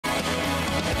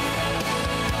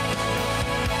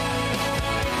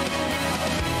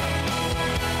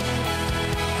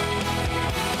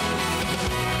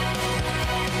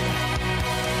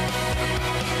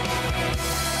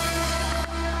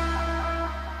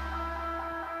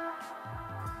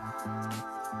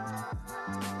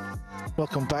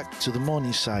Welcome back to the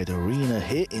Morningside Arena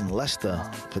here in Leicester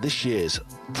for this year's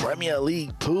Premier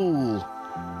League pool.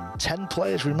 10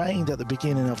 players remained at the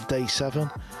beginning of day 7,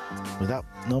 with that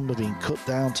number being cut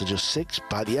down to just 6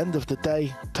 by the end of the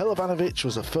day. Pelovanovic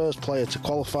was the first player to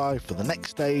qualify for the next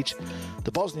stage.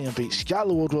 The Bosnian beat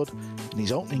Skylar Woodward in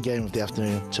his opening game of the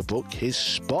afternoon to book his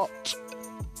spot.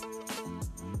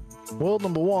 World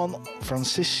number 1,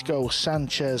 Francisco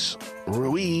Sanchez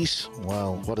Ruiz.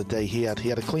 Well, what a day he had. He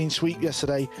had a clean sweep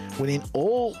yesterday, winning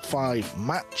all 5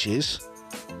 matches.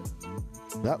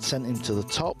 That sent him to the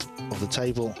top of the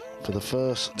table for the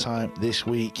first time this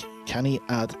week. Can he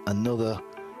add another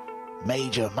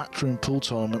major Matchroom pool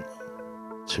tournament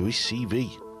to his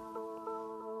CV?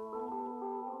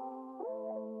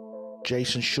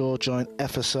 Jason Shaw joined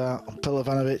FSR and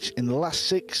Pelovanovic in the last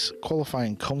 6,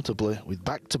 qualifying comfortably with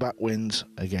back-to-back wins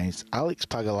against Alex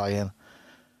Pagulayan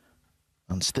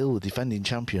and still the defending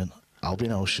champion,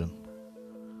 Albin Ocean.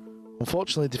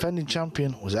 Unfortunately, the defending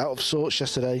champion was out of sorts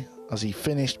yesterday as he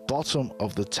finished bottom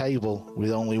of the table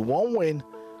with only 1 win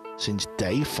since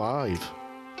day 5.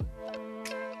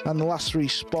 And the last 3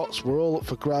 spots were all up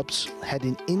for grabs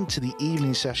heading into the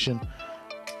evening session.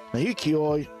 Naoki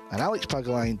Oi and Alex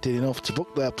Pagulayan did enough to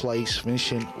book their place,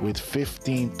 finishing with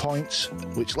 15 points,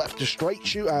 which left a straight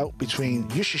shootout between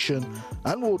Yushishin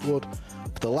and Woodward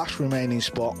for the last remaining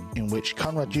spot, in which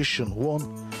Konrad Yushin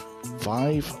won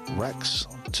 5 racks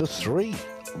to 3.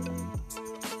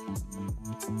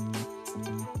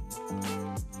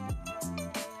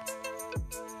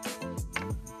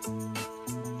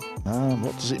 And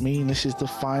what does it mean? This is the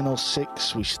final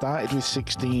 6. We started with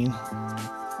 16.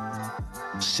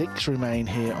 6 remain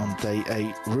here on day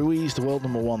 8. Ruiz, the world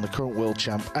number 1, the current world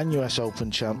champ and US Open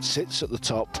champ, sits at the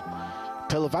top.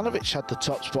 Pelovanovic had the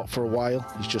top spot for a while.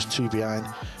 He's just 2 behind,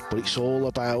 but it's all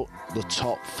about the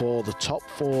top 4. The top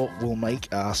 4 will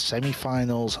make our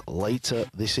semi-finals later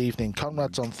this evening.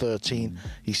 Conrad's on 13.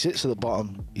 He sits at the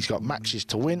bottom. He's got matches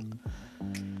to win.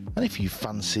 And if you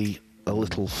fancy a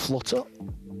little flutter,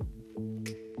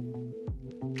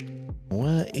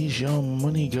 where is your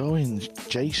money going?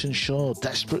 Jason Shaw,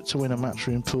 desperate to win a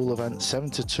Matchroom pool event,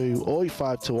 7-2, Oi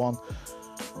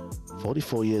 5-1.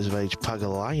 44 years of age,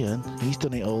 Pagulayan, he's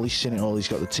done it all, he's seen it all, he's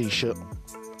got the t-shirt.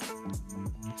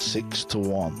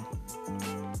 6-1.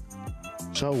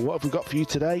 So what have we got for you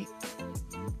today?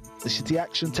 This is the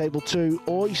action, table 2.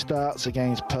 Oi starts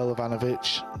against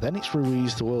Pelovanovic. Then it's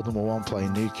Ruiz, the world number 1,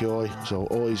 playing Nuki Oi. So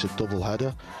Oi's a double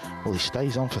header. Well, he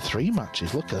stays on for 3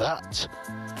 matches. Look at that.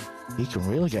 He can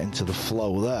really get into the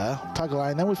flow there.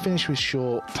 Pagulayan, then we finish with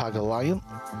Shaw Pagulayan.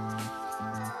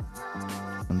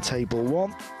 And table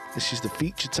 1, this is the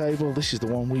feature table. This is the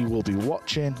one we will be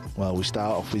watching. Well, we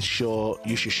start off with Shaw,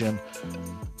 Yushishin,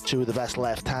 2 of the best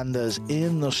left-handers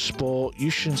in the sport.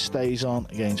 Yushin stays on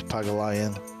against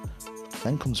Pagulayan.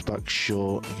 Then comes back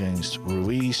Shaw against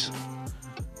Ruiz.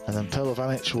 And then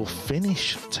Pelovanovic will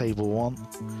finish table 1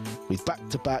 with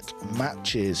back-to-back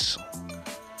matches.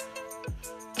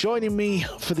 Joining me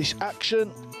for this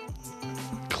action,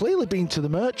 clearly been to the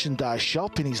merchandise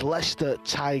shop in his Leicester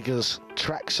Tigers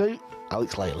tracksuit,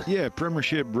 Alex Laley. Yeah,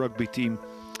 Premiership rugby team.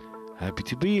 Happy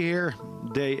to be here.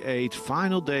 Day 8,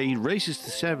 final day, races to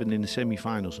 7 in the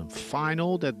semi-finals. And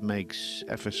final, that makes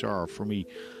FSR for me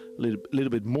a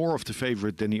little bit more of the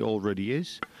favorite than he already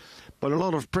is. But a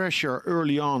lot of pressure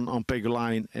early on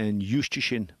Pagulayan and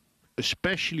Yushishin,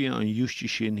 especially on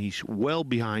Yushishin. He's well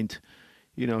behind.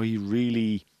 You know, he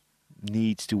really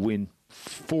needs to win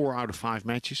 4 out of 5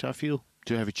 matches, I feel,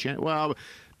 to have a chance. Well,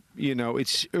 you know,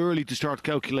 it's early to start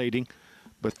calculating,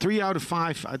 but 3 out of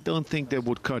 5, I don't think they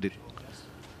would cut it.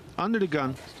 Under the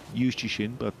gun,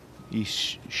 Yushishin, but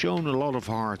he's shown a lot of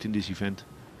heart in this event.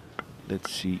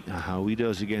 Let's see how he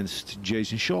does against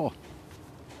Jason Shaw.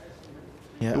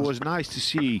 Yeah, it was nice to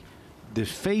see the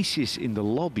faces in the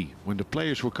lobby when the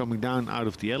players were coming down out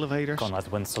of the elevators.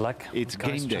 It's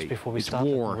game day, it's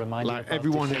war, like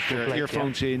everyone has their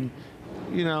earphones in,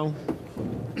 you know,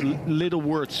 little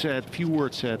words said, few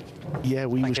words said. Yeah,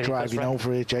 we was driving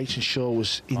over here, Jason Shaw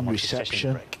was in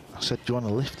reception. I said, do you want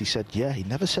a lift? He said, yeah. He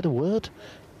never said a word.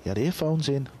 He had earphones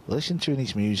in, listened to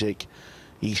his music.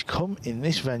 He's come in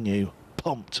this venue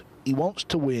pumped. He wants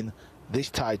to win this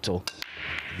title.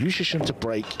 Yushishin to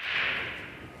break.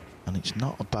 And it's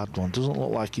not a bad one. Doesn't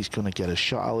look like he's going to get a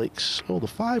shot, Alex. Oh, the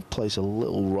 5 plays a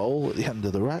little role at the end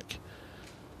of the rack.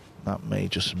 That may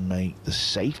just make the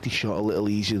safety shot a little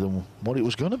easier than what it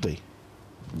was going to be.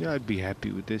 Yeah, I'd be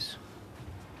happy with this.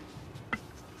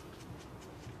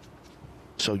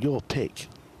 So your pick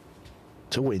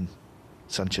to win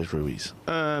Sanchez Ruiz?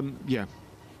 Yeah.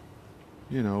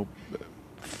 You know,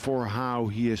 for how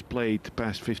he has played the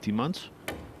past 15 months.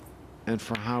 And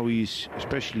for how he's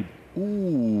especially...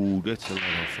 Ooh, that's a lot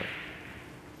of...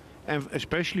 And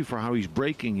especially for how he's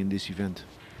breaking in this event.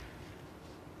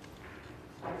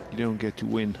 You don't get to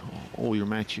win all your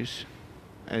matches.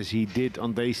 As he did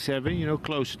on day 7, you know,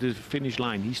 close to the finish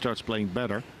line. He starts playing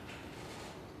better.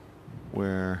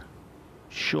 Where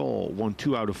Shaw won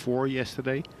 2 out of 4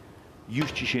 yesterday.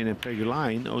 Justishin and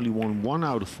Pegulayan only won 1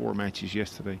 out of 4 matches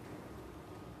yesterday.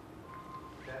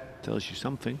 Tells you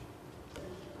something.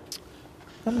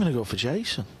 I'm going to go for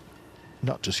Jason.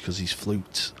 Not just because he's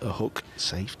fluked a hook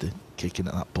safety kicking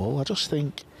at that ball. I just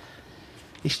think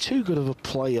he's too good of a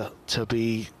player to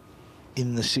be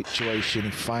in the situation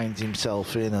he finds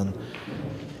himself in. And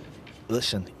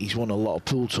listen, he's won a lot of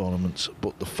pool tournaments,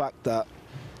 but the fact that,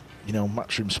 you know,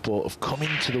 Matchroom Sport have come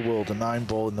into the world of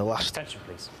 9-ball in the last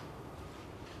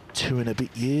 2 and a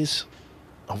bit years,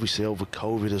 obviously over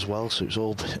COVID as well, so it's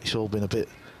all been a bit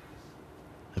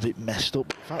messed up.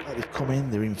 The fact that they've come in,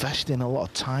 they're investing a lot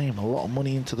of time, a lot of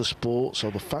money into the sport,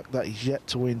 so the fact that he's yet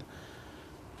to win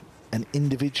an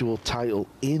individual title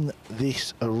in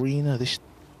this arena, this,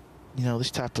 you know,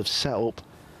 this type of setup,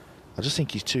 I just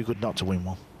think he's too good not to win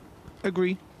one.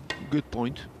 Agree. Good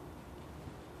point.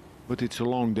 But it's a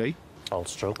long day. Old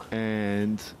stroke.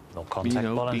 And, no contact, you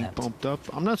know, being pumped up.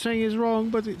 I'm not saying it's wrong,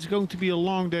 but it's going to be a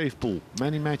long day of pool.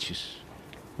 Many matches.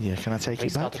 Yeah, can I take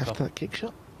it back after that kick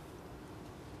shot?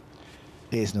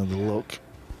 Here's another look.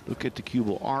 Look at the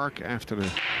cubal arc after the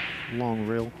long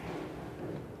rail.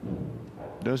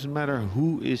 Doesn't matter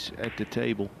who is at the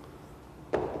table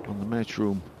on the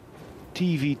Matchroom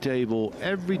TV table.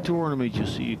 Every tournament you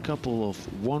see a couple of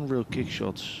one rail kick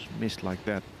shots missed like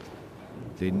that.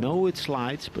 They know it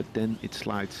slides, but then it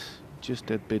slides just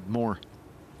that bit more.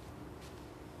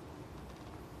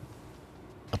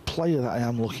 A player that I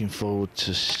am looking forward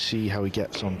to see how he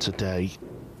gets on today.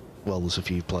 Well, there's a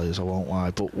few players, I won't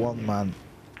lie, but one man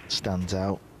stands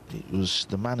out. It was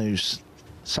the man who's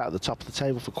sat at the top of the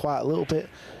table for quite a little bit.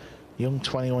 Young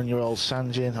 21-year-old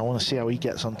Sanjin. I want to see how he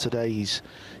gets on today. He's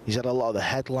had a lot of the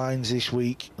headlines this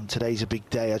week, and today's a big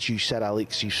day. As you said,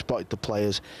 Alex, you spotted the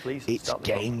players. Please, it's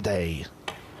game day.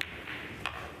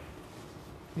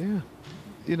 Yeah,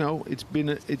 you know, it's been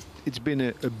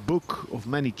a book of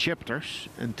many chapters,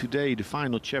 and today the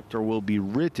final chapter will be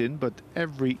written, but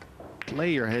every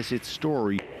player has its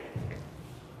story.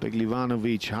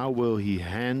 Peglivanovic, how will he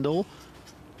handle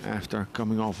after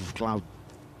coming off of cloud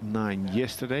 9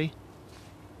 yesterday?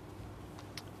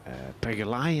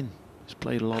 Pegulayan has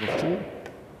played a lot of pool,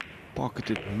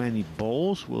 pocketed many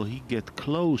balls. Will he get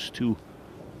close to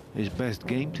his best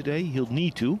game today? He'll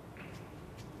need to.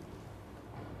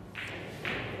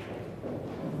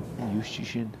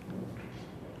 Justishin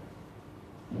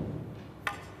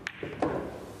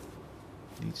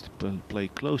needs to play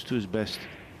close to his best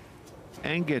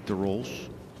and get the rolls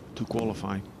to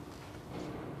qualify.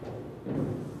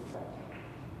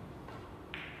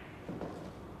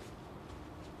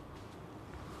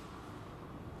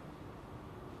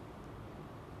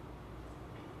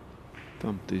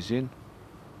 Thumped this in.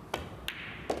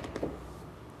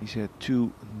 He's had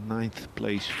 2 9th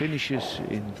place finishes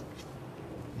in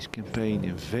his campaign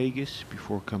in Vegas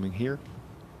before coming here.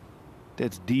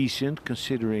 That's decent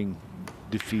considering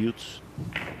the fields.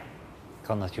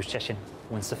 Konrad Justishin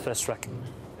wins the first rack.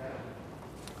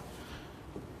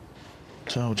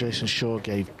 So Jason Shaw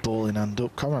gave ball in hand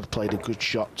up. Conrad played a good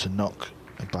shot to knock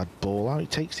a bad ball out. He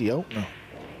takes the opener.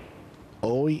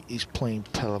 Oi is playing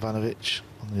Pelavanovic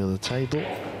on the other table.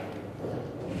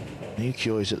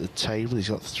 Nukio is at the table. He's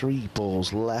got 3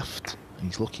 balls left.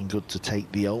 He's looking good to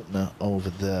take the opener over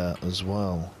there as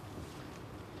well.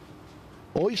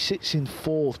 Oi sits in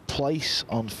 4th place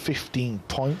on 15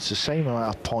 points, the same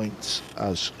amount of points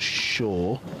as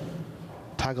Shaw.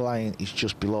 Pagulayan is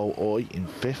just below Oi in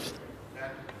 5th.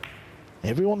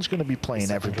 Everyone's going to be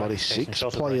playing everybody. 6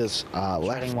 players are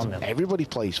left. Everybody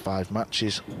plays 5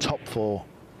 matches. Top 4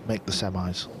 make the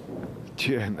semis.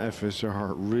 Yeah, and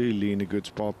FSR really in a good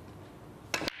spot.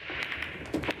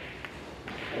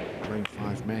 Playing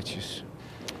 5 matches.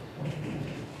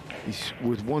 He's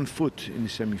with 1 foot in the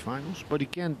semi-finals, but he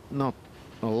can't not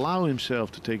allow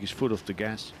himself to take his foot off the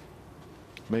gas.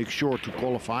 Make sure to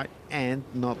qualify and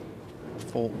not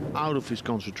fall out of his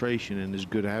concentration and his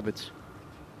good habits.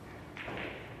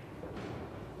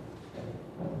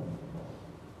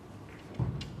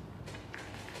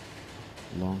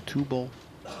 Long 2 ball.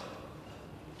 I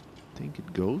think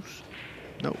it goes.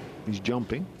 No, he's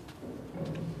jumping.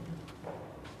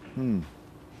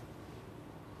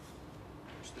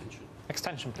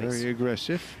 Extension, please. Very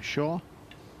aggressive, Shaw.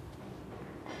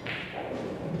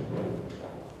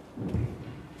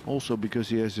 Also because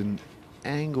he has an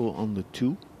angle on the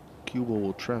 2. Cue ball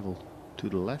will travel to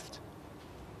the left.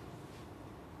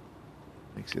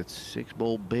 Makes that 6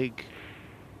 ball big.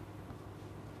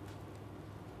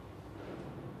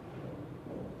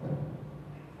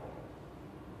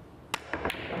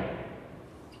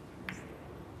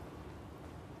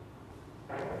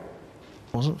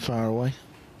 Wasn't far away.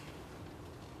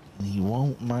 He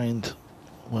won't mind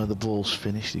where the ball's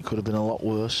finished. It could have been a lot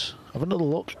worse. Have another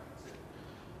look.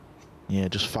 Yeah,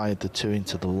 just fired the 2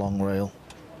 into the long rail.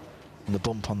 And the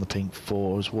bump on the pink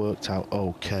 4 has worked out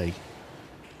okay.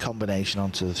 Combination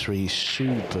onto the 3 is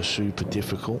super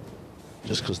difficult.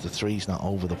 Just because the 3's not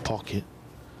over the pocket.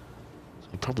 So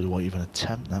he probably won't even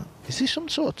attempt that. Is this some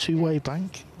sort of two-way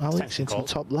bank, Alex, into the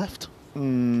top left? Let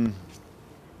me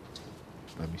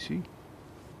see.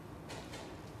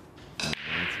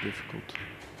 It's difficult.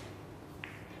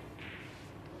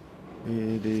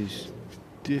 It is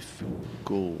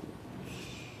difficult.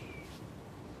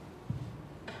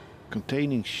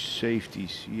 Containing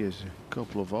safeties, he has a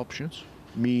couple of options,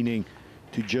 meaning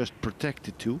to just protect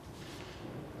the 2.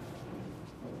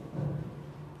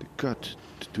 The cut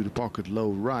to the pocket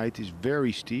low right is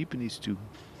very steep and needs to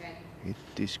hit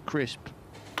this crisp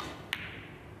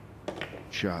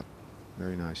shot.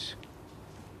 Very nice.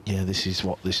 Yeah, this is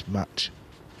what this match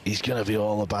is going to be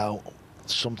all about.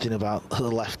 Something about the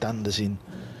left-handers in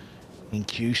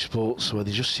Q Sports where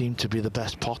they just seem to be the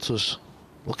best potters.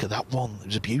 Look at that one, it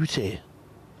was a beauty.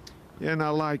 Yeah, and I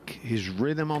like his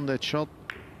rhythm on that shot.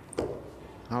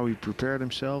 How he prepared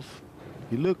himself.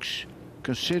 He looks,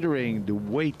 considering the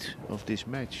weight of this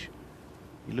match,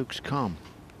 he looks calm.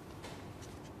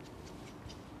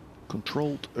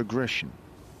 Controlled aggression.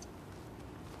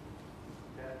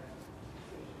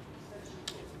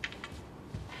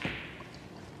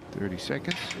 "30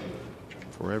 seconds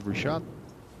for every shot."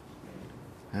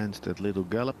 Hence that little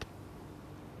gallop.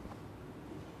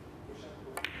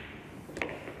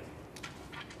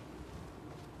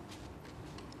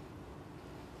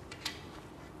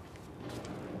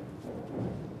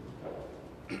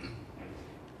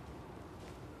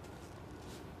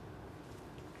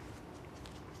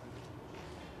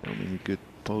 So many good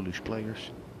Polish players.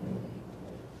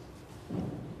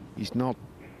 He's not,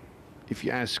 if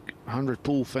you ask 100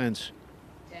 pool fans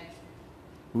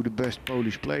who the best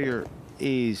Polish player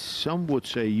is, some would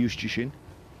say Juszczyszyn,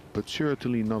 but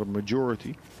certainly not a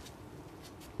majority.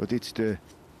 But it's the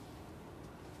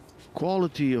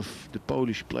quality of the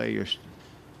Polish players.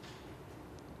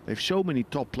 They have so many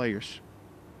top players.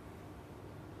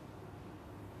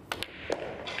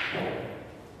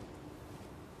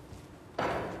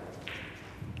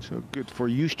 So good for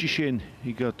Juszczyszyn,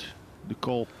 he got the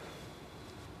call.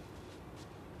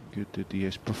 Good that he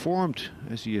has performed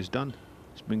as he has done.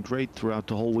 It's been great throughout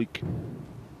the whole week.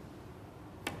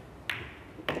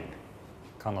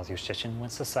 Konrad Juszczyszyn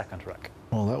wins the second rack.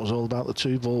 Well, that was all about the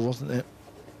 2 ball, wasn't it?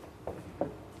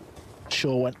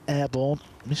 Shaw went airborne,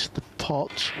 missed the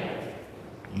pot.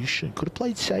 Juszczyszyn could have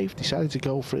played safe, decided to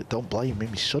go for it. Don't blame him,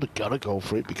 he's sort of got to go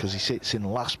for it because he sits in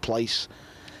last place.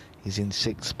 He's in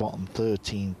 6th spot on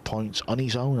 13 points, on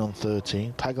his own on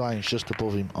 13. Pagalayan's just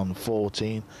above him on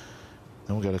 14.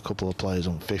 Then we've got a couple of players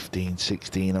on 15,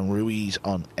 16, and Ruiz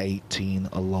on 18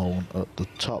 alone at the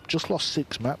top. Just lost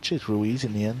 6 matches, Ruiz,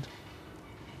 in the end.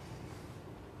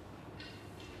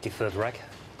 The third rack.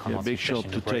 Yeah, big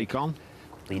shot to take on.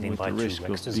 Leading with by the 2 risk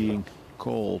racks of as being well.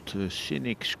 called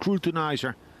cynic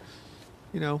scrutinizer.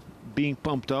 You know, being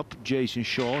pumped up, Jason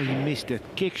Shaw, he missed that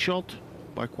kick shot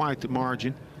by quite the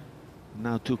margin.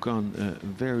 Now took on a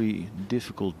very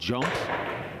difficult jump.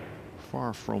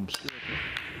 Far from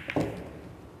certain.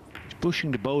 He's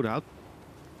pushing the boat out.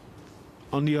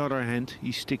 On the other hand,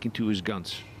 he's sticking to his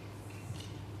guns.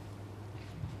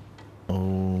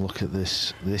 Oh, look at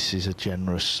this. This is a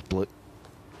generous split.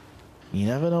 You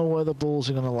never know where the balls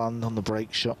are going to land on the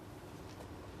break shot.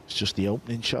 It's just the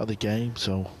opening shot of the game,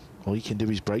 so all you can do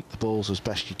is break the balls as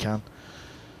best you can.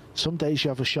 Some days you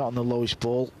have a shot on the lowest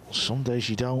ball, some days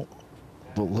you don't.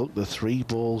 But look, the 3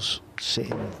 balls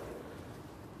sitting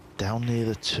down near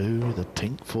the 2, the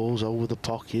pink 4's over the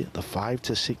pocket, the 5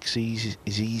 to 6 is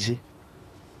easy.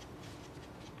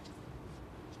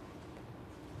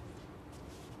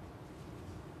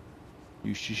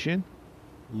 Juszczyszyn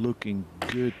looking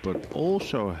good, but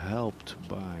also helped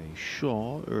by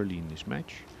Shaw early in this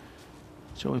match.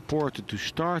 So important to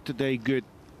start the day good.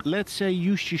 Let's say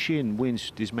Juszczyszyn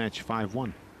wins this match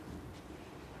 5-1.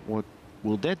 What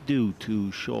will that do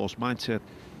to Shaw's mindset?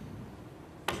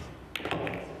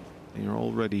 You're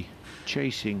already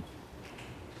chasing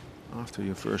after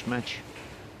your first match.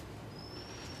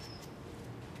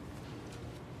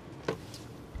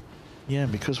 Yeah,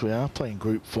 because we are playing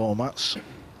group formats,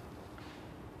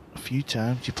 a few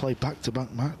times you play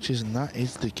back-to-back matches, and that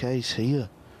is the case here.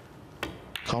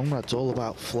 Conrad's all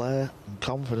about flair and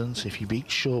confidence. If he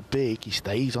beats Shaw big, he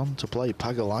stays on to play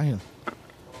Pagalion.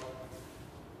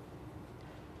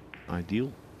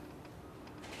 Ideal.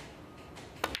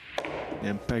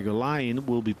 And Pagalion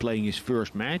will be playing his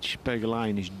first match.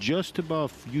 Pagalion is just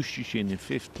above Justushin in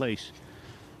 5th place.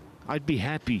 I'd be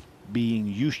happy being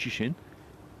Justushin.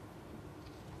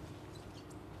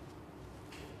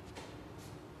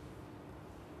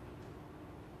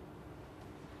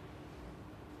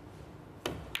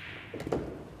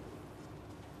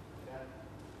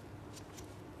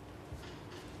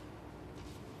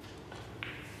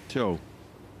 So,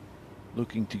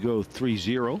 looking to go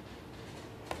 3-0.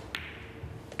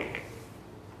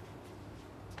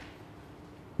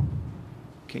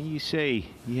 Can you say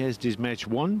he has this match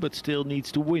won, but still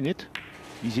needs to win it?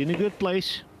 He's in a good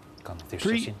place.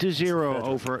 3-0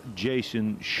 over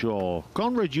Jason Shaw.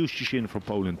 Konrad Justushin from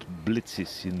Poland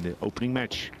blitzes in the opening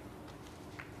match.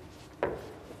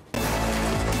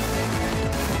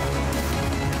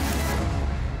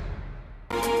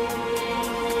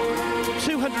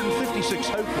 256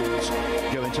 hopefuls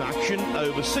go into action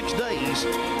over 6 days.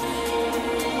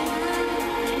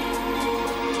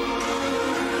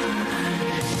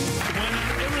 When an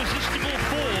irresistible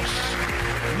force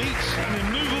meets an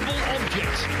immovable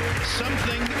object,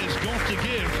 something has got to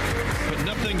give, but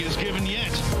nothing is given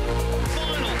yet.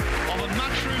 Final of a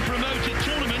Matchroom promoted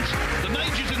tournament, the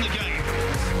majors in the game.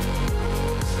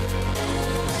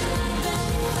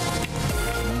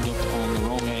 Up on the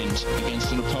wrong end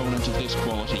against an opponent of this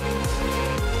quality.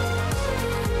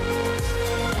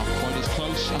 Not quite as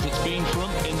close as it's been for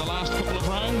him in the last couple of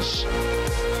rounds. The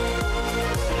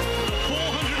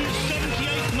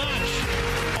 478th match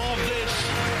of this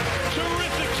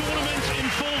terrific tournament in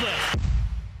Fulda.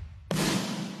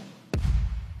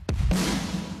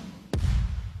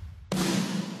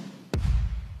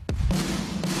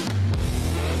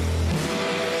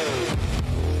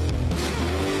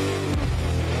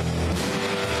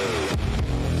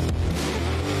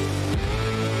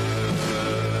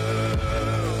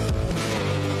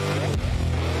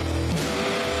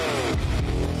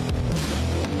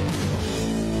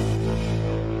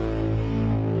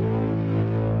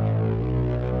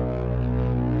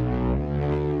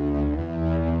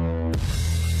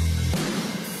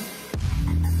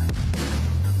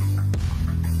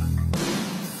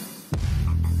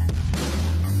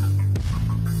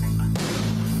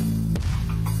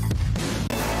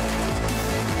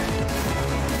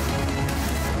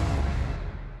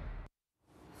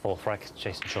 Fourth rack,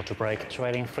 Jason Shaw to break,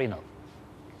 trailing 3-0.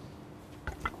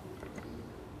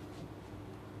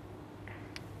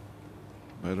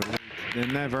 Better late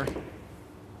than never.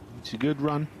 It's a good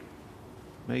run.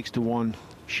 Makes the 1.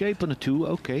 Shape on the 2,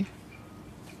 okay.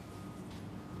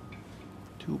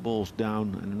 2 balls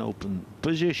down and an open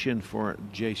position for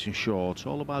Jason Shaw. It's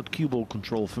all about cue ball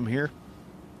control from here.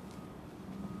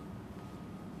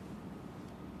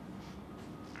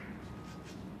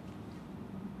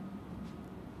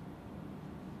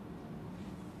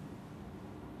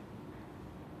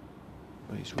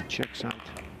 Plays with checks out.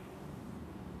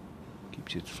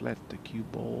 Keeps it flat, the cue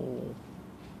ball.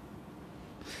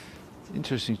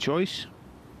 Interesting choice.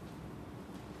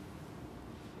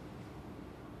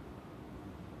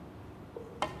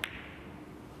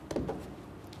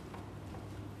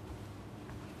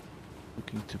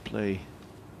 Looking to play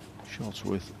shots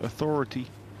with authority.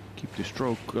 Keep the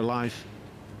stroke alive.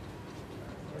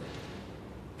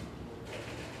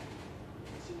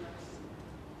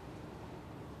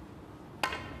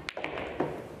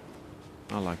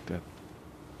 I like that.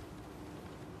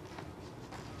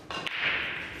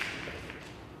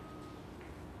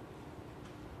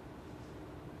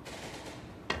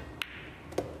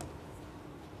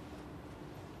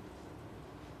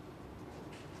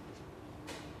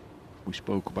 We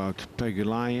spoke about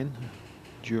Pagalion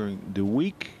during the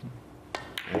week,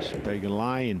 as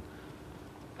Pagalion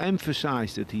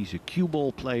emphasized that he's a cue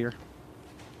ball player.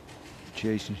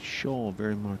 Jason Shaw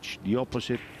very much the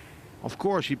opposite. Of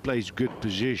course he plays good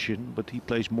position, but he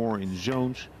plays more in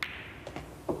zones.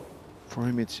 For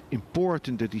him it's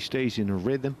important that he stays in a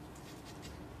rhythm.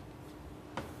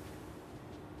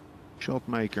 Shot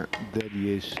maker that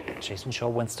he is. Jason Shaw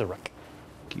wins the rack.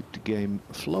 Keep the game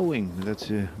flowing.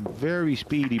 That's a very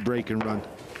speedy break and run.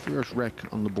 First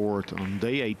rack on the board on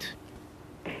day 8.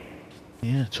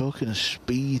 Yeah, talking of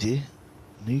speedy,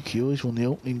 New Cures won the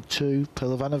opening 2.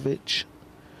 Pilovanovic,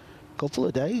 couple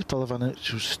of days,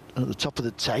 Pilovanovic was at the top of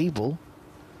the table.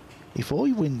 Before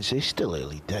he wins this, still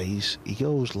early days, he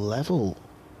goes level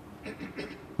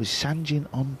with Sanjin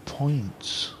on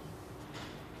points.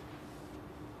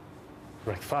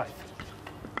 Break 5.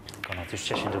 Gonna to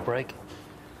Szczecin to break.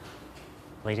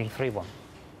 Leading 3-1.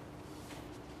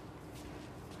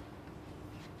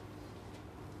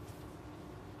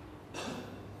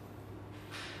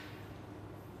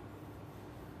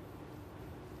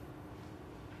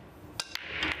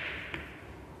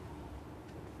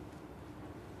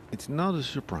 It's not a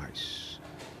surprise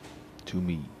to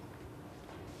me.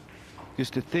 Because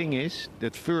the thing is,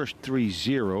 that first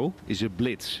 3-0 is a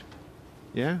blitz.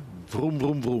 Yeah, vroom,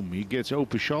 vroom, vroom. He gets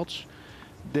open shots.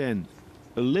 Then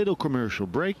a little commercial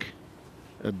break.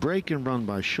 A break and run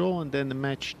by Shaw, and then the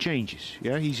match changes.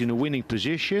 Yeah, he's in a winning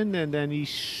position, and then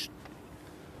he's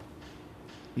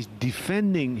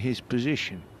defending his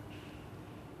position.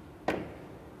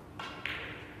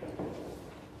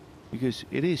 Because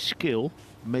it is skill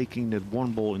making that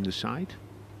one ball in the side.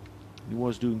 He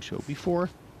was doing so before.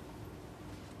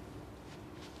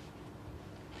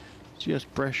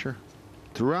 Just pressure.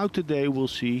 Throughout the day we'll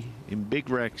see in big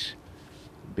racks,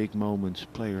 big moments,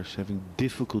 players having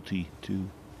difficulty to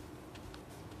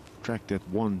track that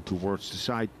one towards the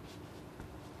side.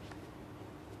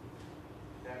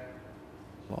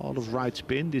 A lot of right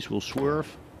spin. This will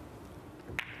swerve.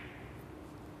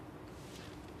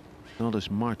 Not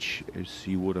as much as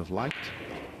he would have liked.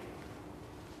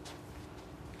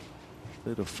 A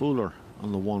little fuller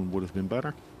on the one would have been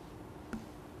better.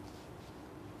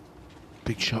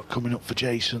 Big shot coming up for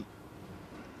Jason.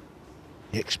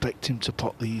 You expect him to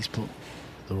pot these, but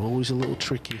they're always a little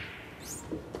tricky.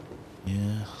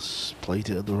 Yes, played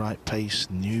it at the right pace.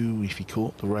 Knew if he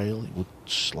caught the rail, it would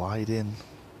slide in.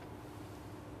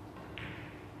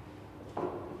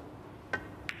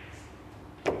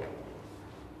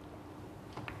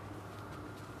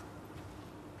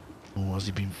 Oh, has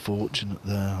he been fortunate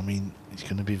there? I mean, he's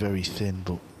going to be very thin,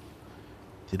 but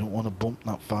didn't want to bump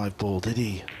that 5 ball, did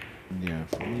he? Yeah,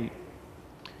 for me,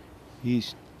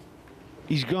 he's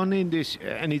gone in this,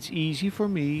 and it's easy for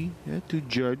me to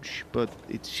judge, but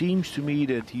it seems to me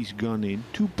that he's gone in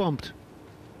too pumped.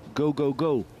 Go, go,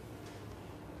 go.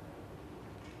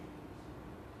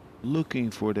 Looking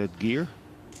for that gear.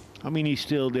 I mean, he's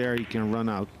still there, he can run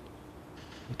out,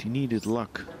 but he needed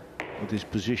luck with his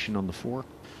position on the 4.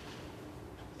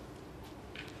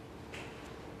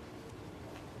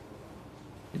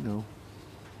 You know,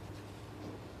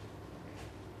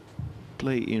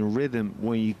 play in rhythm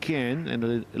when you can and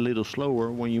a little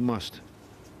slower when you must.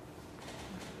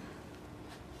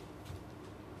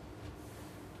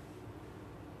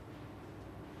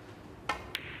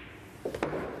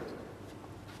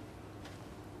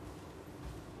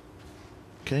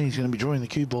 Okay, he's going to be drawing the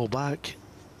cue ball back.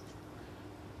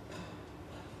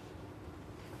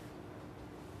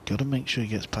 Got to make sure he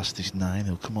gets past this 9.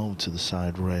 He'll come over to the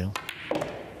side rail.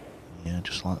 Yeah,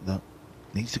 just like that.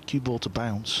 Needs the cue ball to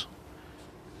bounce.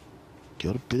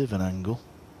 Got a bit of an angle.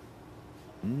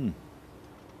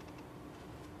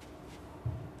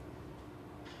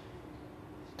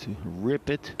 To rip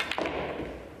it.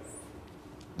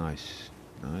 Nice.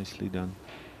 Nicely done.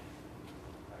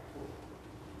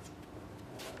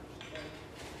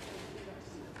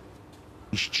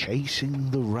 He's chasing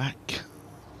the rack.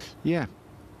 Yeah,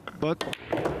 but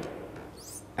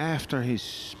after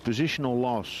his positional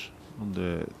loss on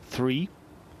the 3,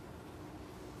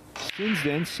 since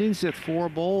then, since that 4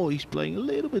 ball, he's playing a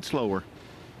little bit slower.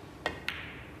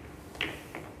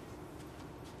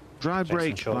 Dry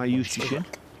break by Justicin.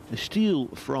 A steal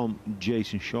from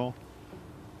Jason Shaw.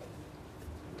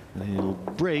 And he'll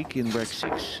break in rack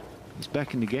 6. He's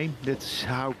back in the game. That's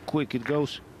how quick it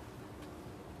goes.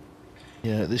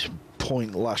 Yeah, at this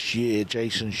point last year,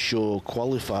 Jason Shaw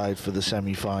qualified for the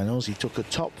semi-finals. He took a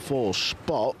top 4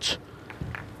 spot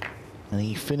and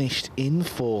he finished in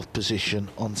 4th position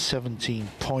on 17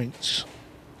 points.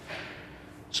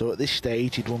 So at this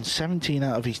stage, he'd won 17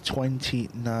 out of his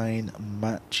 29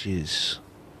 matches.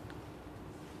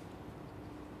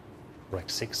 Rack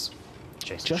 6.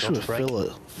 Joshua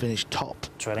Filler finished top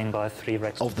trailing by 3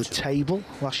 racks of the table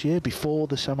last year before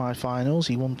the semi-finals.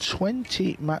 He won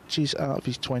 20 matches out of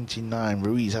his 29.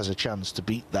 Ruiz has a chance to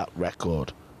beat that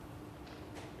record.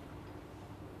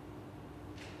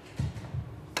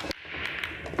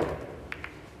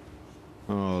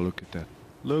 Oh, look at that.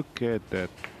 Look at that.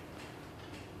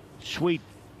 Sweet.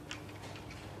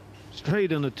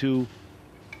 Straight on the 2.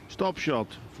 Stop shot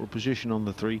for position on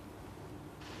the 3.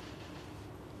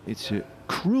 It's a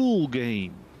cruel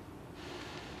game.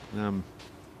 I'm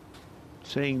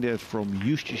saying that from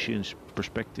Justicin's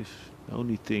perspective. The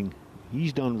only thing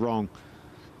he's done wrong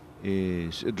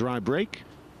is a dry break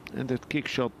and that kick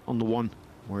shot on the 1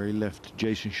 where he left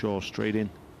Jason Shaw straight in.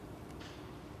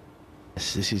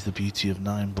 Yes, this is the beauty of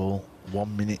 9-ball.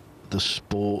 1 minute, the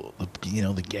sport,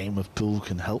 the game of pool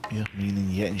can help you, meaning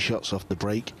you're getting shots off the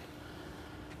break.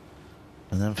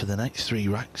 And then for the next 3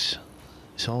 racks,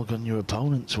 it's all gone your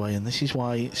opponent's way, and this is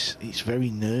why it's very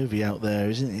nervy out there,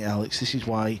 isn't it, Alex? This is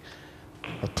why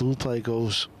a pool player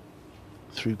goes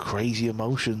through crazy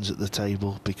emotions at the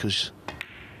table, because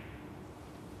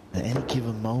at any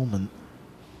given moment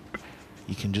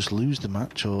you can just lose the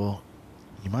match, or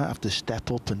you might have to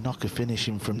step up and knock a finish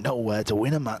in from nowhere to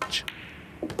win a match.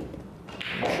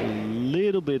 It's a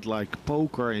little bit like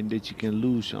poker in that you can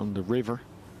lose on the river,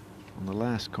 on the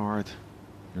last card.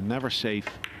 You're never safe.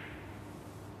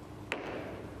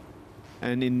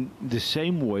 And in the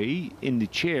same way, in the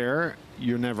chair,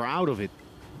 you're never out of it.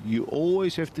 You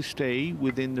always have to stay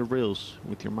within the rails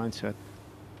with your mindset.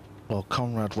 Well,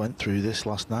 Conrad went through this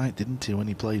last night, didn't he, when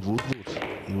he played Woodward?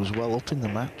 He was well up in the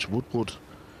match. Woodward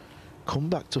come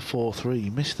back to 4-3. He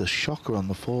missed a shocker on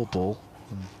the 4-ball,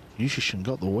 and Yushishin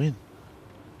got the win.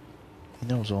 He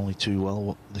knows only too well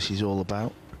what this is all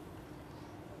about.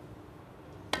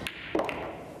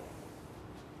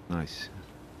 Nice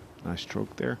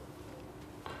stroke there.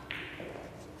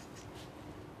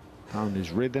 Found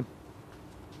his rhythm.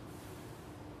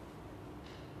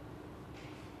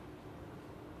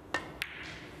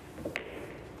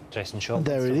 Jason Shaw. And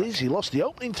there it is. He lost the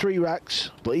opening 3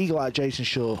 racks, but Eagle Eye Jason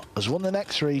Shaw has won the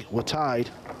next 3. We're tied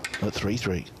at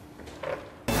 3-3.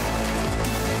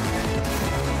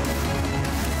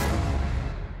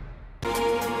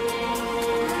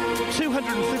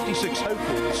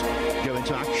 Hopefuls go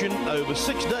into action over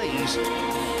 6 days.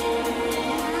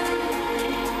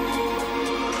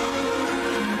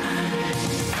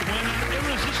 When an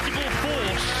irresistible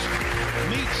force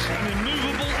meets an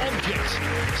immovable object,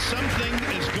 something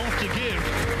has got to give,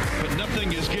 but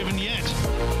nothing is given yet.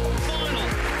 Final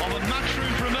of a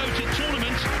Matchroom promoted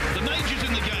tournament. The major's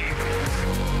in the game.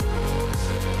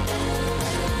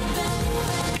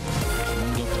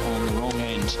 Wound up on the wrong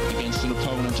end against an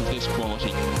opponent of this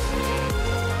quality.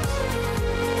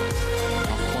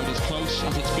 Not quite as close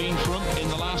as it's been for him in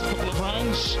the last couple of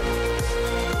rounds. The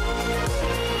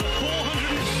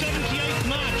 478th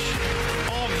match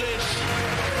of this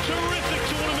terrific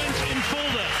tournament in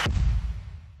Fulda.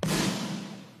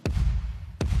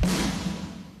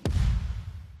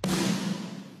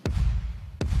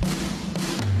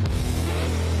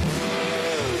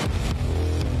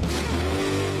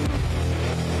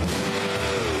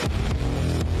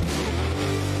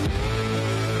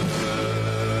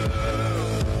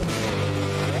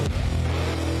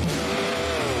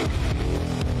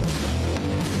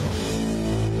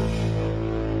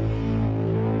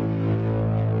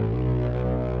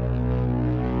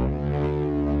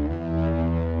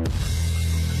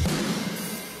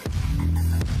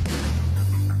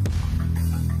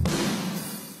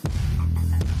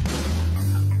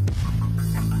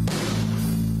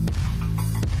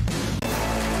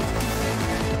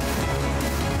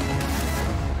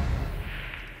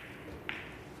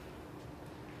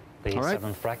 The All right.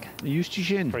 7th rack,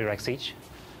 Yushishin. 3 racks each.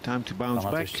 Time to bounce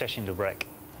On to back. session to break.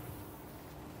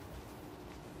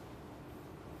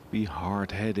 Be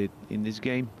hard-headed in this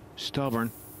game.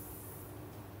 Stubborn.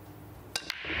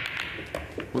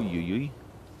 Oy, oy, oy.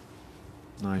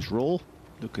 Nice roll.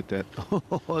 Look at that.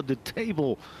 Oh, the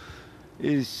table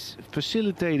is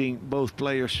facilitating both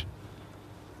players.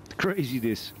 Crazy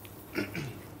this.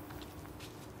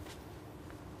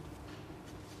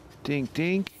 Tink,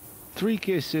 tink. 3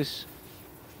 kisses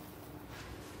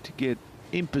to get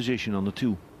in position on the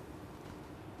 2.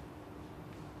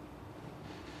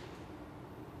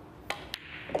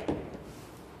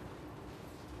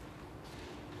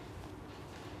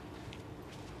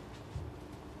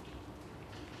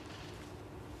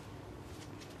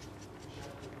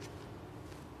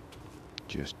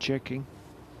 Just checking.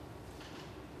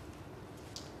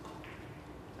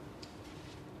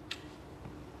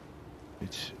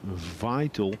 It's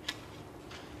vital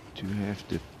to have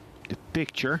the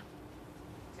picture,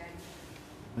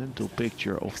 mental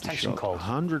picture of the Extension shot, called.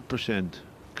 100%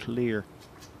 clear.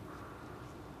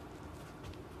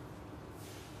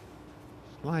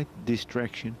 Slight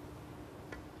distraction.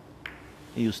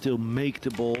 You'll still make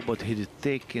the ball, but hit it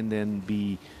thick and then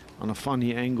be on a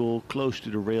funny angle, close to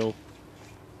the rail.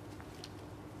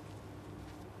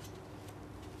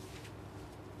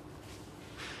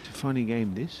 It's a funny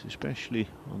game this, especially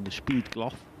on the speed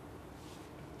cloth.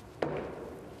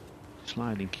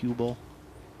 Sliding cue ball.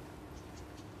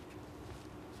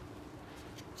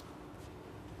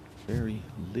 Very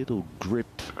little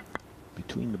grip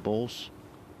between the balls.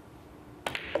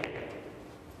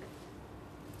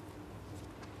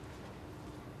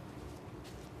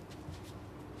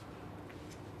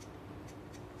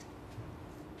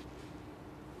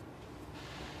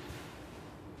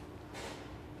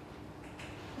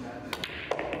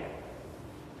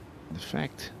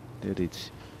 fact that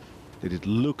it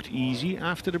looked easy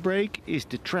after the break is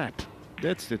the trap.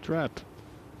 That's the trap.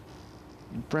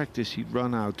 In practice, he'd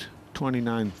run out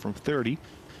 29 from 30.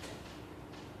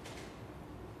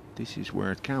 This is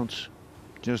where it counts.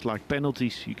 Just like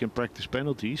penalties, you can practice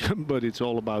penalties, but it's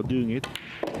all about doing it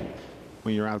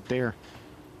when you're out there.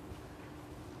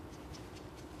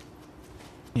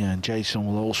 Yeah, and Jason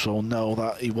will also know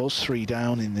that he was 3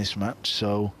 down in this match,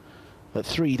 so at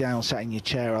 3 down sat in your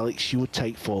chair, Alex, you would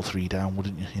take 4-3 down,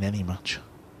 wouldn't you, in any match?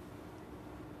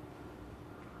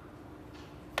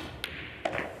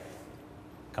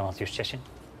 Matthew Session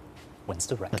wins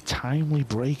the break. A timely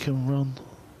break and run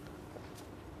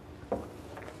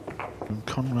from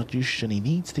Konrad Jushin. He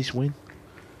needs this win.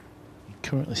 He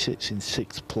currently sits in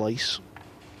 6th place.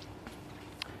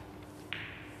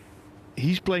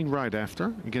 He's playing right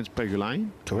after against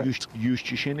Pegulayan. Correct.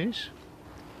 Jushin is.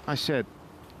 I said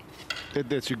that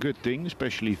that's a good thing,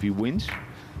 especially if he wins.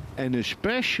 And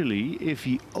especially if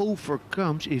he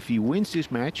overcomes, if he wins this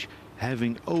match,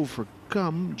 having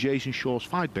overcome Jason Shaw's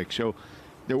fight back. So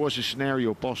there was a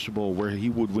scenario possible where he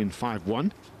would win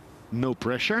 5-1. No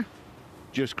pressure,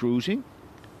 just cruising.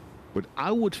 But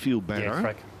I would feel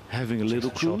better having a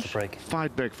little cruise,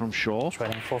 fight back from Shaw,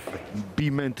 be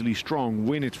mentally strong,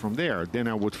 win it from there. Then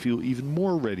I would feel even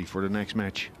more ready for the next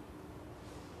match.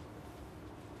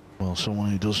 Well, someone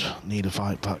who does need a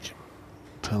fight back,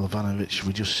 Pelovanovic,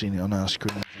 we just seen it on our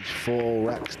screen. He's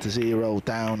 4-0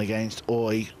 down against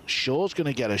Oi. Shaw's going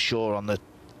to get a shot on the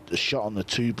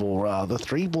 2-ball rather.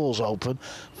 3 balls open,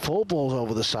 4 balls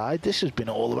over the side. This has been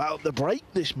all about the break,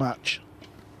 this match.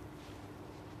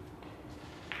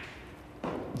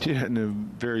 Yeah, and a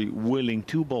very willing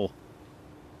 2-ball.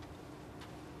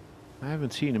 I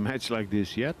haven't seen a match like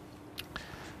this yet.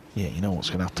 Yeah, you know what's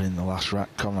going to happen in the last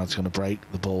rack. Conrad's going to break.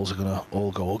 The balls are going to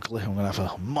all go ugly. I'm going to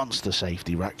have a monster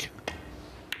safety rack.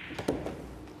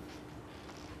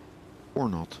 Or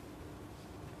not.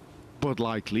 But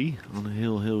likely on a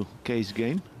Hill case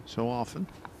game so often.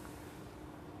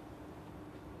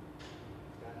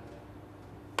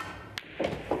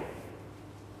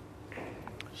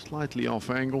 Slightly off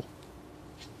angle.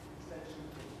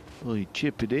 Will he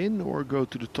chip it in or go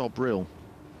to the top rail?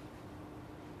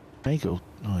 May go.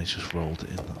 No, he's just rolled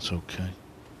it in. That's okay.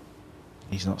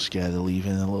 He's not scared of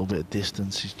leaving a little bit of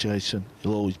distance. He's Jason.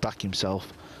 He'll always back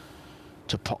himself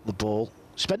to pop the ball.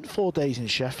 Spent 4 days in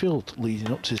Sheffield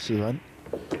leading up to this event,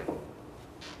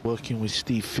 working with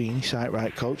Steve Feeney, site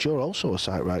right coach. You're also a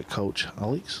site right coach,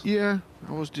 Alex. Yeah,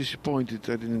 I was disappointed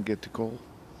I didn't get the call.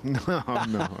 No,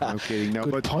 I'm kidding. No,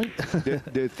 Good but point.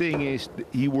 the thing is,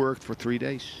 he worked for 3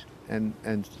 days, and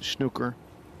snooker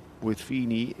with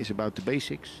Feeney is about the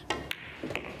basics.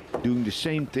 Doing the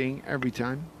same thing every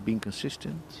time, being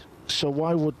consistent. So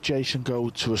why would Jason go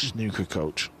to a snooker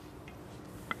coach?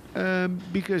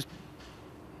 Because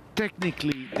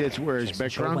technically that's where his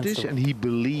background is, and he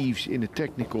believes in a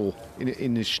technical,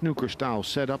 in a snooker style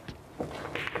setup.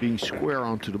 Being square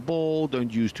onto the ball,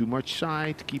 don't use too much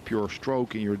side, keep your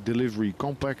stroke and your delivery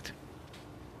compact.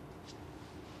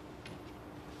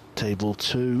 Table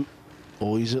 2,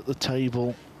 always at the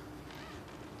table.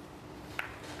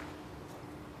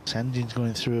 This engine's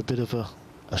going through a bit of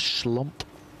a slump.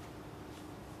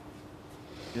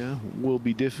 Yeah, will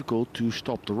be difficult to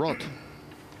stop the rod.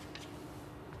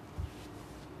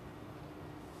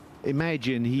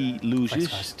 Imagine he loses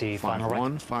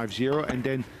 5-1, 5-0, and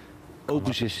then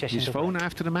opens his phone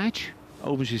after the match,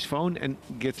 opens his phone and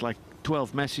gets like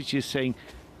 12 messages saying,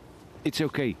 it's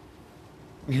okay.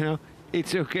 You know,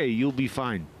 it's okay, you'll be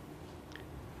fine.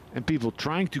 And people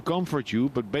trying to comfort you,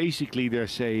 but basically they're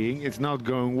saying, it's not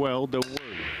going well, don't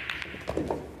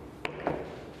worry.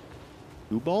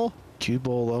 Cue ball? Cue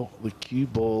ball though, the cue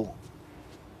ball.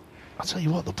 I'll tell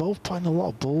you what, they're both playing a lot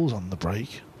of balls on the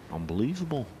break.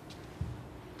 Unbelievable.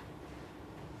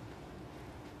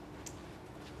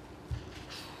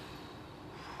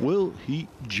 Will he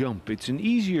jump? It's an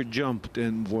easier jump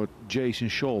than what Jason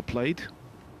Shaw played.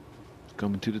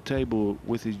 Coming to the table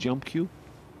with his jump cue.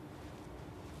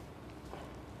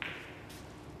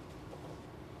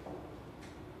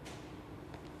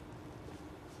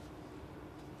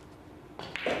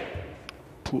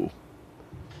 Pooh.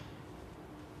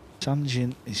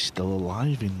 Sanjin is still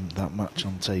alive in that match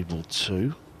on table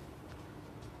 2.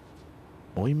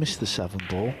 Oh, he missed the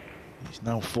 7-ball. He's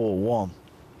now 4-1.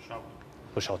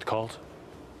 Push out called.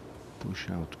 Push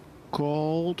out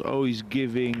called. Oh, he's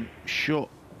giving shot.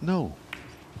 No.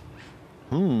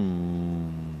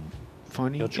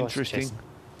 Funny, Your choice, interesting. Jason.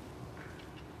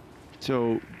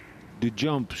 So the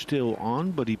jump still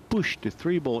on, but he pushed the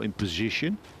 3-ball in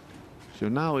position. So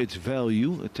now it's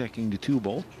value attacking the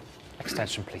 2-ball.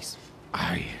 Extension, please.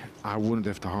 I wouldn't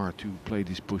have the heart to play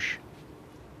this push,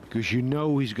 because you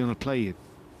know he's gonna play it.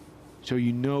 So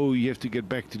you know you have to get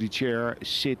back to the chair,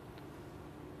 sit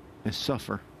and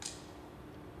suffer.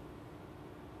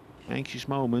 Anxious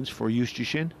moments for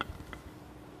Justin.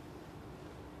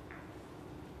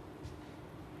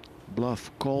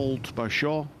 Bluff called by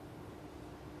Shaw.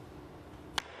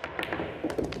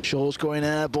 Shaw's going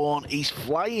airborne. He's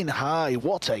flying high.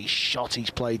 What a shot he's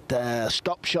played there.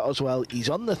 Stop shot as well. He's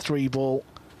on the 3-ball.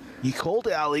 You called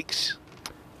it, Alex.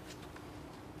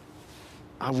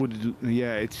 I would do,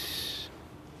 yeah, it's...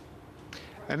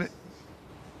 And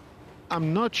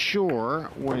I'm not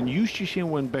sure when Justin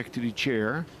went back to the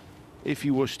chair if he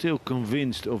was still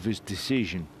convinced of his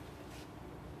decision.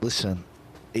 Listen,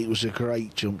 it was a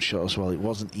great jump shot as well. It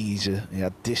wasn't easy. He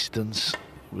had distance.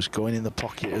 It was going in the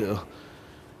pocket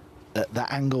at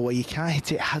that angle where you can't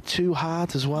hit it too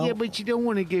hard as well. Yeah, but you don't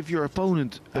want to give your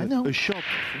opponent a shot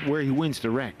where he wins the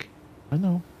rack. I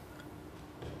know.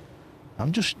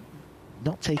 I'm just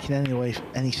not taking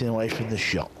anything away from the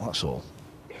shot, that's all.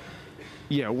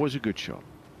 Yeah, it was a good shot.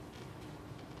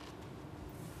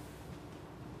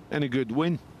 And a good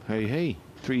win. Hey, hey,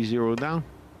 3-0 down.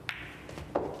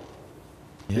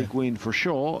 Yeah. Big win for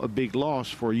Shaw, a big loss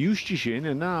for Justin,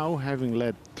 and now, having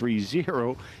led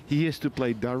 3-0, he has to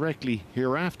play directly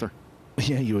hereafter.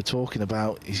 Yeah, you were talking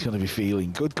about he's going to be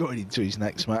feeling good going into his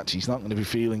next match. He's not going to be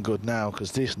feeling good now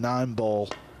because this 9-ball.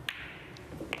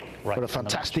 Right, but a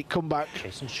fantastic comeback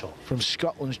from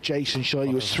Scotland's Jason Shaw.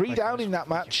 He was 3 down in that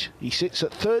match. He sits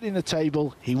at 3rd in the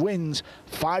table. He wins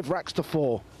 5 racks to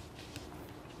 4.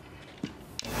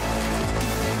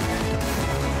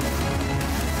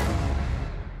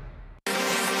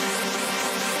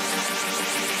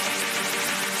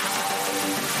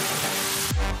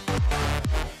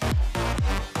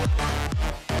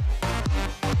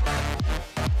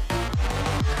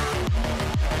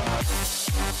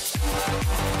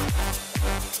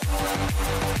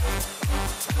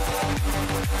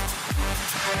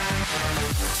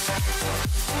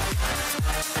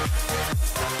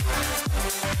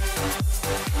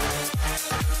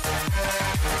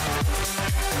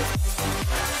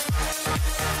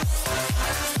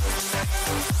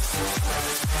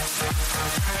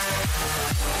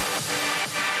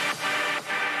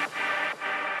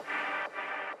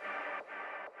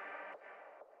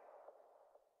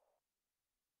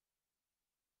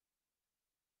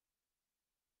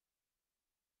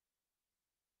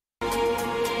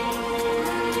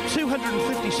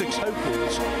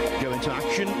 Hopefuls go into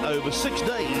action over 6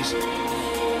 days.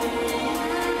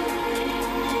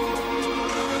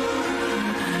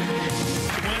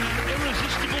 When an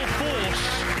irresistible force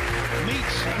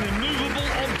meets an immovable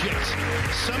object,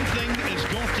 something has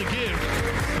got to give,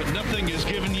 but nothing is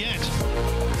given yet.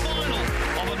 Final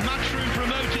of a Matchroom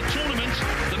promoted tournament,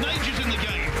 the majors in the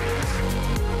game.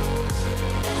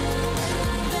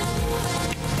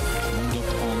 End up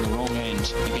on the wrong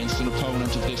end against an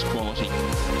opponent of this quality.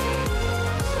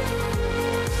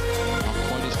 Not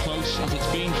quite as close as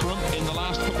it's been for him in the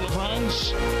last couple of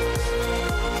rounds. The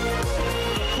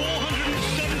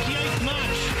 478th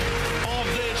match of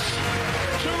this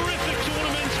terrific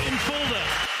tournament in Fulda.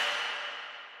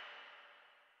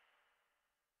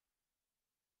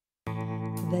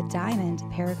 The Diamond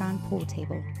Paragon Pool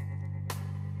Table.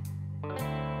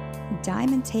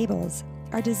 Diamond tables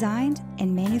are designed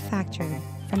and manufactured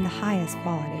from the highest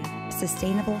quality,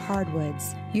 sustainable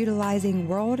hardwoods, utilizing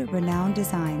world-renowned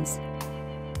designs.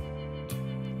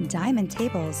 Diamond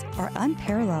tables are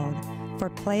unparalleled for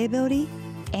playability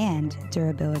and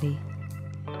durability.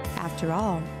 After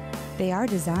all, they are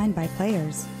designed by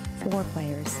players for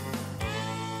players.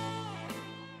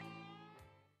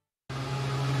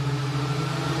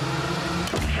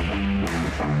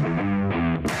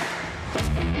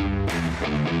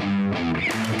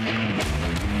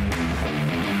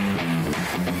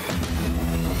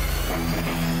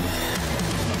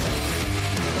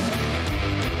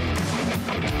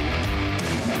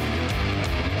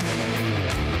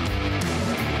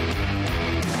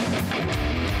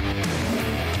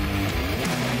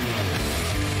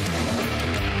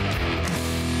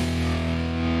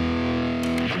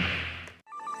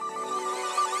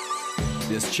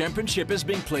 This championship is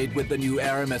being played with the new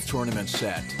Aramith tournament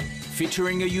set.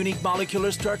 Featuring a unique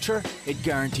molecular structure, it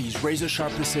guarantees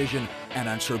razor-sharp precision and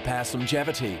unsurpassed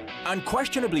longevity.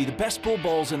 Unquestionably the best pool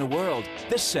balls in the world,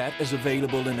 this set is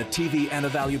available in a TV and a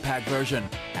value pack version,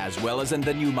 as well as in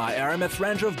the new My Aramith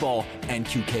Ranger of Ball and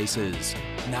Q cases.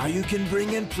 Now you can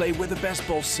bring and play with the best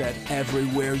ball set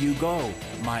everywhere you go.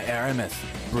 My Aramith,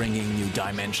 bringing new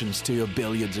dimensions to your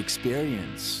billiards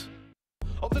experience.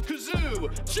 the Kazoo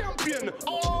Champion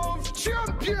of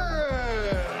Champions!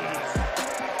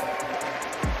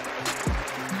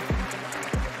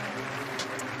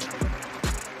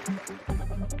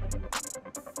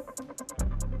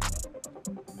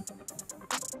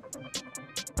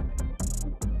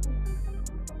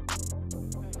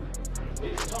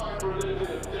 It's time for a little bit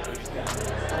of dance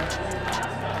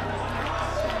dance.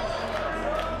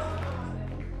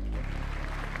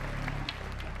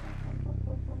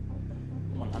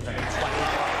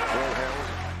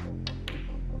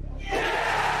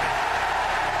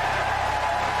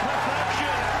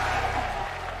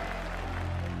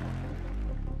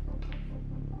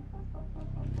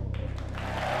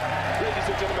 Ladies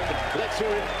and gentlemen, let's hear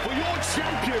it for your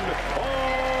champion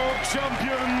of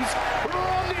champions,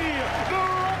 Ronnie the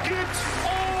Rocket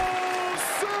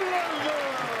O'Sullivan!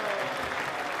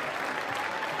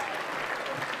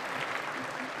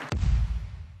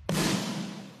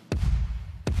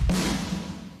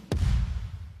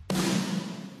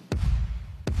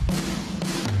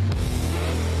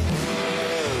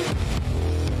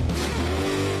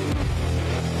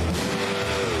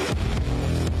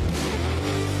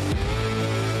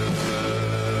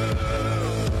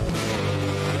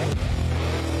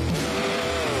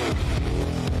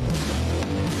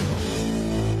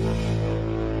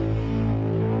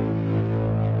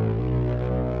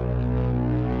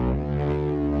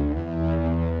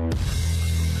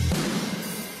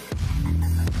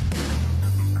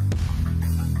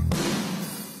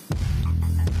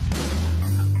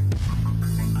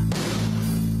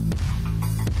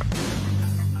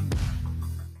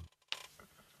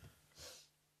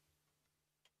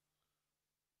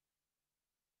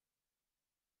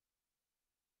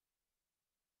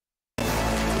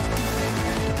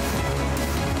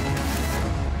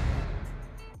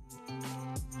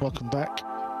 Welcome back.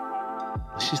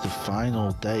 This is the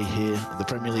final day here at the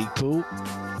Premier League pool.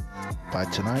 By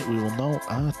tonight we will know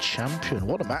our champion.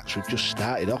 What a match we've just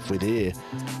started off with here.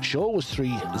 Shaw was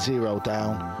 3-0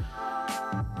 down.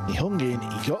 He hung in,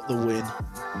 he got the win.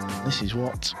 This is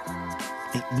what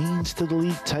it means to the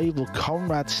league table.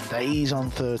 Conrad stays on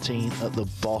 13 at the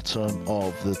bottom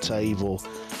of the table.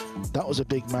 That was a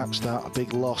big match, that, a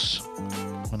big loss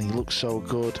when he looked so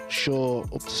good. Shaw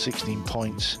up to 16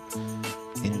 points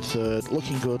in third,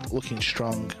 looking good, looking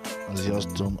strong, as he has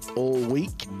done all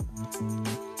week.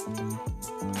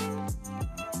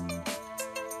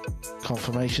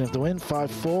 Confirmation of the win,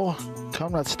 5-4.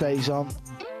 Conrad stays on.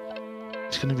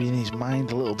 It's going to be in his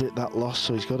mind a little bit, that loss,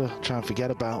 so he's got to try and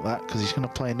forget about that, because he's going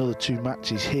to play another 2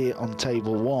 matches here on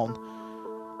table 1 in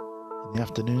the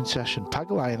afternoon session.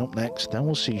 Pagalayan up next, then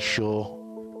we'll see Shaw.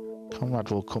 Conrad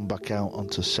will come back out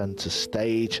onto centre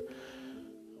stage,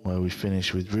 where we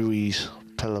finish with Ruiz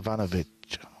Pelavanovic.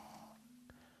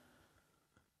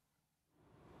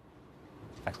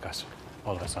 Thanks, guys.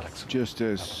 All the best, Alex. Just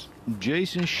as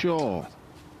Jason Shaw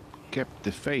kept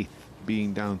the faith,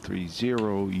 being down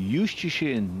 3-0,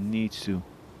 Justishin needs to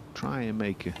try and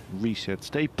make a reset,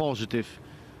 stay positive,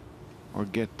 or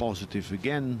get positive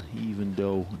again, even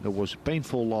though there was a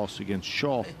painful loss against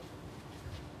Shaw.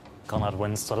 Conrad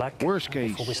wins the leg. Worst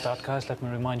case, Before we start, guys, let me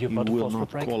remind you he about the will post-war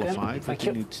not break qualify, again. but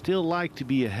he'd still like to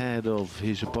be ahead of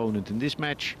his opponent in this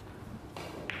match.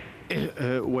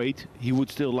 Wait, he would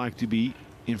still like to be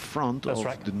in front That's of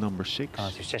right. the number 6.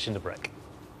 You're session the break.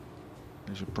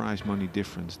 There's a prize money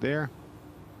difference there.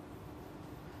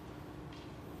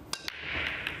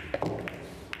 I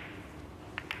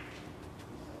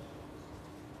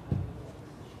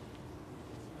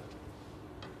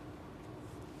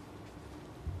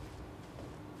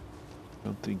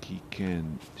don't think he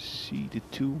can see the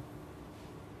 2.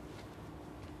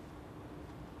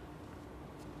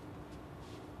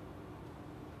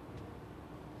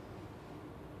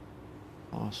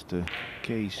 Lost the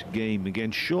case game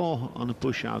against Shaw on a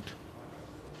push out.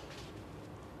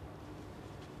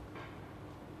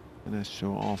 And as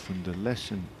so often, the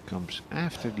lesson comes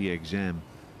after the exam.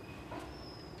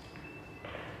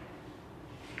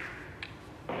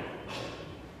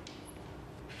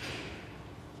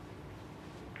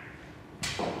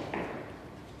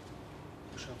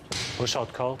 Push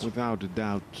out called. Without a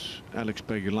doubt, Alex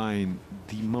Pagalayan,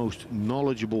 the most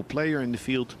knowledgeable player in the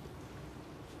field.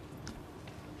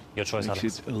 Your choice, Makes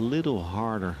Alex. it a little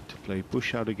harder to play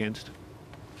push out against.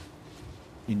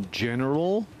 In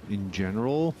general,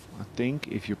 I think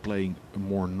if you're playing a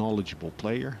more knowledgeable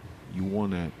player, you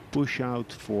want to push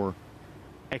out for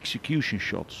execution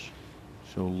shots.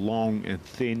 So long and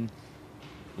thin,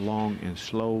 long and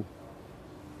slow.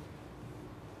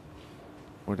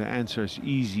 Where the answer is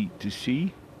easy to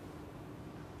see,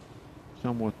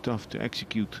 somewhat tough to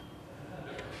execute.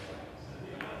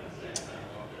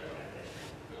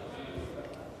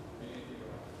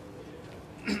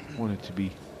 want it to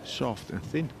be soft and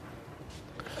thin.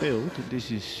 Failed.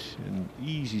 This is an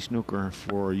easy snooker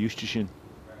for Justushin.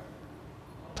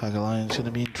 Pagalayan's going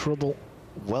to be in trouble.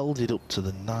 Welded up to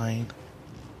the 9.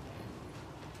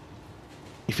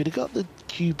 If he'd have got the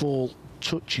cue ball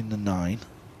touching the 9,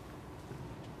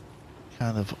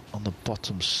 kind of on the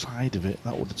bottom side of it,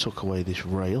 that would have took away this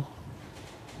rail.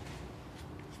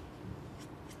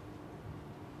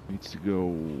 Needs to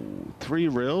go 3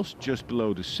 rails just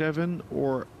below the 7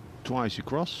 or twice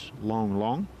across. Long,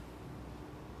 long.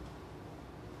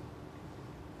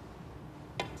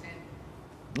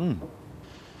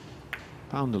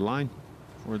 Found the line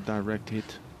for a direct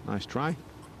hit. Nice try.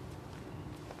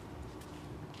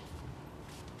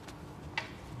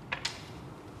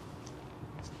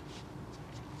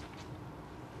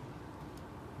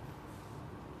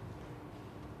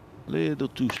 Little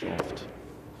too soft.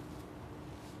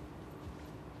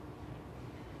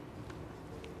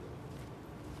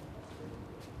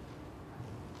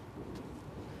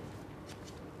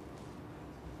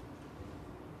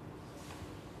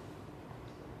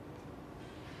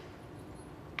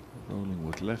 Rolling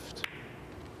with left.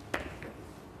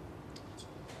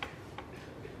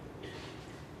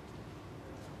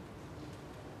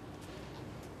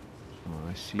 Oh,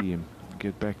 I see him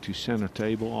get back to center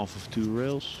table off of 2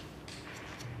 rails.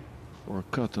 Or a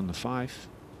cut on the 5.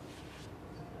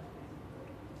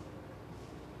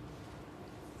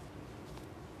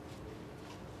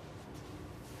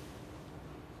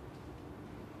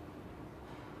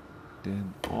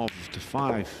 Then off of the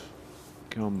 5,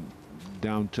 come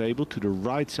down table to the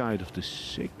right side of the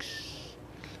 6.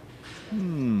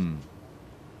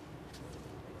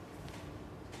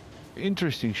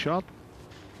 Interesting shot.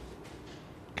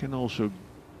 Can also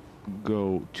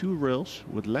go 2 rails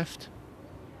with left.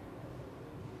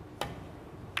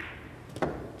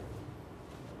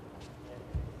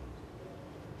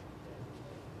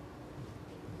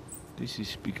 This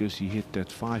is because he hit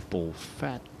that 5 ball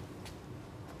fat.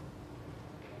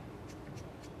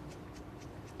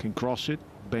 Can cross it,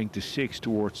 bank the 6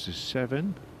 towards the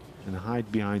 7 and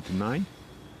hide behind the 9.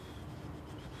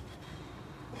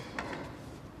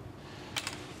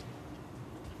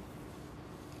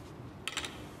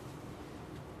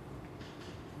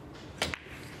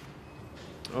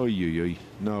 Oh,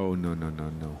 no, no, no, no,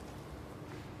 no.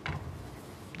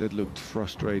 That looked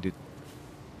frustrated.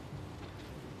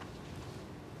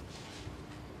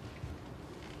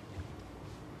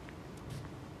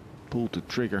 Pulled the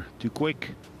trigger too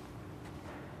quick.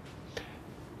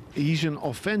 He's an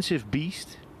offensive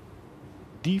beast.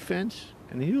 Defense,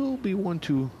 and he'll be one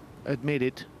to admit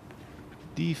it.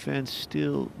 Defense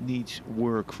still needs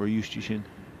work for Justushin.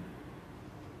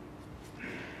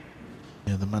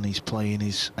 Yeah, the man he's playing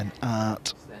is an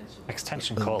art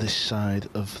Extension on call. this side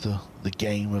of the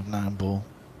game of 9 ball.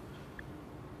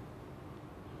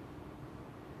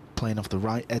 Playing off the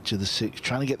right edge of the 6,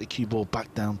 trying to get the cue ball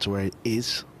back down to where it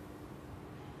is.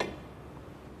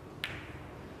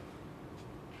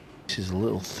 This is a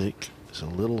little thick, it's a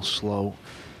little slow.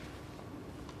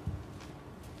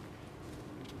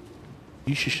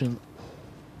 Justushin,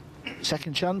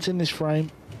 second chance in this frame.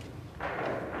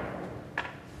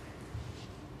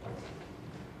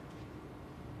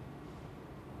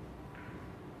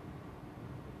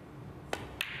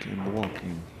 Came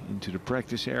walking into the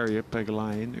practice area,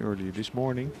 Pagalayan, earlier this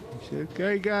morning. He said,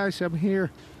 "Okay guys, I'm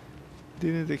here.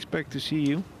 Didn't expect to see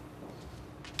you."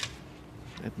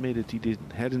 Admitted he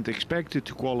hadn't expected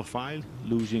to qualify,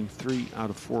 losing 3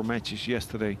 out of 4 matches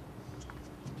yesterday.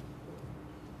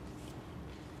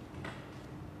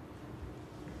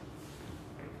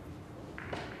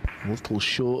 Little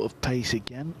short of pace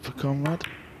again for Conrad.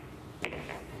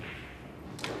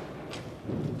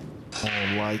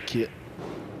 Oh, like it.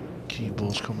 Cue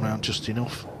balls come round just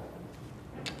enough.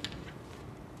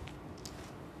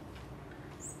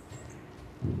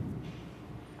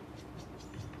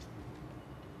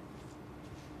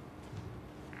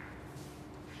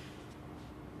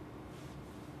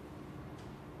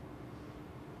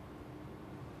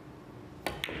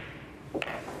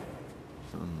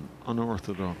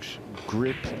 Unorthodox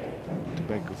grip at the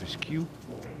back of his cue.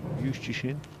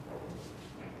 Justushin.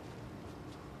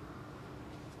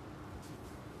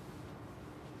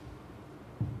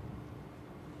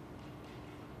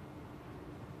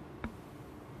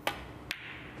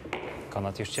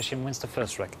 Konrad Justushin wins the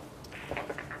first rack.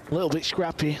 A little bit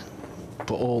scrappy,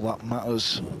 but all that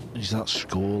matters is that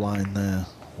scoreline there.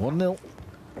 1-0.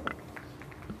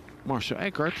 Marcel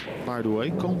Eckert, by the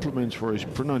way, compliments for his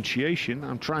pronunciation.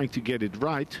 I'm trying to get it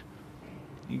right.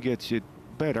 He gets it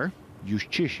better.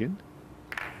 Justushin.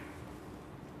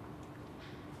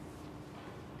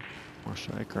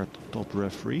 Marcel Eckert, top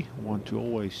referee, want to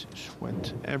always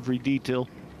sweat every detail.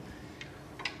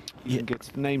 Even gets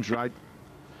the names right.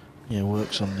 Yeah,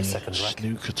 works on the Second rack.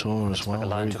 snooker tour as well.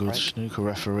 Very good snooker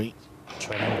referee.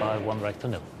 Trailing by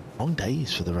 1-0. Long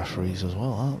days for the referees as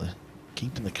well, aren't they?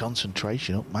 Keeping the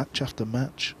concentration up match after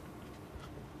match.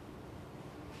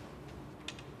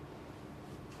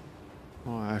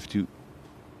 Well, I have to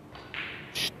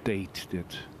state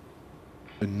that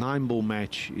a 9-ball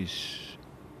match is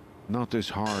not as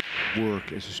hard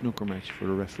work as a snooker match for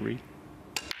the referee.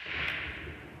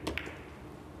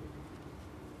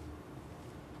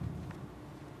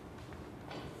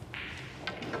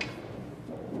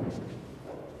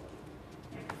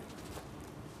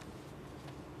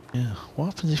 Yeah, what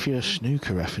happens if you're a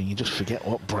snooker ref and you just forget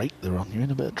what break they're on? You're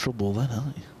in a bit of trouble then,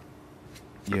 aren't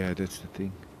you? Yeah, that's the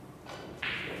thing.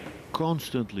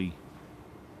 Constantly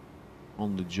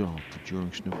on the job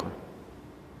during snooker.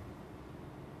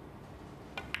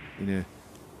 In a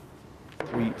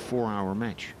 3-4 hour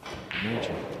match,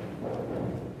 imagine.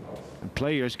 And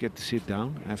players get to sit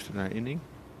down after their inning.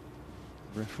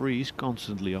 Referees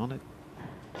constantly on it.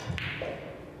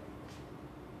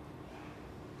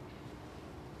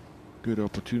 Good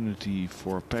opportunity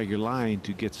for Pagulayan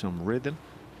to get some rhythm.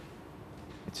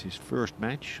 It's his first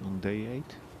match on day 8.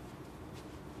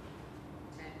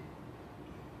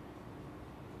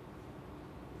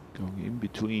 Going in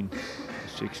between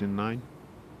 6 and 9.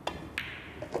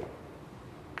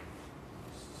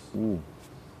 Ooh.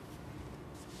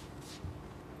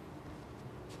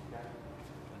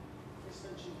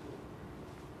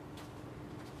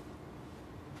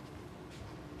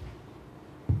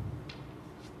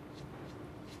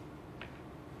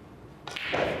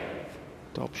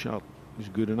 Top shot is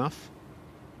good enough.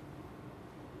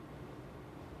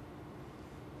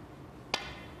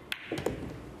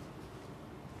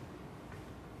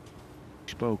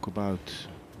 Spoke about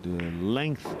the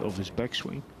length of his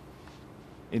backswing,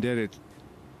 in that it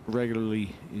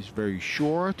regularly is very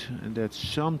short, and that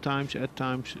sometimes, at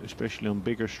times, especially on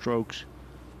bigger strokes,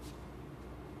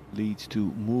 leads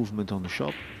to movement on the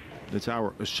shot. That's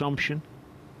our assumption.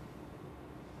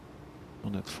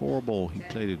 On that 4-ball, he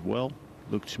played it well,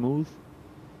 looked smooth.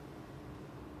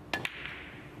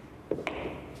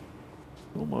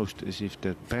 Almost as if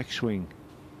that backswing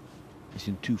is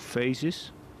in 2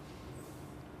 phases.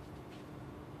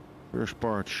 First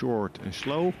part short and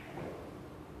slow.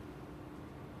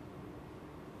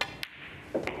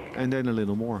 And then a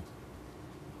little more.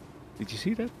 Did you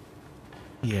see that?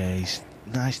 Yeah, he's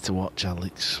nice to watch,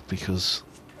 Alex, because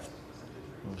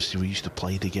obviously we used to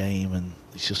play the game, and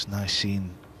it's just nice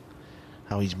seeing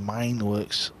how his mind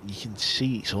works. You can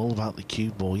see it's all about the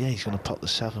cue ball. Yeah, he's going to pot the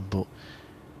 7, but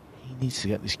he needs to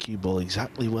get this cue ball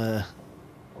exactly where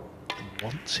he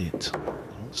wants it.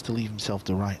 He wants to leave himself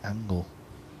the right angle.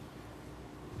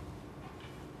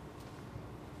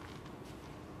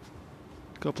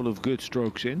 Couple of good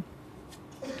strokes in.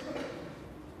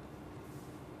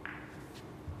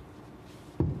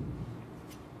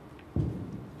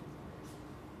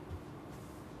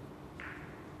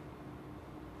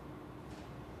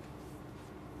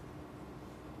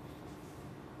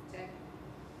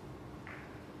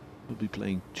 We'll be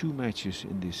playing 2 matches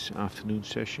in this afternoon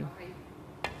session.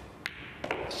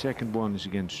 Second one is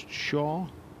against Shaw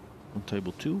on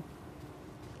table 2.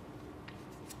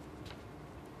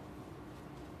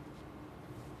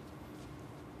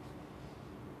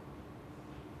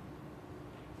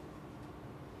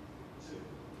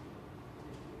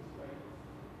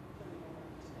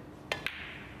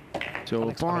 So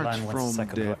apart from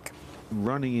the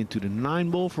running into the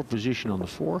 9-ball for position on the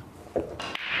 4,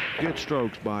 good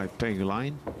strokes by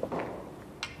Pagulayan.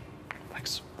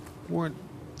 Thanks. Weren't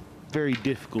very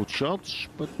difficult shots,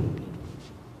 but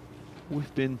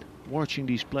we've been watching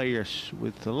these players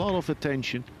with a lot of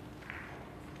attention.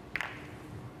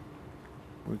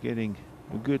 We're getting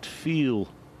a good feel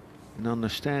and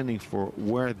understanding for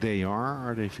where they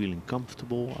are. Are they feeling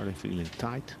comfortable? Are they feeling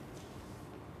tight?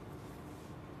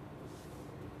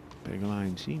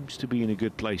 Pagulayan seems to be in a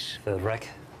good place. Third rack,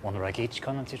 1 rack each,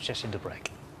 Conan to chest in the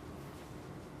break.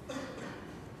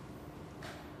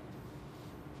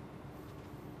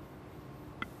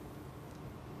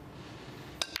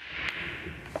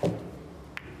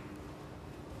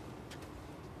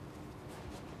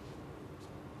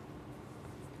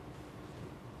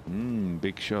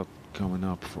 Big shot coming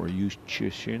up for Yu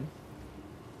Chixin.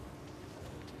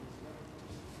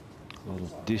 A lot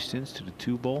of distance to the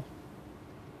 2-ball.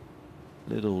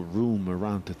 Little room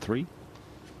around the 3.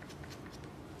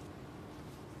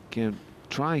 Can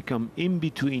try and come in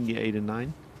between the 8 and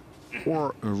 9,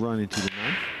 or run into the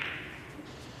 9.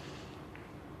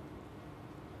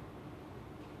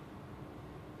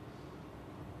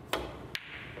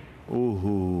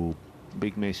 Ooh,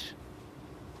 big miss.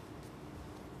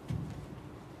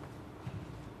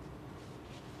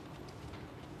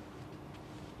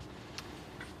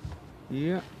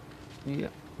 Yeah.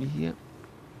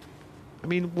 I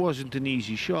mean, it wasn't an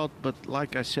easy shot, but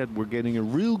like I said, we're getting a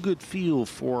real good feel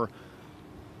for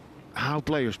how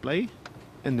players play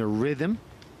and the rhythm.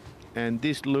 And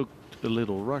this looked a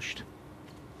little rushed.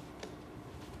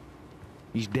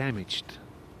 He's damaged.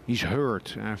 He's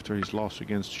hurt after his loss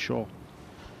against Shaw.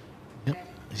 Yep,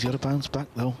 he's got to bounce back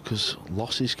though, because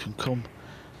losses can come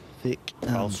thick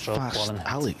and fast.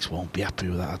 Alex won't be happy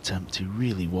with that attempt. He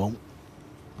really won't.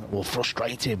 That will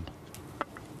frustrate him.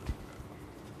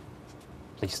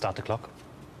 Please start the clock.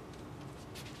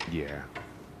 Yeah.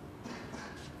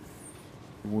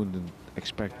 Wouldn't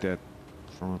expect that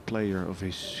from a player of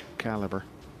his caliber.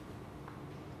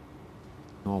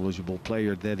 Knowledgeable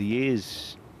player that he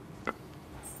is.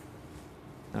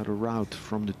 Now the route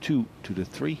from the 2 to the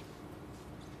 3.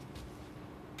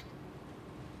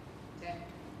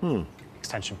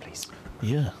 Extension, please.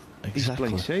 Yeah, exactly. He's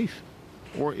playing safe.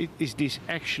 Or is this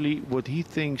actually what he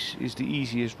thinks is the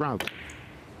easiest route?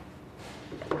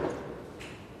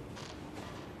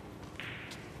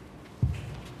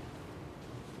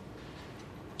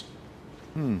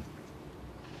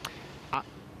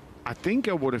 I think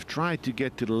I would have tried to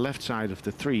get to the left side of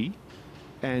the 3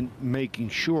 and making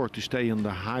sure to stay on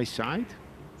the high side.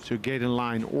 So get in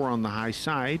line or on the high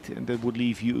side, and that would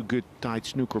leave you a good tight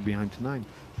snooker behind the 9.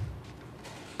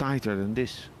 Tighter than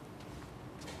this.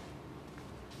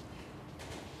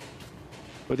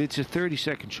 But it's a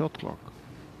 30-second shot clock.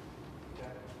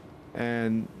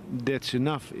 And that's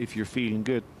enough if you're feeling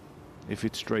good, if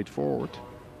it's straightforward.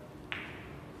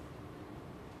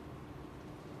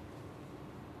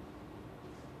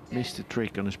 Missed the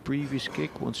trick on his previous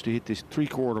kick. Wants to hit this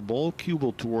 3/4 ball. Cue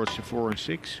ball towards the 4 and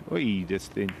 6. Oi, that's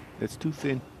thin. That's too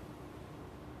thin.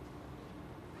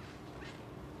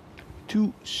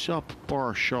 2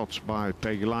 subpar shots by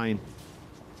Pagulayan.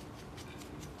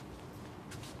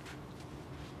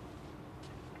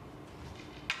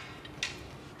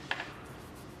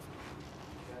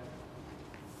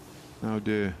 Now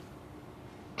the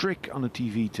trick on the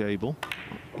TV table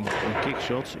on kick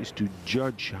shots is to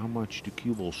judge how much the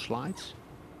cue ball slides.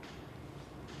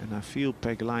 And I feel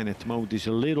Pagulayan at the moment is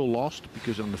a little lost,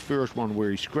 because on the first one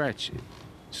where he scratched,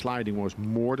 sliding was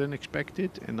more than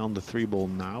expected, and on the 3 ball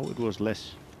now it was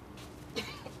less.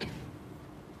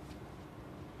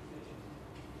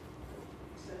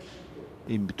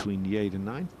 In between the 8 and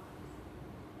 9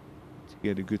 to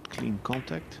get a good clean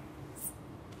contact.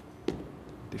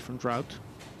 Different route.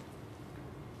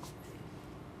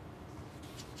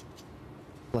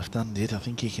 Left-handed, I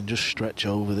think he can just stretch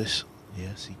over this.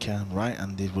 Yes, he can.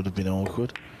 Right-handed would have been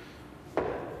awkward.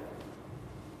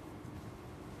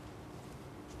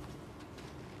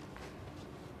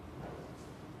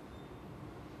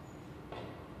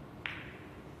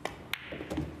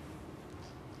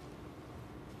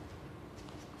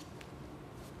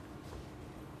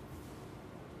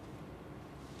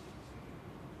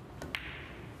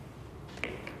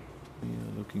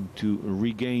 Looking to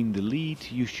regain the lead,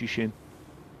 Jushin.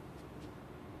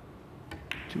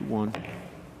 2-1.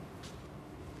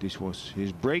 This was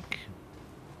his break.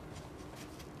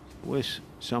 With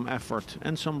some effort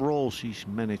and some rolls, he's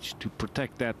managed to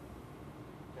protect that.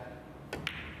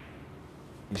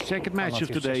 His second match of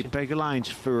today, Pagulayan's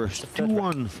first.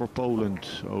 2-1 for Poland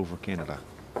over Canada.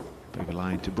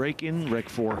 Pagulayan to break in, rec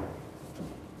 4.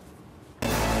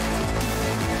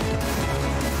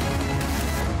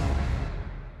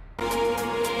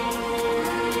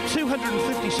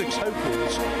 256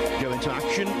 hopefuls go into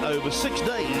action over 6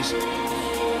 days.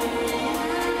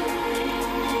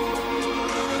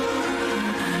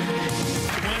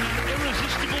 When an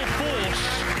irresistible force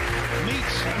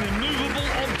meets an immovable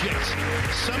object,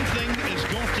 something has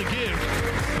got to give,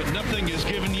 but nothing is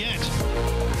given yet.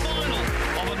 Final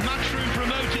of a Matchroom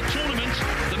promoted tournament,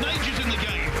 the majors in the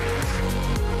game.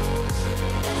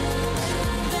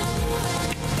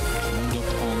 Up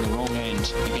on the wrong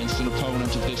end against an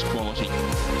opponent of this quality.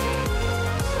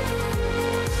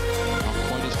 Not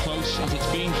quite as close as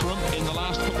it's been for him in the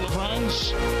last couple of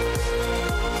rounds. The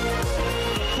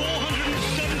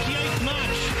 478th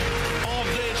match of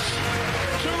this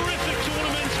terrific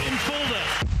tournament in Fulda.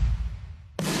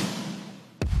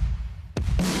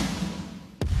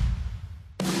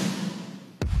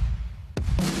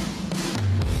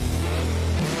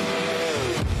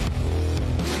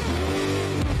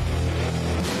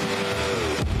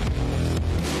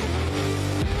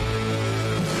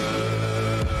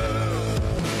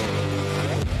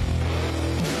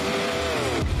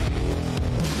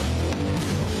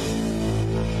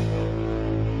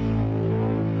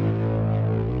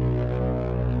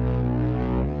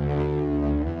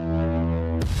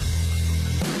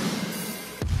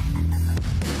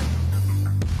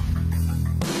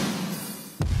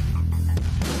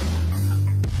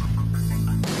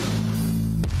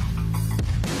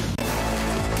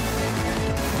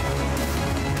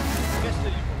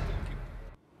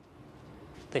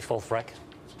 The fourth rack.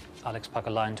 Alex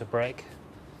Pagulayan to break,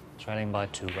 trailing by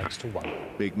 2 racks to 1.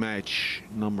 Big match,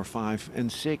 number 5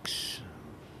 and 6.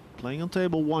 Playing on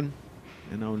table 1.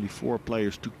 And only 4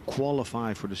 players to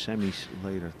qualify for the semis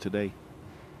later today.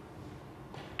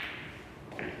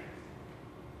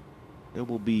 There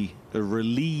will be a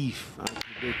relief, I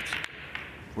predict,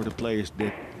 for the players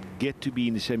that get to be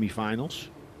in the semi-finals.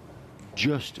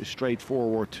 Just a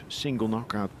straightforward single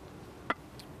knockout.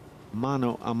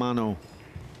 Mano a mano.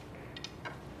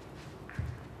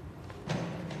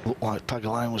 Looked like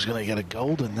Pagulayan was going to get a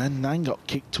gold, and then Nang got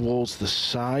kicked towards the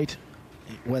side.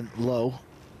 It went low.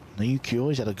 Niukyo,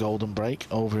 he's had a golden break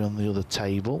over on the other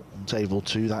table, on table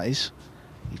 2 that is.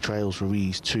 He trails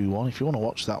Ruiz 2-1. If you want to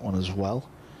watch that one as well,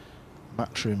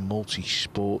 Matchroom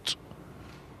Multi-Sport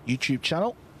YouTube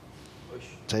channel.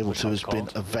 Table 2 has been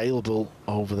available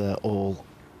over there all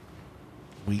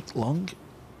week long.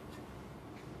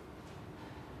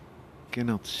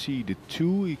 Cannot see the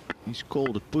 2. He's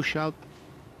called a push out.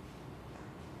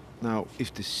 Now,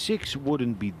 if the 6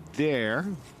 wouldn't be there,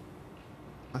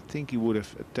 I think he would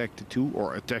have attacked the 2,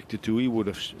 or attacked the 2. He would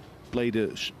have played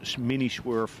a mini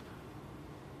swerve,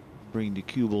 bring the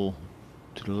cue ball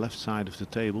to the left side of the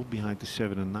table behind the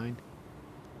 7 and 9.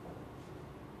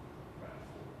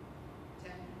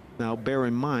 Now, bear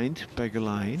in mind,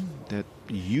 Pagulayan, that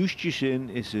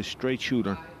Justin is a straight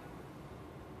shooter.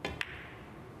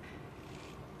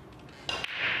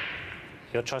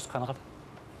 Your choice, Conrad.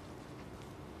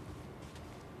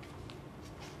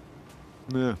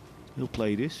 Yeah, he'll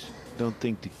play this. Don't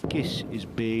think the kiss is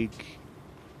big.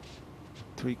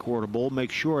 3/4 ball.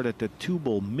 Make sure that the 2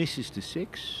 ball misses the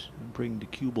 6 and bring the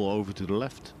cue ball over to the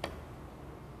left.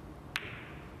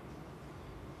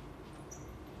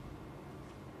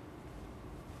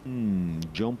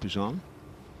 Jump is on.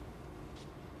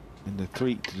 And the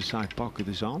 3 to the side pocket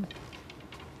is on.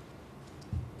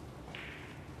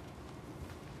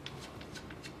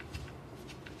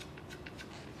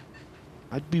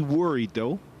 I'd be worried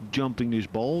though, jumping this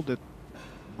ball, that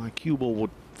my cue ball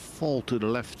would fall to the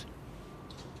left.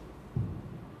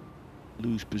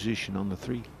 Lose position on the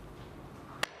 3.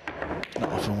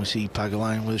 Not often we see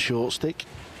Pagulayan with a short stick,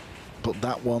 but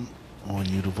that one, oh,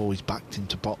 you'd have always backed him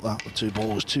to pot that. The 2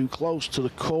 ball was too close to the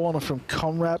corner from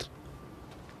Conrad.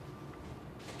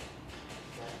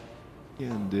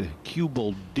 Yeah, and the cue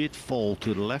ball did fall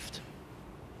to the left,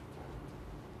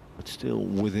 but still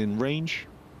within range.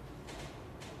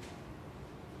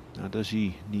 Now, does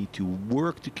he need to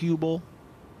work the cue ball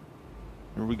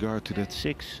in regard to that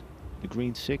 6, the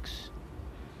green 6?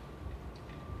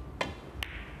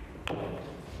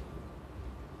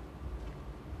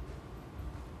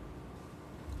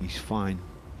 He's fine.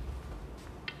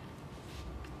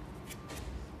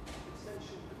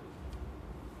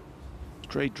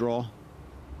 Straight draw.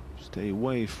 Stay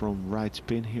away from right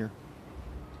spin here.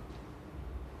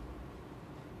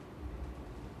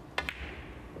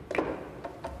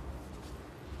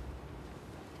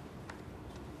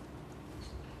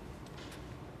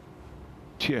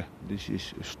 Yeah, this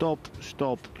is stop,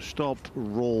 stop, stop,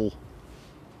 roll,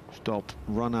 stop,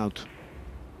 run out,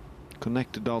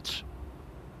 connect the dots.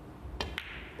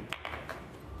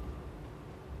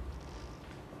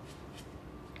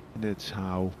 That's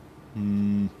how,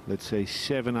 let's say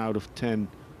 7 out of 10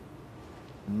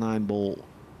 9-ball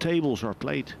tables are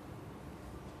played.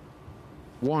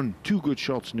 1, 2 good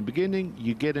shots in the beginning,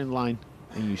 you get in line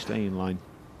and you stay in line.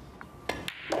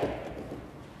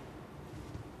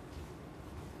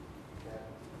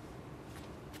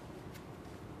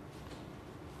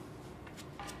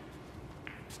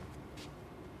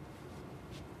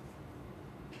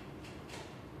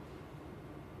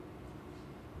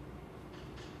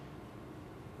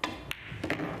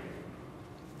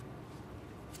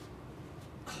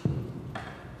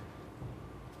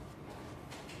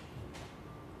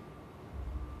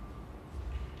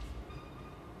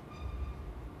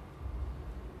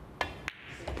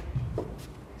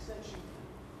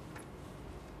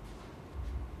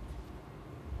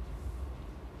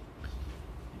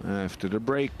 After the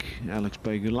break, Alex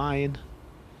Pagulayan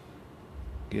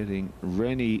getting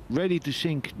ready to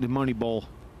sink the money ball.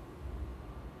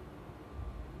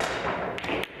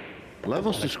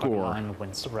 Levels the score.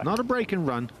 Not a break and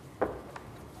run.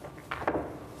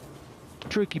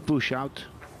 Tricky push out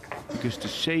because the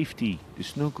safety, the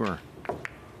snooker,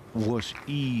 was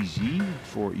easy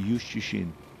for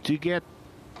Justin to get.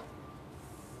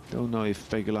 Don't know if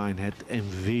Pagulayan had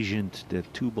envisioned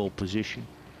that 2-ball position,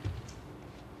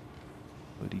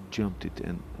 but he jumped it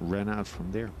and ran out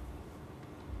from there.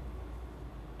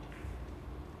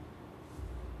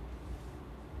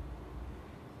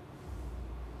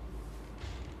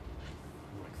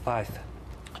 5,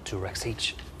 2 racks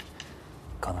each.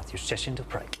 Kan uit je session to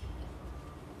break.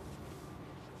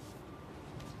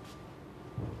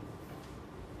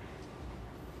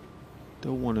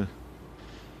 Don't want to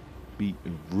be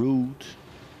rude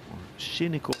or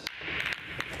cynical,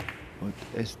 but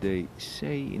as they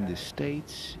say in the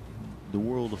States, in the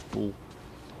world of pool,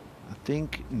 I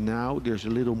think now there's a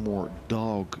little more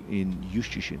dog in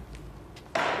Justishin.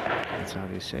 That's how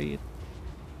they say it.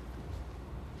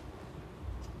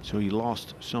 So he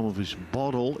lost some of his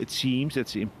bottle, it seems.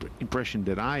 That's the impression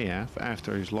that I have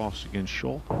after his loss against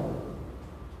Shaw.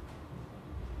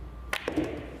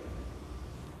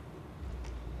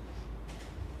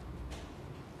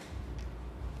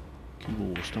 Cue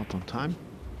will stop on time.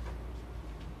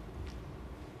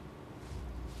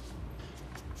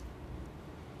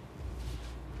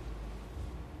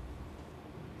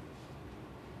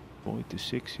 Point to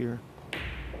 6 here.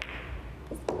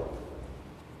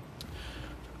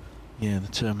 Yeah, the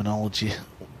terminology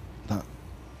that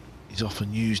is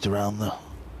often used around the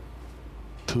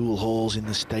pool halls in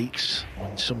the States.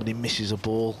 When somebody misses a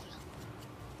ball,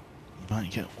 you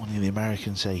might get one of the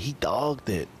Americans say, he dogged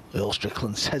it. Earl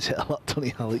Strickland says it a lot, doesn't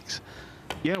he, Alex?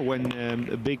 Yeah, when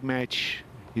a big match,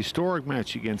 historic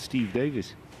match against Steve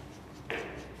Davis.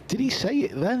 Did he say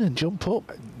it then and jump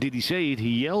up? Did he say it?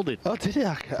 He yelled it. Oh, did he?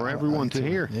 For everyone to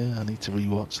hear. Yeah, I need to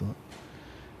rewatch that.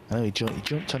 I know he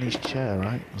jumped on his chair,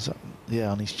 right? Was that?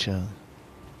 Yeah, on his chair.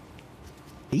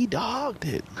 He dogged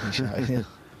it. Yeah.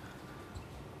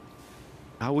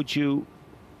 How would you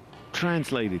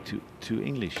translate it to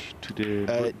English, to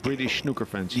the British snooker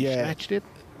fans? He snatched it?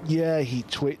 Yeah, he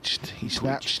twitched. He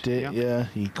snatched it. Yeah,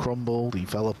 he crumbled. He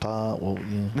fell apart. Well,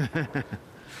 yeah.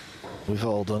 We've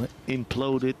all done it.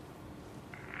 Imploded.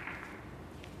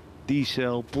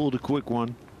 D-cell, pulled a quick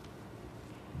one.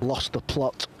 Lost the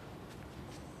plot.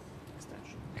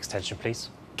 Extension, please.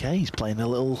 Okay, he's playing a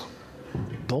little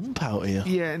bump out here.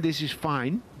 Yeah, and this is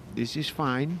fine. This is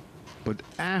fine. But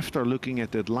after looking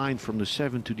at that line from the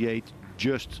 7 to the 8,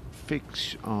 just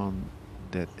fix on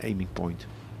that aiming point.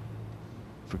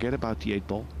 Forget about the 8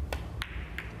 ball.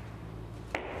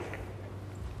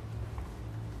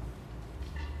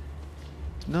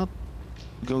 Not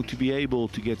going to be able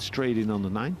to get straight in on the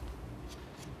 9.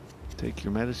 Take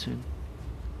your medicine.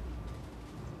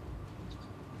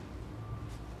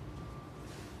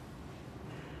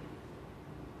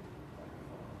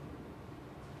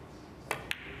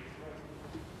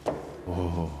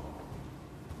 Oh,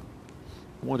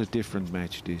 what a different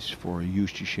match this for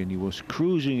Justishin. He was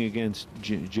cruising against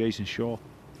Jason Shaw.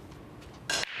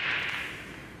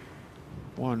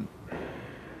 One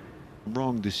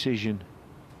wrong decision.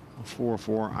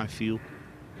 4-4, I feel.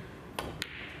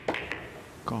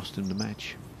 Cost him the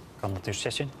match. Kan uit je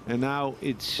session. And now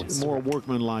it's more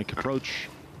workmanlike approach.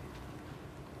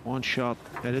 One shot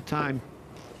at a time.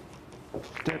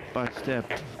 Step by step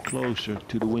closer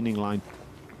to the winning line.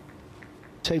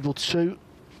 Table 2.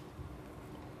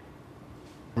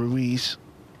 Ruiz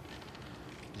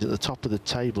is at the top of the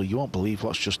table. You won't believe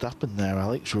what's just happened there,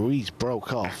 Alex. Ruiz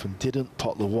broke off and didn't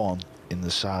pot the 1 in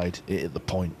the side. It hit the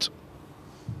point.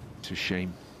 It's a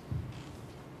shame.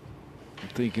 I'm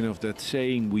thinking of that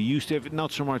saying we used to have it,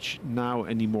 not so much now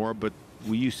anymore, but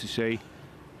we used to say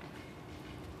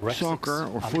soccer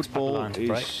or football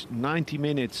is 90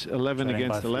 minutes, 11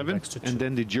 against 11, and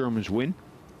then the Germans win.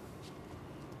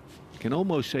 You can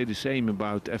almost say the same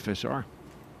about FSR.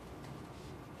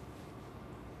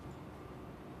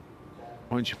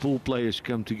 Once your pool players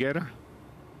come together,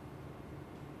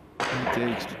 he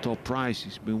takes the top prize.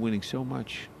 He's been winning so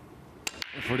much.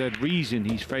 And for that reason,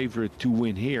 he's favored to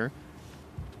win here.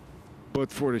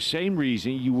 But for the same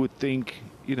reason, you would think,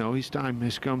 you know, his time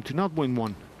has come to not win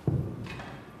one.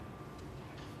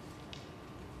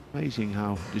 Amazing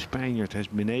how the Spaniard has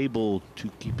been able to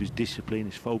keep his discipline,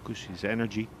 his focus, his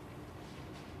energy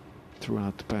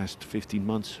throughout the past 15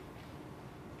 months.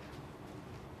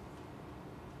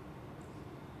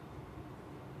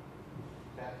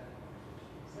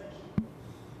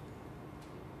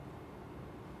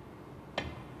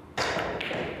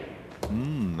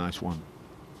 Nice one.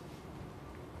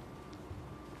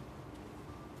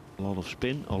 A lot of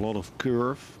spin, a lot of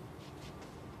curve,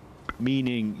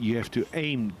 meaning you have to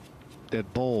aim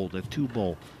that ball, that 2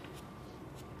 ball.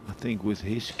 I think with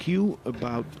his cue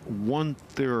about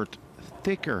 1/3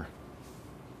 thicker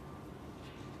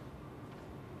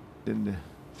than the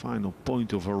final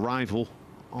point of arrival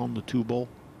on the 2 ball.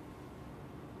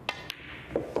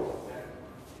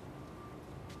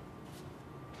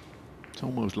 It's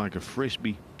almost like a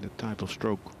frisbee, that type of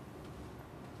stroke.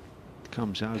 It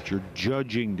comes out, you're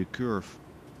judging the curve.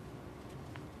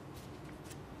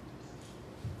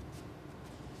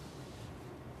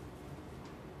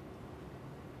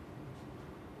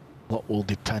 lot will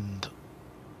depend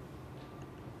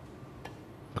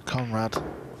for Conrad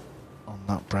on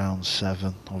that brown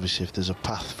 7. Obviously, if there's a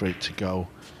path for it to go,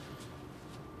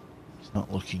 it's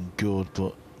not looking good,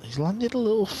 but he's landed a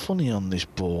little funny on this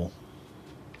ball.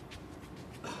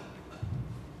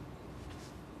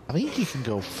 I think he can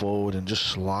go forward and just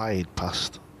slide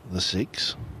past the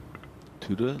 6.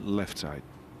 To the left side.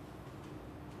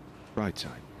 Right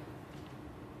side.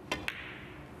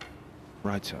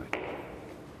 Right side.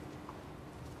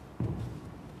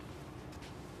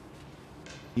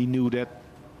 He knew that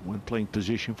when playing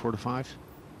position for the 5.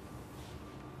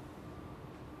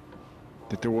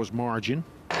 That there was margin.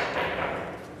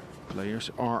 Players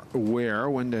are aware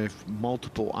when they have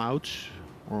multiple outs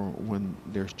or when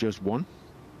there's just one.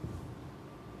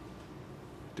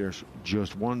 If there's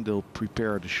just one, they'll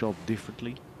prepare the shot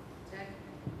differently.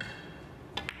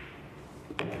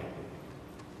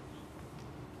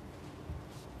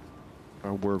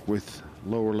 I work with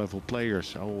lower level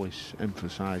players. I always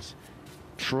emphasize,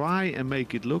 try and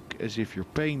make it look as if you're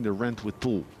paying the rent with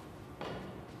pool.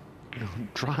 You know,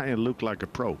 try and look like a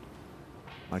pro,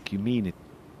 like you mean it.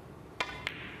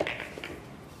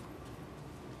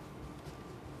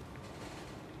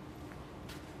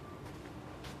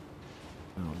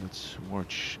 Now let's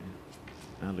watch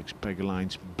Alex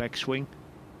Pagulayan's backswing.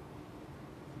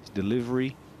 His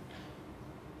delivery.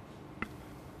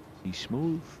 He's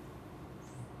smooth.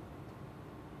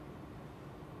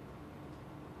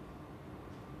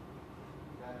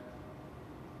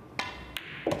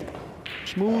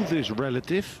 Smooth is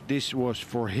relative. This was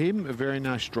for him a very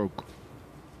nice stroke.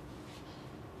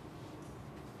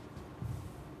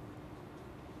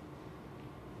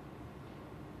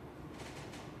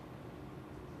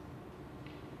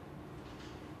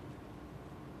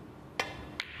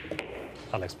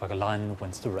 Alex Pagulayan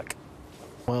wins the rec.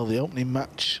 Well, the opening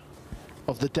match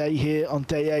of the day here on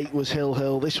day 8 was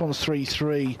Hill. This one's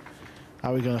 3-3.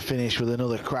 How are we going to finish with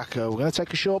another cracker? We're going to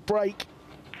take a short break.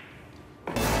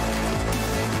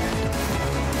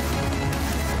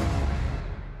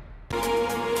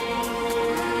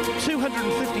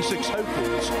 .256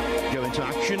 hopefuls go into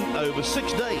action over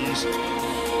 6 days.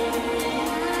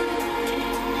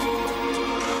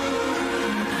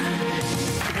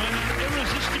 When an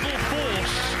irresistible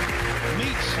force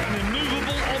meets an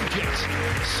immovable object,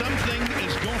 something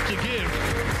has got to give,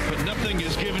 but nothing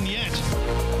is given yet.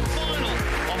 Final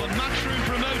of a Matchroom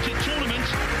promoted tournament,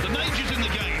 the majors in the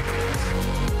game.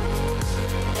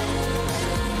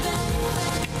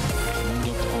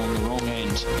 Up on the wrong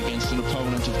end against an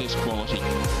opponent of this quality.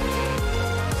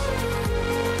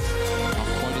 Not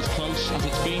quite as close as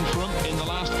it's been for him in the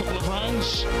last couple of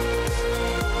rounds. The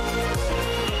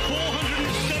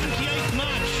 478th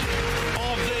match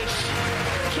of this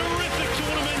terrific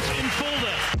tournament in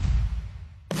Fulda.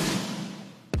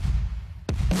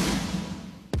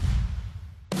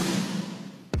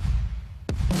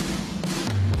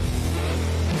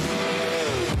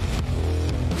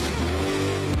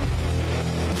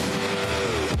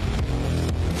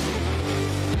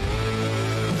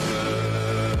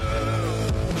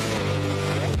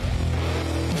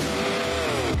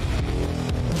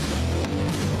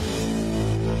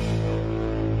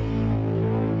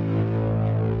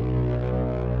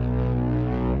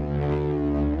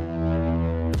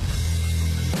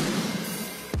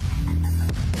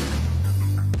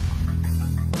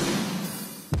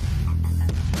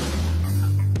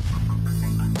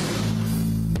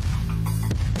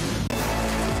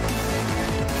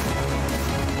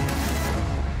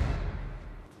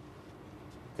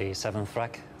 The 7th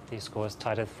rack, the score is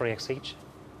tied at 3x each.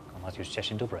 Konrad już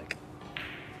 10 do break.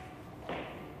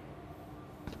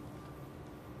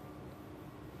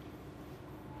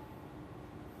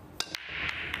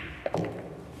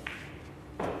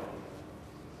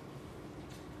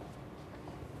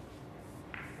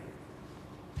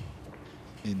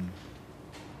 In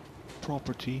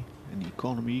property and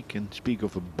economy, you can speak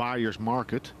of a buyer's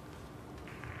market.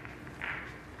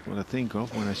 What I think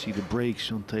of when I see the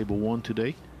breaks on table 1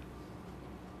 today.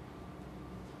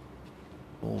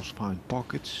 Balls find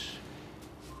pockets.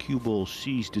 Cue ball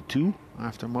sees the 2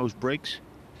 after most breaks.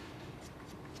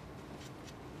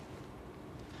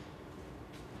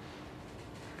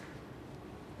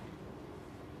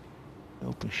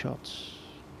 Open shots.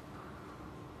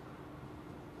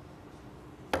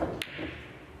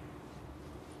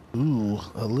 Ooh,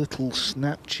 a little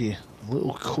snatchy, a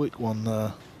little quick one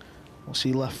there. What's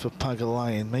he left for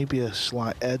Pagulayan? Maybe a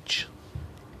slight edge.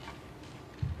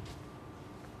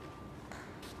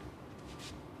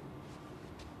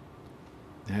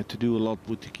 They had to do a lot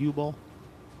with the cue ball,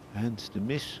 hence the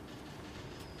miss.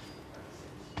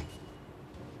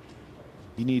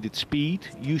 He needed speed,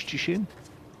 Justin,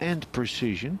 and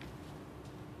precision.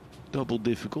 Double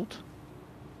difficult.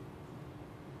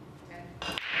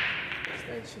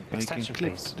 He can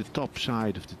clip the top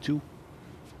side of the 2.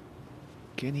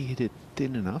 Can he hit it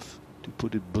thin enough to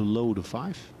put it below the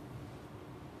 5?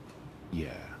 Yeah.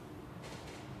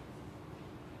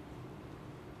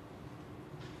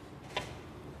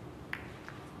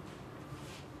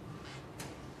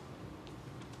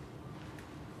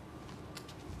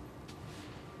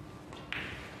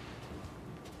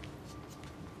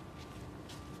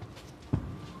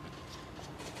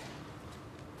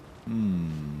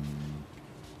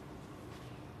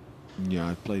 Yeah,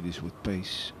 I play this with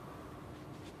pace.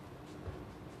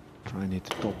 Try and hit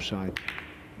the top side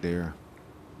there.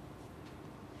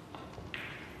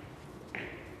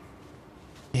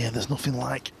 Yeah, there's nothing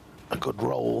like a good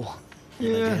roll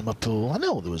in a game of pool. I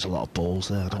know there was a lot of balls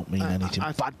there. I don't mean anything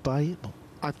bad by it. But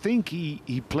I think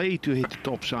he played to hit the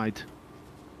top side.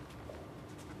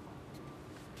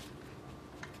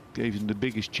 Gave him the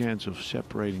biggest chance of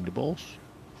separating the balls.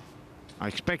 I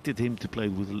expected him to play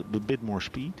with a bit more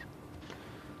speed.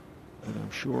 But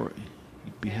I'm sure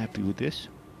he'd be happy with this.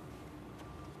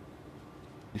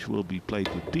 This will be played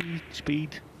with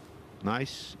speed.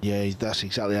 Nice. yeah, that's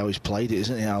exactly how he's played it,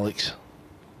 isn't he, Alex?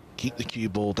 Keep the cue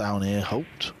ball down here,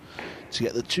 hoped to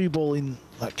get the 2 ball in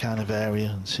that kind of area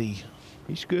and see.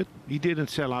 He's good. He didn't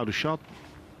sell out a shot.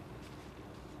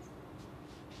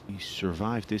 He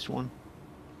survived this one.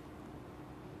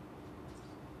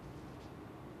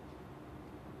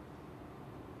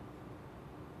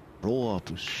 Roll up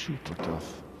was super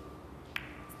tough.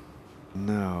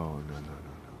 No.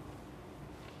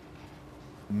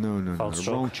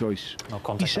 Wrong choice. No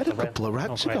contact. He said a at the rim. couple of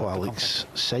rounds ago, Alex,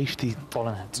 safety. Ball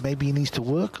in hand. Maybe he needs to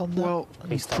work on that. Well,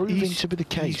 it's proving to be the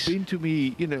case. He's been to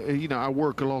me, you know, I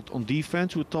work a lot on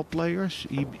defense with top players.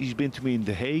 He's been to me in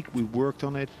The Hague. We worked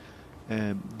on it.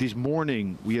 This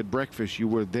morning we had breakfast. You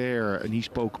were there, and he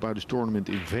spoke about his tournament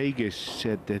in Vegas.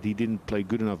 Said that he didn't play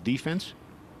good enough defense.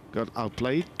 Got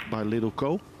outplayed by Little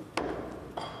Co.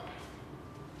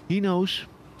 He knows.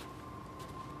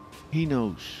 He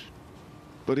knows.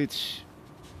 But it's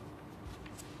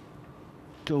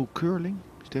toe curling.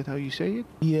 Is that how you say it?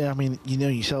 Yeah, I mean, you know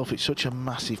yourself, it's such a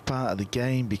massive part of the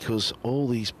game because all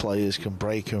these players can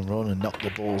break and run and knock the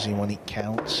balls in when it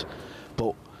counts.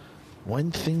 But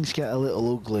when things get a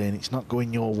little ugly and it's not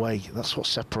going your way, that's what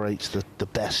separates the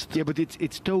best. Yeah, but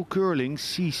it's toe curling.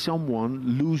 See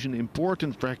someone lose an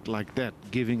important rack like that,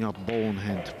 giving up ball in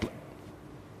hand.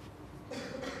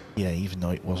 Yeah, even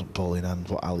though it wasn't ball in hand,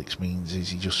 what Alex means is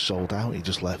he just sold out. He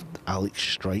just left Alex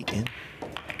straight in.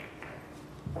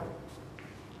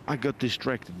 I got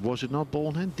distracted. Was it not ball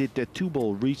in hand? Did that 2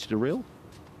 ball reach the rail?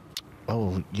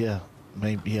 Oh, yeah.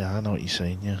 Maybe, yeah, I know what you're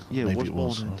saying, yeah. Yeah, maybe it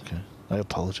was. ball in hand. Okay, I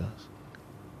apologise.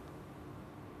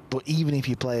 But even if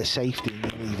you play a safety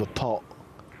and you leave a pot,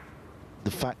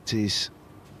 the fact is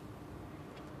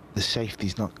the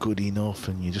safety's not good enough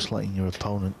and you're just letting your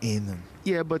opponent in. And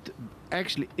Yeah, but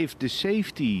actually, if the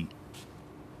safety,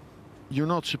 you're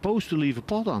not supposed to leave a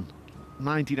pot on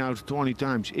 19 out of 20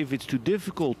 times. If it's too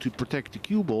difficult to protect the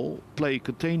cue ball, play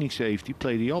containing safety,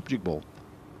 play the object ball.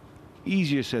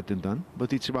 Easier said than done,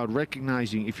 but it's about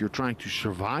recognizing if you're trying to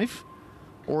survive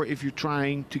or if you're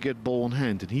trying to get ball in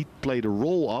hand. And he played a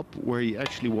roll up where he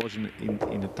actually was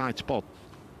in a tight spot.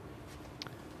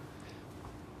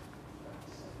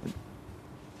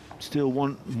 Still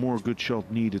one more good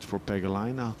shot needed for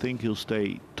Pegalainen. I think he'll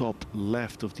stay top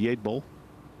left of the 8 ball.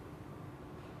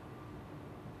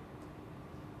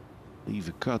 Leave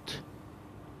a cut.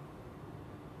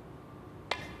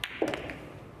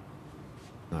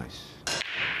 Nice.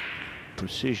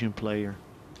 Precision player.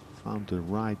 Found the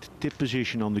right tip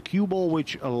position on the cue ball,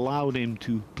 which allowed him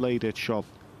to play that shot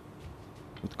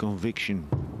with conviction.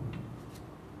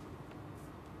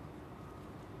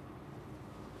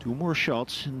 2 more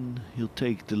shots and he'll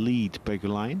take the lead,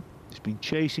 Pegalainen. He's been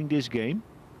chasing this game.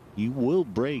 He will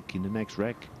break in the next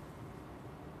rack.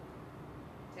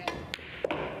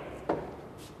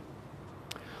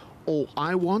 All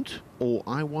I want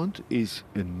is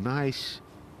a nice,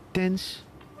 tense,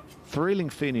 thrilling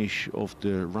finish of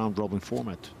the round-robin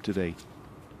format today.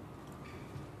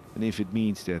 And if it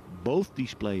means that both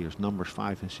these players, numbers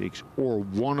 5 and 6, or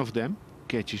one of them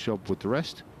catches up with the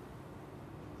rest,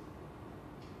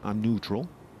 I'm neutral.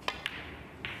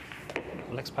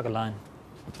 Alex Pagulainen.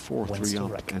 With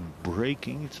 4-3 up and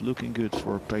breaking, it's looking good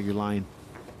for Pegalainen.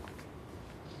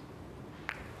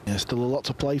 yeah, still a lot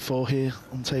to play for here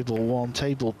on table 1.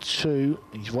 Table 2,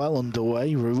 he's well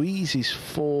underway. Ruiz is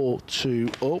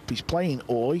 4-2 up. He's playing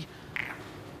Oi.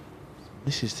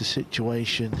 This is the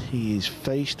situation he is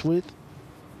faced with.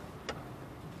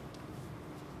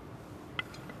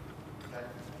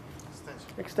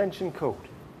 Extension called.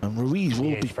 And Ruiz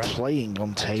will be Friend. playing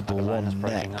on table one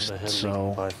next,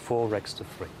 so by 4 regs to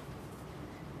 3.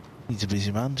 he's a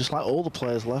busy man, just like all the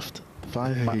players left.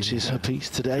 5 matches apiece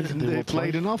today. They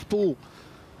played enough pool.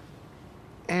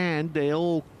 And they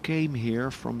all came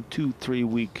here from 2-3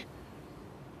 week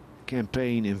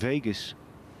campaign in Vegas.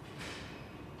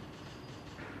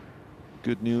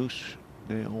 Good news,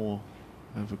 they all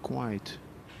have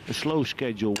a slow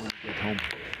schedule when they get home.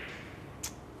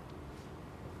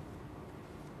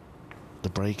 The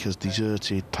break has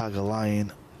deserted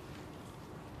Pagalayan.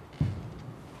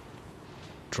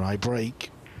 Dry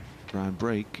break. Dry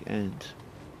break, and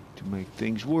to make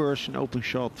things worse, an open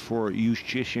shot for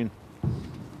Justishin.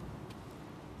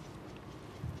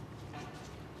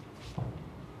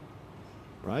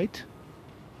 Right?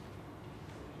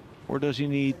 Or does he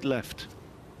need left?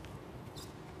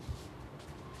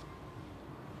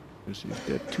 Because if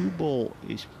that 2 ball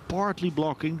is partly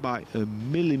blocking by a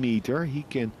millimeter, he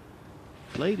can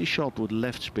play the shot with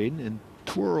left spin and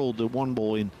twirl the 1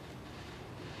 ball in.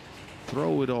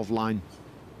 Throw it offline.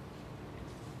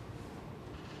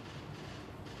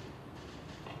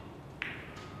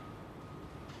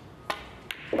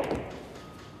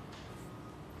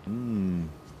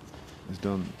 Has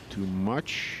done too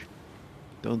much.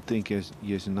 Don't think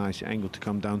he has a nice angle to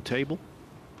come down table.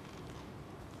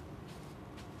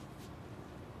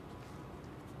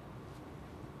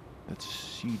 Let's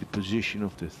see the position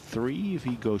of the 3. If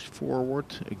he goes forward,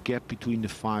 a gap between the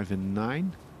 5 and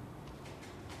 9.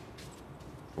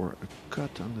 Or a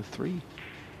cut on the 3.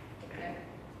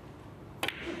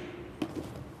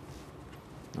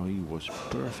 Oh, he was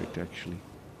perfect actually.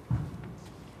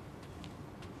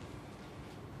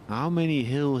 How many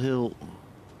hill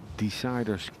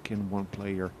deciders can one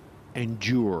player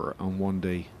endure on one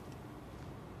day?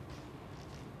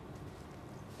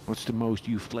 What's the most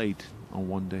you've played on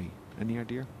one day? Any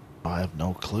idea? I have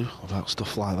no clue about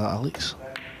stuff like that, Alex.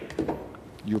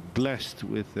 You're blessed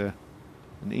with an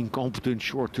incompetent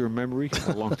short-term memory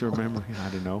or long-term memory. I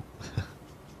don't know.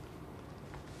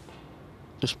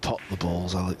 Just pop the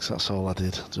balls, Alex. That's all I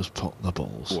did. Just pop the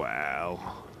balls.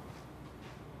 Wow.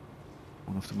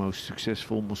 One of the most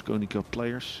successful Mosconi Cup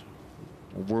players.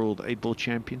 A world 8-ball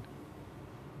champion.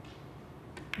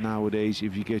 Nowadays,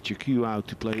 if you get your cue out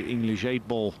to play English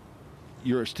 8-ball,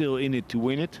 you're still in it to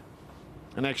win it.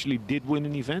 And actually did win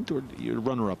an event, or you're a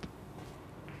runner-up?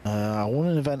 I won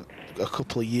an event a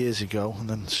couple of years ago and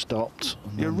then stopped.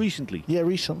 And Yeah, then, recently. Yeah,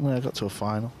 recently I got to a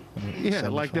final. Yeah,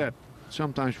 like that.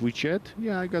 Sometimes we chat.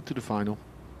 Yeah, I got to the final.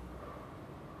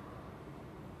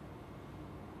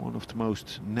 One of the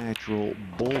most natural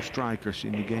ball strikers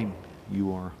in the game,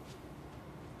 you are.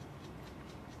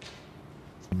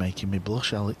 You're making me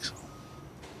blush, Alex.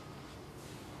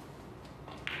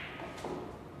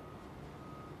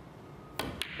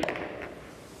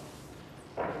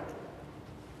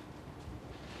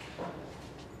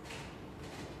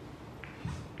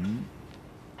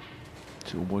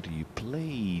 So what do you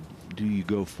play? Do you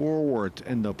go forward,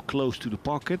 end up close to the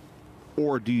pocket,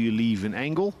 or do you leave an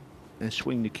angle and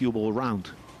swing the cue ball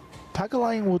around?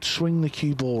 Pagalayan would swing the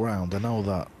cue ball round, I know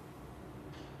that.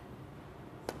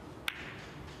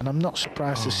 And I'm not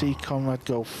surprised to see Conrad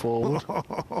go forward.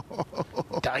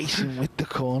 Dicing with the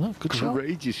corner. Good shot.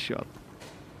 Courageous shot.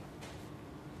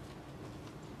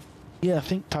 Yeah, I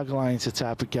think Pagalayan's the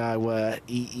type of guy where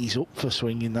he's up for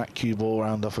swinging that cue ball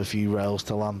round off a few rails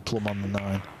to land plumb on the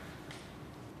 9.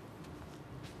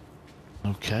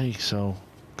 Okay, so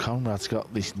Conrad's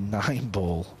got this 9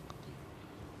 ball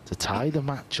to tie the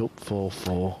match up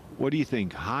 4-4. What do you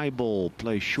think? High ball,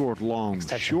 play short, long,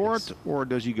 short, or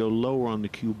does he go lower on the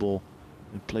cue ball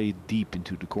and play it deep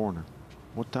into the corner?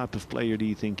 What type of player do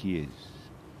you think he is?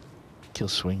 He'll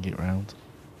swing it round.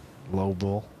 Low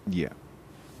ball. Yeah.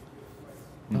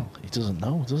 Well, he doesn't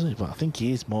know, does he? But I think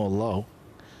he is more low.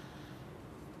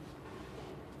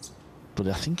 But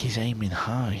I think he's aiming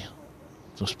high.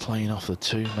 Just playing off the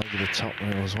 2, maybe the top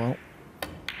rail as well.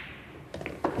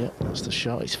 Yep, that's the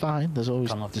shot. It's fine. There's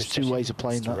 2 ways of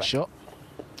playing that shot.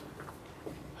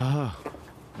 I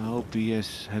hope he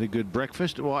has had a good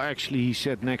breakfast. Well, actually, he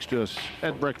sat next to us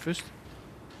at breakfast.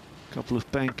 A couple of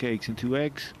pancakes and 2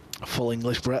 eggs. A full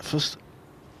English breakfast.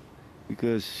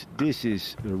 Because this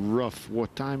is rough.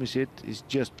 What time is it? It's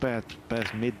just past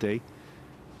midday.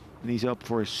 And he's up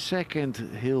for a second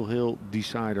hill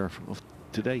decider of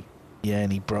today. Yeah,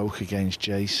 and he broke against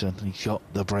Jason. He got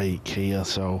the break here,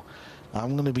 so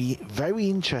I'm going to be very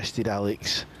interested,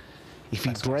 Alex, If he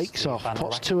That's breaks the off, final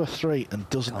puts rack. 2 or 3 and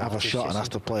doesn't have a shot and has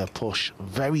to play a push,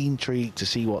 very intrigued to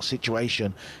see what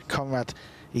situation Conrad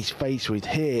is faced with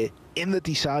here in the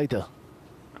decider.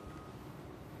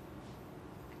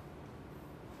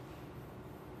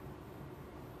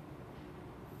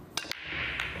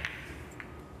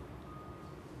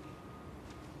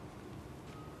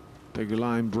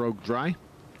 Pegulayan broke dry.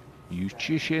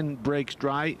 Yushishin breaks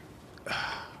dry.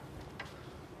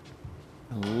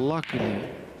 Luckily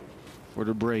for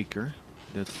the breaker,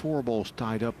 that 4 ball's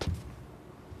tied up.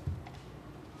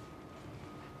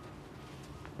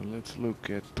 Let's look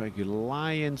at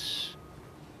Pegulayan's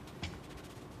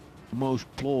most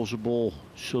plausible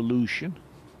solution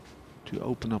to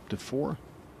open up the 4.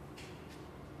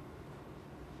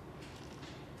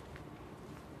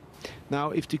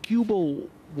 Now, if the cue ball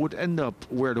would end up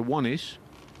where the 1 is,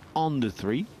 on the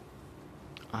 3,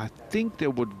 I think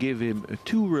that would give him a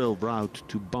 2-rail route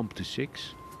to bump the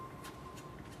 6.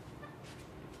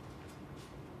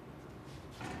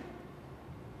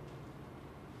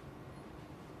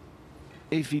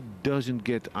 If he doesn't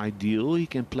get ideal, he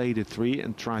can play the 3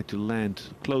 and try to land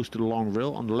close to the long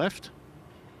rail on the left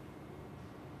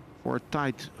for a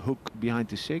tight hook behind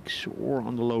the 6, or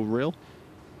on the low rail,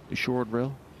 the short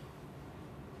rail.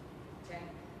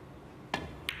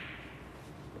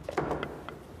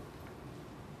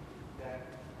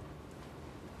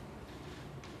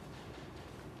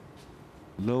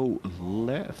 Low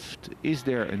left. Is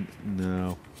there an...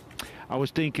 No. I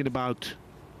was thinking about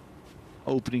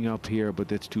opening up here, but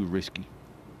that's too risky.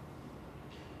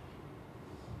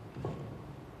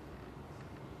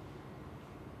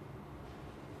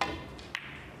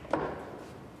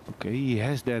 Okay, he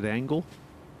has that angle.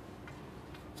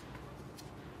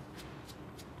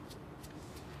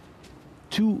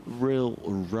 Two rail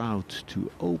route to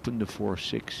open the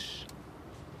 4-6.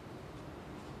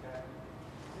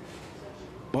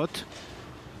 But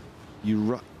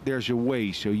there's a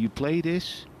way, so you play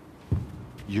this,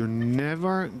 you're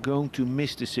never going to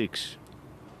miss the 6.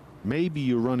 Maybe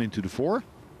you run into the 4,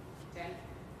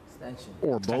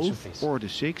 or both, or the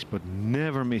 6, but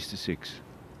never miss the 6,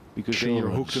 because then you're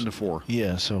hooked on the 4.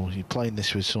 Yeah, so you're playing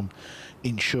this with some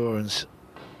insurance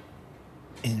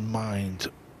in mind.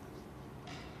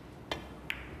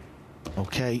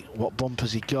 Okay, what bump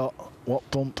has he got? What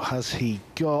bump has he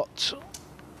got?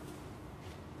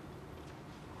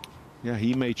 Yeah,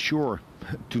 he made sure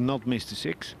to not miss the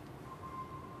 6.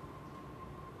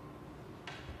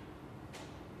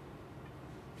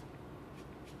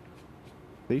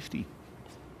 Safety.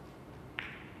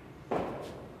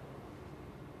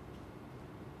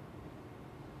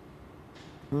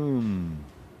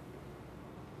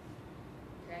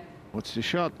 What's the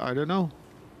shot? I don't know.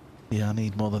 Yeah, I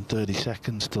need more than 30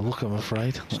 seconds to look, I'm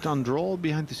afraid. Stun draw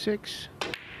behind the 6.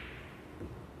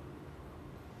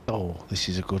 Oh, this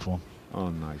is a good one. Oh,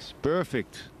 nice.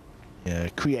 Perfect. Yeah,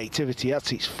 creativity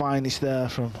at its finest there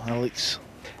from Alex.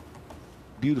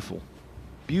 Beautiful.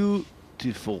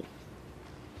 Beautiful.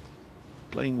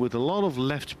 Playing with a lot of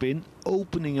left spin,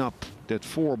 opening up that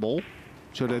 4 ball,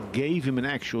 so that gave him an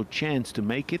actual chance to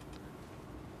make it.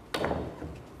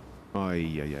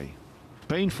 Ay, ay, ay.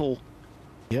 Painful.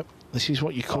 Yep, this is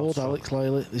what you called, Alex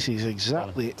Lely. This is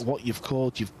exactly what you've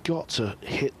called. You've got to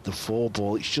hit the 4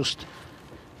 ball. It's just...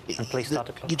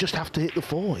 you just have to hit the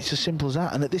 4. It's as simple as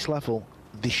that. And at this level,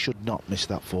 this should not miss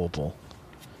that 4 ball.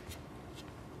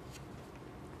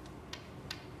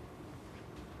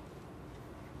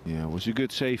 Yeah, it was a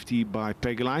good safety by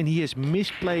Pegulayan. He has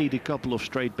misplayed a couple of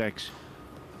straight backs.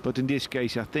 But in this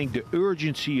case, I think the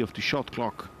urgency of the shot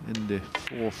clock and the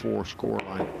 4-4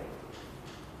 scoreline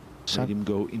made him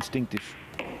go instinctive.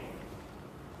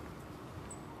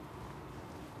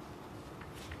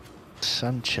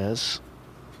 Sanchez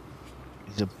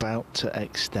is about to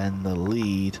extend the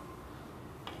lead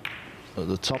at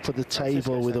the top of the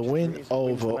table with a win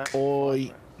over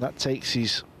Oy. That takes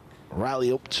his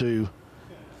rally up to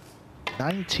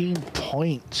 19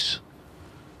 points.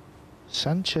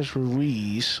 Sanchez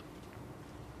Ruiz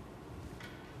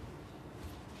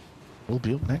will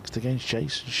be up next against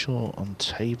Jason Shaw on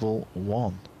table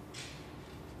 1.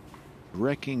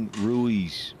 Wrecking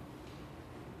Ruiz.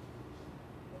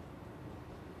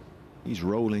 He's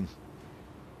rolling.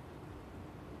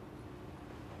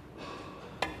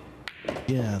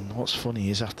 Yeah, and what's funny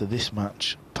is after this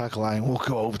match, Pegulayan will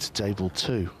go over to table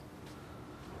 2.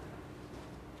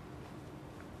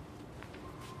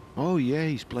 Oh yeah,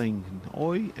 he's playing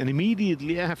Oy, and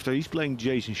immediately after he's playing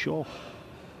Jason Shaw.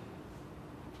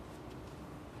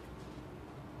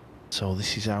 So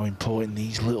this is how important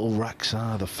these little racks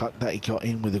are. The fact that he got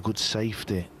in with a good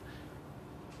safety.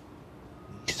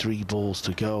 These 3 balls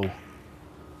to go.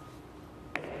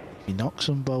 he knocks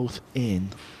them both in,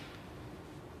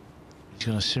 he's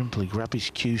going to simply grab his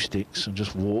cue sticks and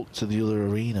just walk to the other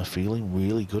arena feeling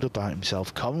really good about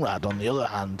himself. Conrad, on the other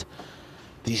hand,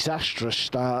 disastrous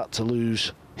start to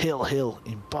lose Hill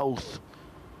in both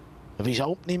of his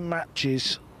opening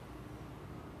matches.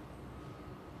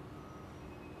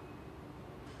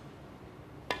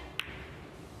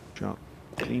 Shot,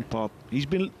 clean pot.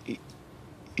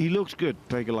 He looks good,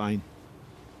 Pagulayan.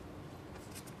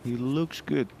 He looks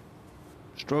good.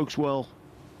 Strokes well.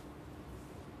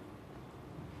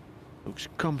 Looks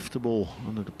comfortable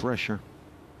under the pressure.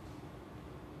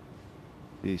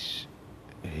 This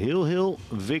Hill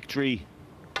victory.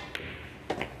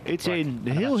 It's in.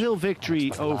 The Hill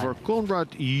victory over Konrad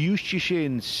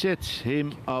Justicin sets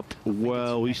him up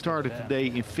well. He started today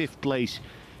in 5th place.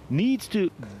 Needs to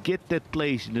get that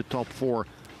place in the top 4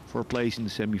 for a place in the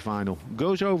semi-final.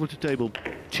 Goes over to table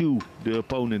 2, the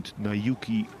opponent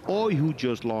Naoki Oi, who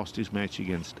just lost his match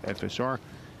against FSR.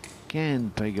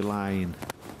 Can Pagulayan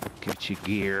catch a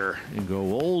gear and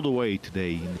go all the way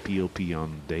today in the PLP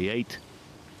on day 8?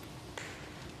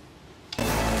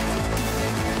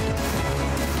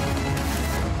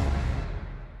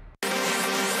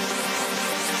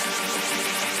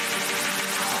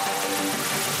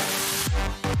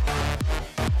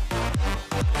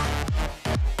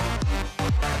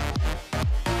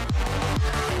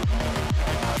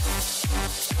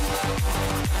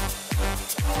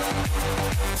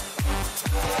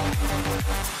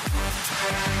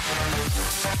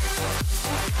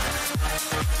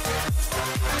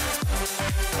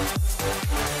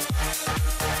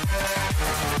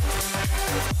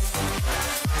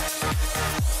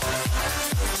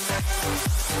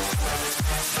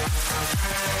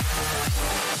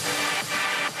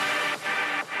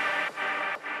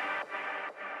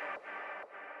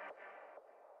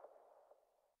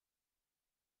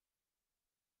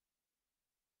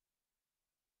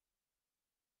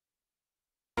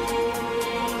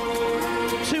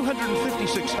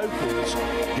 Hopefuls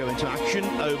go into action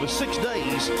over 6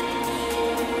 days.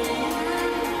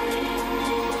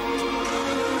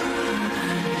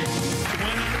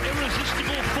 When an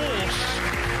irresistible force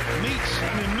meets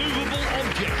an immovable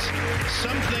object,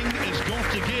 something is got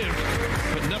to give,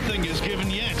 but nothing is given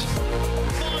yet.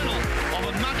 Final of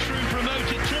a Matchroom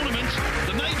promoted tournament,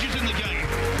 the majors in the game.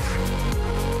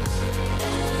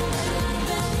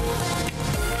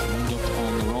 Wound up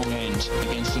on the wrong end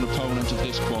against an opponent of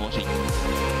this quality.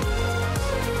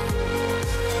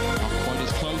 Not quite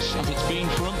as close as it's been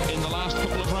for him in the last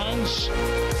couple of rounds. The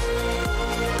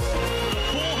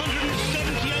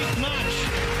 478th match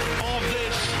of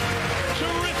this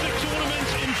terrific tournament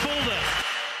in Fulda.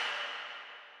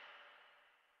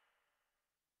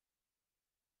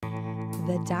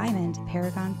 The Diamond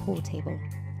Paragon Pool Table.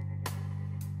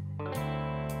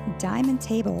 Diamond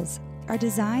tables are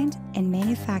designed and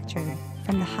manufactured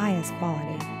from the highest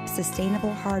quality,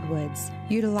 sustainable hardwoods,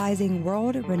 utilizing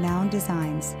world-renowned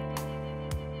designs.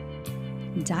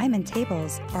 Diamond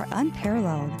tables are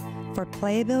unparalleled for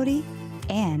playability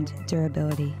and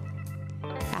durability.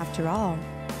 After all,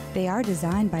 they are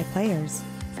designed by players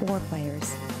for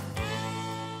players.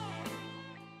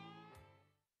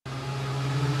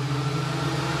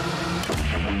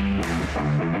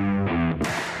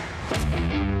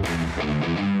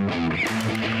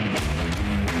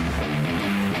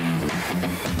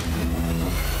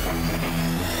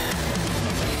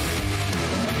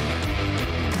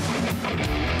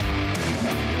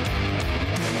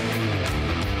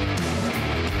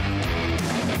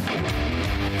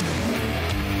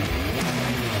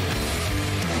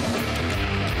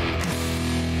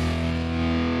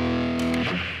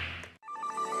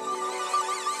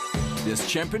 This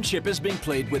championship is being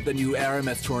played with the new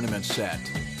Aramith tournament set.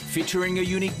 Featuring a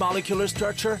unique molecular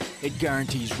structure, it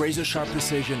guarantees razor-sharp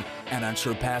precision and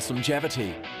unsurpassed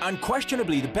longevity.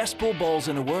 Unquestionably the best pool balls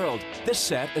in the world, this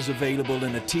set is available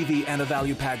in a TV and a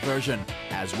value pack version,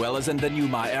 as well as in the new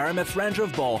My Aramith Ranger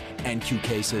of Ball and cue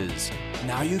cases.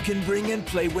 Now you can bring and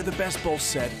play with the best ball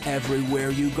set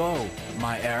everywhere you go.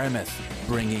 My Aramith,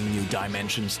 bringing new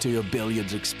dimensions to your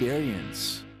billiards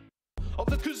experience. Of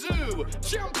the Kazoo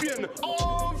Champion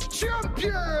of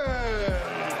Champions!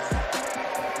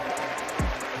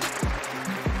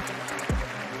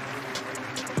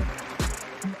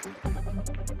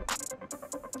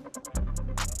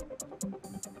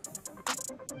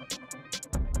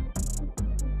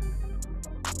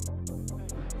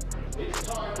 It's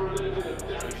time for a little bit of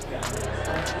damage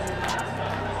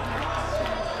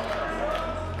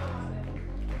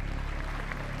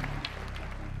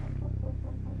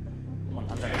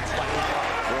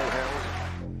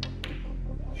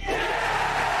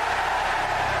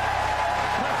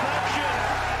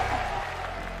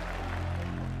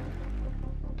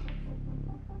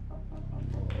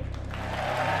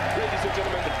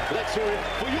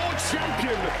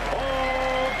champion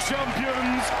of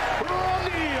champions,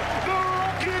 Ronnie the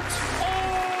Rocket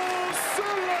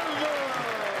O'Sullivan.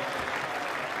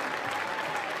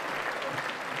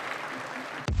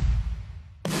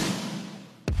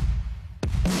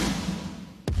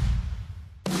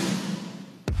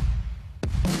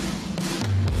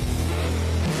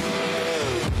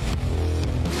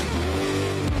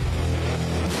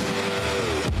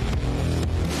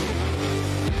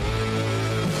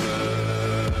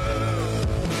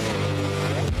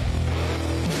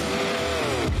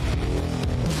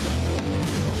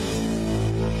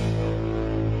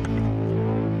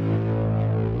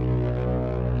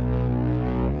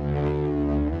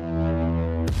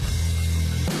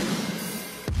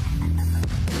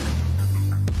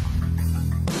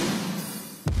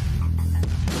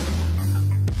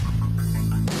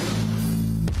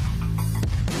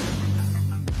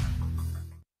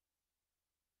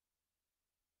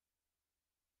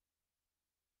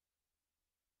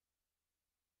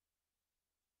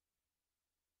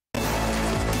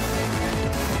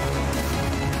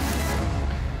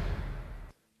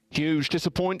 Huge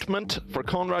disappointment for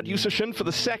Konrad Jusicin for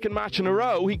the second match in a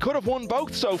row. He could have won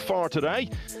both so far today.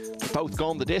 They've both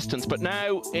gone the distance, but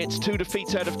now it's 2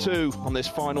 defeats out of 2 on this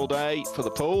final day for the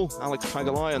pool. Alex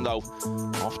Pagulayan, though,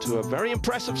 off to a very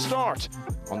impressive start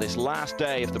on this last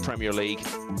day of the Premier League.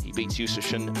 He beats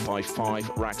Jusicin by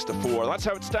 5 racks to 4. That's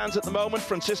how it stands at the moment.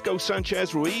 Francisco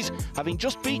Sanchez Ruiz, having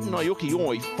just beaten Naoki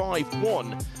Oi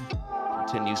 5-1.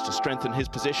 Continues to strengthen his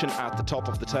position at the top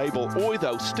of the table. Oi,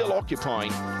 though, still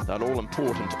occupying that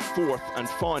all-important 4th and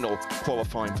final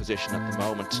qualifying position at the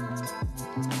moment.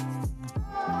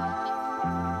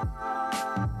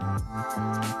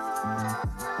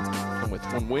 And with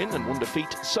 1 win and 1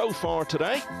 defeat so far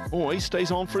today, Oi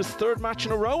stays on for his 3rd match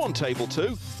in a row on table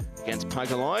 2 against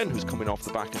Pagulayan, who's coming off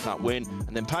the back of that win.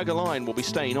 And then Pagulayan will be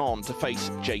staying on to face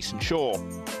Jason Shaw.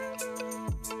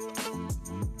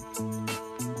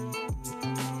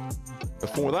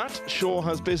 Before that, Shaw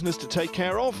has business to take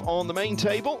care of on the main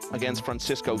table against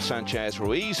Francisco Sanchez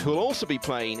Ruiz, who will also be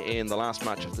playing in the last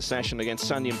match of the session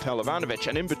against Sanjin Pelovanovic.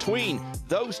 And in between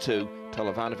those two,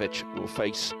 Pelovanovic will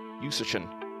face Jusicin,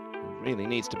 who really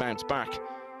needs to bounce back.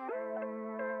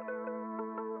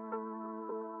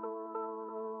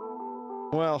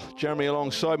 Well, Jeremy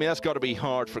alongside me, that's got to be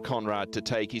hard for Konrad to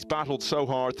take. He's battled so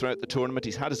hard throughout the tournament.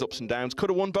 He's had his ups and downs. Could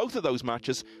have won both of those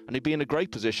matches, and he'd be in a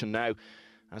great position now.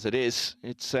 As it is,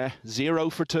 it's 0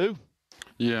 for 2.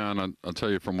 Yeah, and I'll tell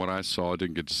you, from what I saw, I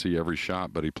didn't get to see every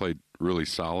shot, but he played really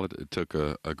solid. It took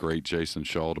a great Jason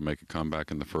Shaw to make a comeback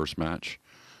in the first match.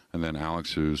 And then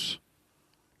Alex, who's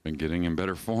been getting in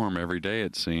better form every day,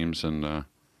 it seems, and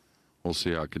we'll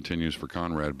see how it continues for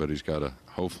Konrad, but he's got to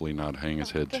hopefully not hang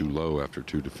his head too low after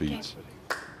 2 defeats.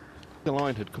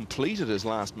 Pagulayan had completed his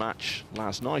last match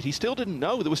last night. He still didn't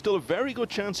know. There was still a very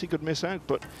good chance he could miss out,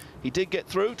 but he did get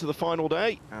through to the final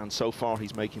day, and so far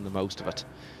he's making the most of it.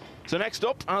 So next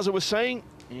up, as I was saying,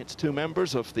 it's 2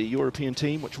 members of the European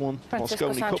team which won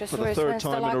Mosconi Cup for the 3rd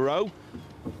time in a row,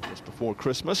 just before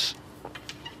Christmas.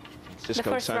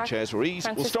 Francisco Sanchez Ruiz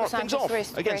will start things off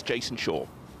against Jason Shaw.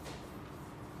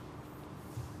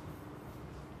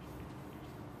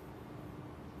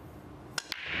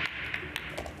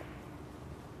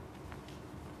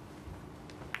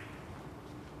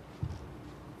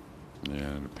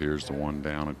 Yeah, it appears the 1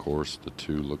 down, of course. The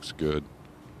 2 looks good.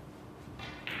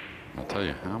 I'll tell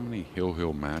you, how many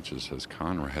hill matches has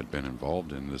Konrad been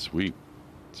involved in this week?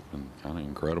 It's been kind of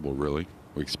incredible, really.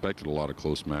 We expected a lot of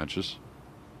close matches.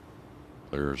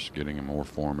 Players getting in more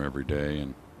form every day,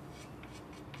 and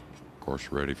of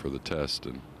course ready for the test.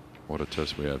 And what a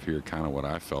test we have here. Kind of what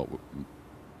I felt,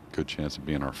 good chance of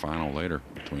being our final later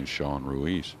between Shaw and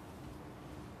Ruiz.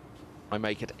 I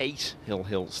make it 8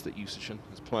 hills that Jusicin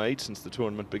has played since the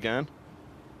tournament began,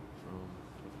 from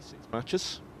 26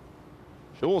 matches.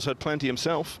 Shaw's had plenty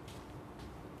himself.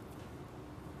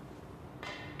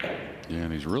 Yeah,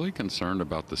 and he's really concerned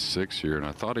about the 6 here, and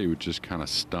I thought he would just kind of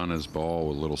stun his ball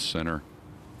with a little center,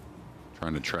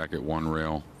 trying to track it 1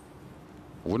 rail.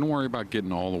 I wouldn't worry about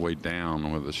getting all the way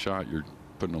down. With a shot you're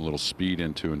putting a little speed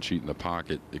into and cheating the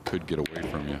pocket, it could get away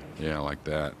from you. Yeah, like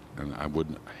that. And I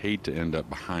wouldn't hate to end up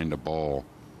behind a ball.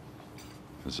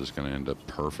 This is going to end up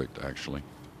perfect, actually.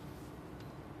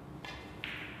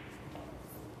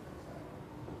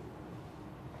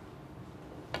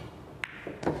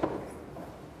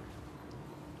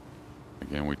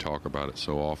 Again, we talk about it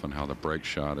so often, how the break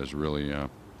shot is really, I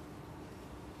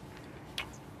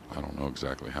don't know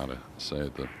exactly how to say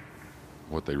it,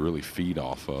 what they really feed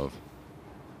off of.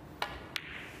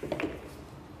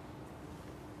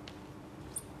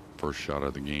 First shot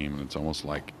of the game, and it's almost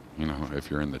like You know, if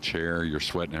you're in the chair, you're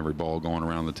sweating every ball going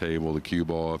around the table, the cue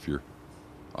ball. If you're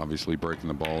obviously breaking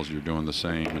the balls, you're doing the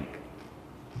same. And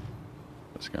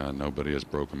this guy, nobody has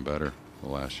broken better the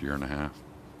last year and a half.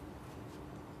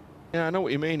 Yeah, I know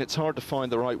what you mean. It's hard to find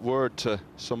the right word to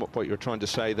sum up what you're trying to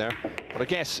say there. But I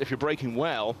guess if you're breaking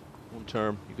well, one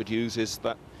term you could use is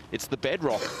that it's the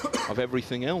bedrock of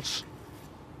everything else.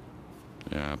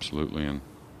 Yeah, absolutely. And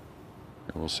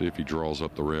we'll see if he draws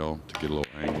up the rail to get a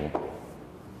little angle.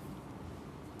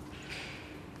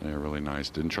 Yeah, really nice.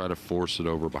 Didn't try to force it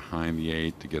over behind the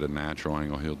 8 to get a natural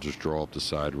angle. He'll just draw up the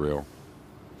side rail.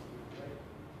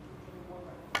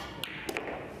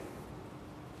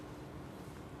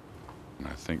 And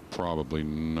I think probably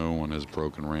no one has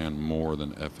broken Rand more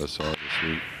than FSR this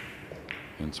week.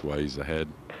 Hence why he's ahead.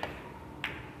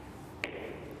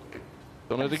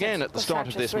 Done it again at the start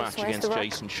of this match against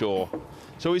Jason Shaw.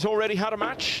 So he's already had a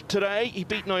match today. He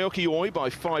beat Naoki Oi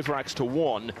by 5 racks to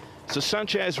 1. So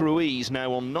Sanchez Ruiz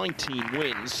now on 19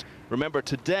 wins. Remember,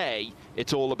 today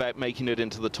it's all about making it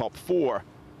into the top 4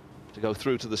 to go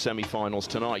through to the semi-finals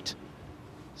tonight.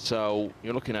 So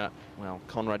you're looking at, well,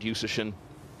 Konrad Yusishin,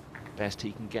 best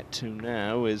he can get to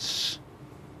now is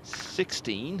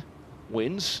 16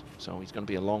 wins. So he's going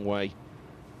to be a long way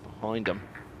behind him.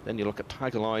 Then you look at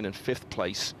Pagulayan in 5th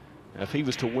place. Now, if he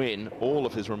was to win all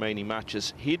of his remaining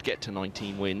matches, he'd get to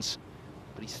 19 wins.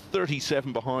 But he's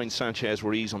 37 behind Sanchez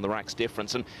Ruiz on the racks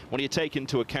difference. And when you take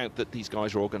into account that these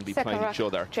guys are all going to be playing each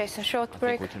other, Jason I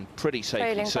think we can pretty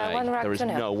safely say there is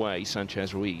no way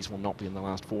Sanchez Ruiz will not be in the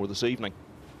last 4 this evening.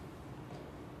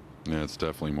 Yeah, it's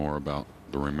definitely more about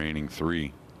the remaining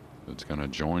 3 that's going to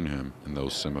join him in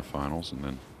those semifinals and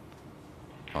then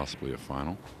possibly a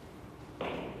final.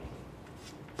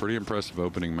 Pretty impressive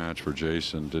opening match for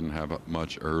Jason. Didn't have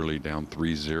much early, down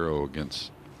 3-0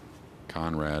 against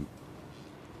Conrad.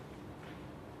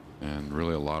 And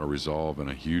really a lot of resolve and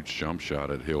a huge jump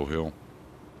shot at Hill Hill.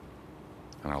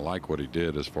 And I like what he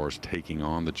did as far as taking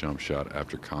on the jump shot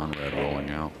after Conrad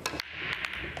rolling out.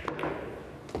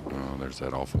 Oh, there's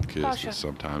that awful kiss that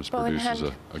sometimes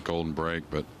produces a golden break,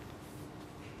 but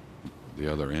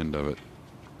the other end of it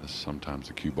is sometimes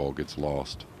the cue ball gets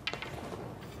lost.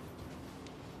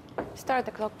 Start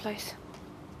the clock, please.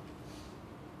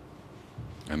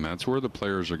 And that's where the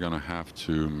players are going to have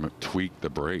to tweak the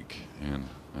break and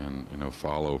you know,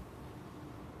 follow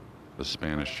the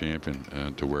Spanish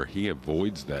champion to where he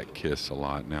avoids that kiss a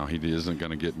lot. Now, he isn't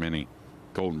going to get many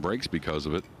golden breaks because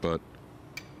of it, but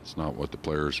it's not what the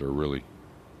players are really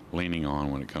leaning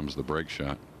on when it comes to the break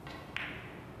shot.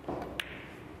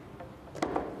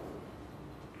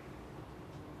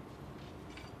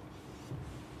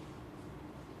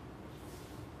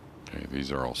 Okay,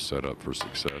 these are all set up for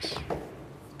success.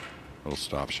 Little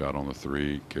stop shot on the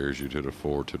 3 carries you to the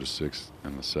 4, to the 6,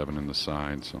 and the 7 in the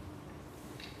side. So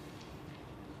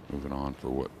moving on for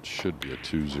what should be a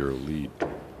 2-0 lead.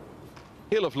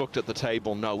 He'll have looked at the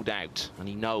table, no doubt, and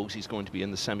he knows he's going to be in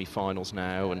the semi-finals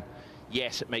now. And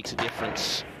yes, it makes a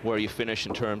difference where you finish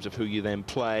in terms of who you then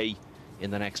play in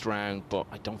the next round, but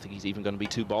I don't think he's even going to be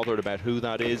too bothered about who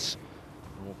that is.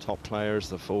 They're all top players.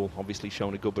 They've all obviously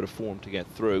shown a good bit of form to get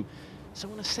through. So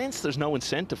in a sense, there's no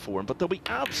incentive for him, but there'll be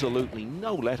absolutely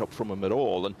no let-up from him at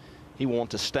all. And he will want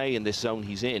to stay in this zone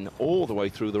he's in all the way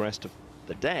through the rest of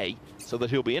the day so that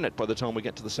he'll be in it by the time we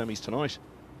get to the semis tonight.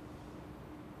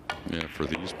 Yeah, for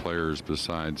these players,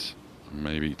 besides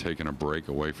maybe taking a break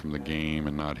away from the game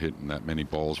and not hitting that many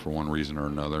balls for one reason or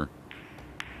another,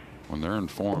 when they're in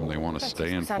form, they want to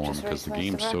stay in form because the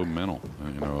game's so mental.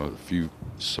 You know, a few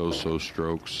so-so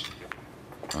strokes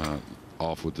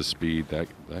off with the speed, that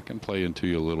can play into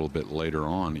you a little bit later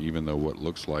on, even though what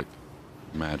looks like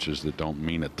matches that don't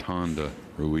mean a ton to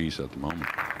Ruiz at the moment.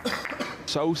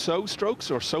 So-so strokes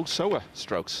or so-soa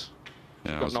strokes?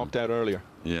 Yeah, got knocked out earlier.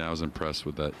 Yeah, I was impressed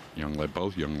with that young lady,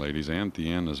 both young ladies, and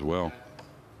Thien as well.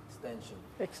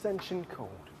 Extension called.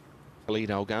 Khalid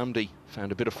Al Ghamdi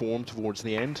found a bit of form towards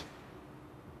the end.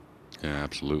 Yeah,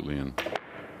 absolutely. And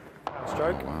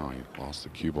stroke. Oh, wow, he lost the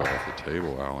cue ball off the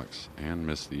table, Alex, and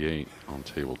missed the 8 on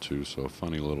table 2. So a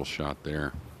funny little shot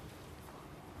there.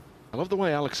 I love the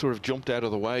way Alex sort of jumped out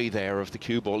of the way there of the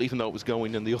cue ball, even though it was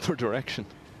going in the other direction.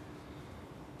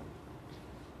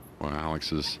 Well,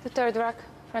 Alex is. The third rack,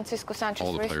 Francisco Sanchez.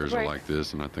 All the players are like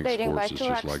this, and I think sports is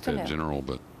just like that in general.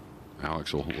 But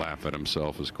Alex will laugh at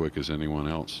himself as quick as anyone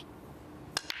else.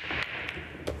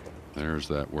 There's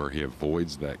that where he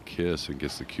avoids that kiss and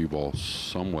gets the cue ball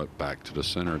somewhat back to the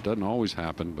center. It doesn't always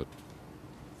happen, but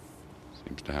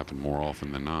seems to happen more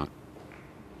often than not.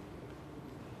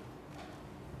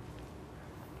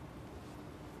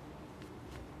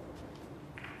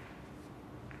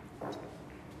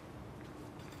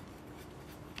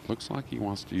 Looks like he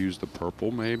wants to use the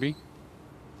purple maybe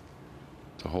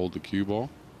to hold the cue ball.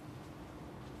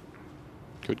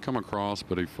 Could come across,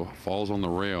 but he falls on the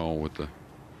rail with the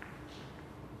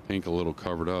pink a little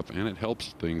covered up, and it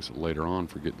helps things later on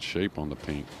for getting shape on the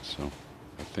pink. So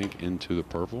I think into the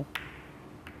purple.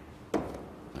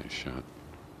 Nice shot.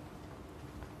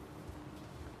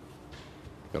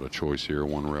 Got a choice here,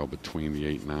 one rail between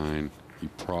the 8-9. He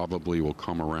probably will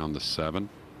come around the 7.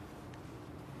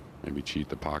 Maybe cheat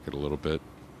the pocket a little bit.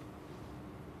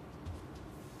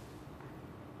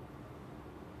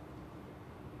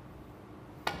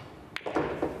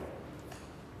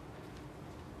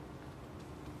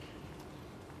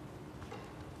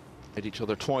 Hit each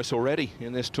other twice already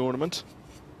in this tournament.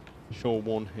 Shaw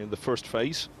won in the first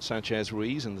phase, Sanchez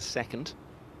Ruiz in the second.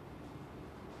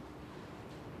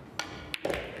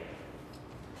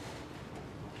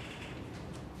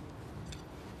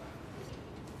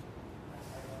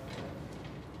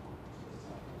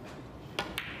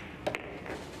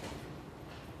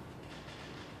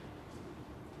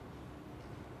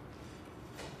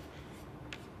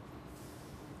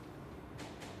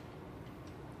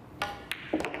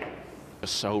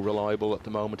 So reliable at the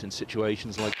moment in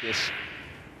situations like this.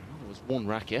 Well, there was one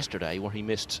rack yesterday where he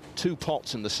missed 2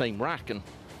 pots in the same rack, and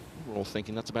we're all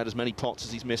thinking that's about as many pots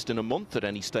as he's missed in a month at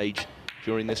any stage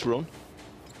during this run.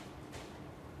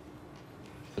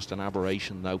 Just an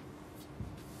aberration, though.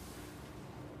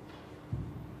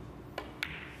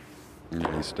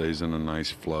 Yeah, he stays in a nice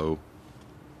flow.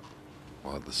 A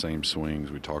lot of the same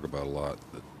swings we talk about a lot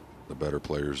that the better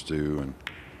players do, and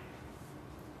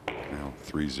now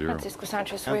 3-0. Francisco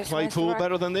Sanchez And Ruiz play wins the pool rack.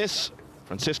 better than this.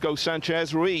 Francisco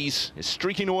Sanchez Ruiz is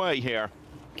streaking away here.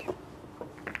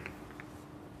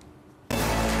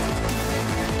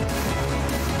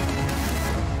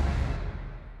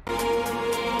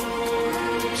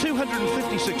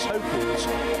 .256 hopefuls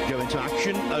go into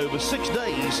action over 6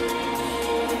 days.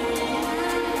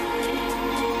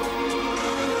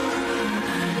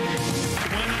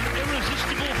 When an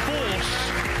irresistible force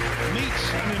meets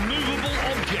an immovable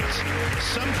object,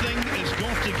 something has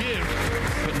got to give,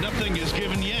 but nothing is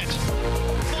given yet.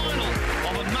 Final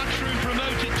of a Matchroom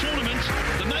promoted tournament,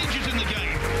 the majors in the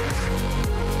game.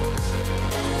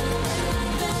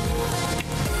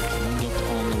 Wound up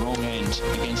on the wrong end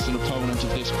against an opponent of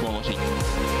this quality.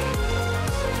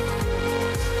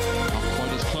 Not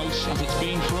quite as close as it's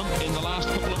been for him in the last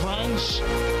couple of rounds.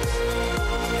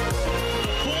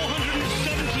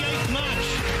 478th match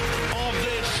of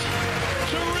this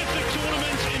terrific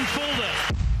tournament in Fulda.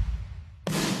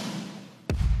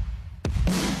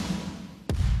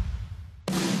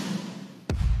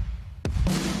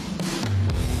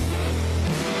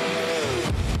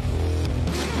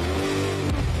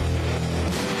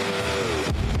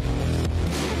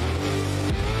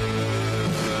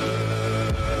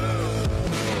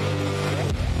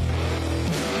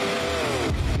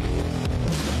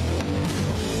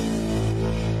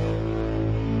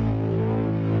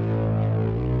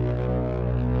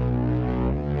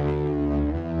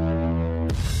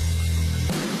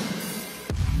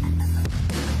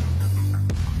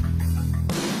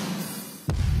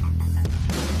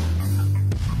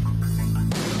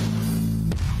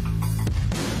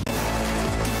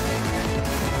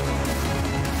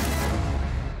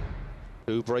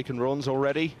 Two break and runs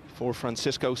already for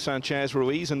Francisco Sanchez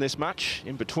Ruiz in this match.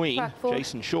 In between, Back four.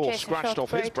 Jason Shaw scratched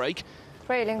off his break.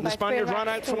 Trailing And the by Spaniard 3 ran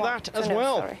out racks from to 1. that as 2-0,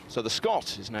 well. sorry. So the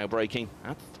Scot is now breaking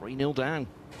at 3-0 down.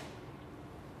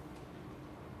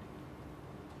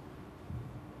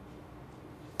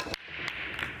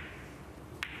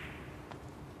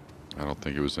 I don't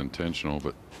think it was intentional,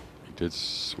 but he did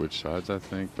switch sides, I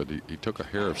think, but he took a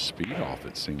hair of speed off,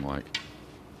 it seemed like.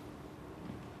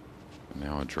 And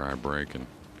now a dry break, and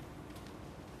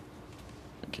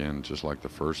again, just like the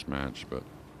first match, but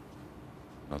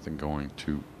nothing going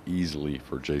too easily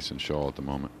for Jason Shaw at the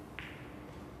moment.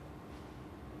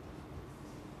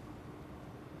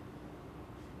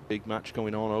 Big match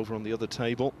going on over on the other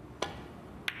table.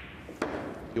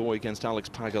 Yoy against Alex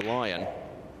Pagulayan.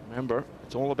 Remember,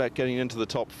 it's all about getting into the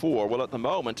top 4. Well, at the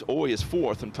moment, Oy is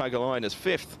 4th and Pagulayan is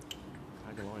 5th.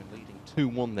 Pagulayan leading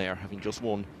 2-1 there, having just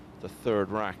won the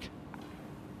 3rd rack.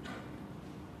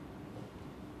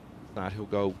 That he'll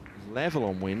go level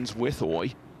on wins with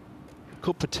Oy.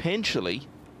 Could potentially,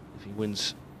 if he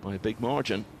wins by a big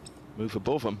margin, move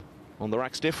above him on the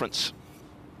rack's difference.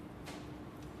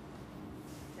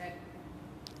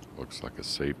 Looks like a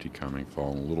safety coming,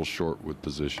 falling a little short with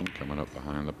position, coming up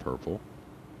behind the purple.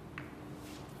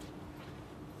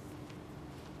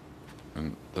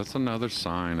 And that's another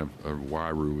sign of why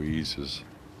Ruiz has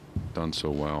done so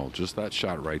well. Just that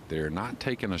shot right there, not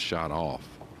taking a shot off,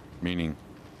 meaning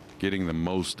getting the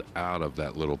most out of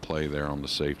that little play there on the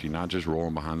safety, not just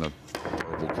rolling behind the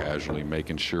purple casually,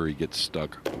 making sure he gets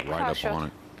stuck right up on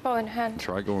it. Ball in hand.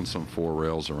 Try going some 4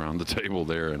 rails around the table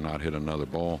there and not hit another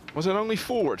ball. Was it only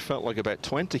 4? It felt like about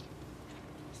 20.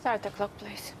 Start the clock,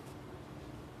 please.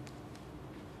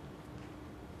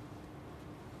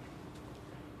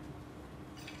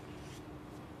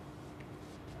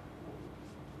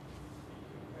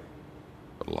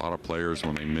 But a lot of players,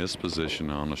 when they miss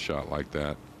position on a shot like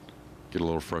that, get a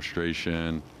little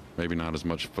frustration, maybe not as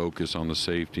much focus on the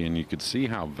safety, and you could see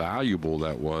how valuable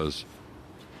that was.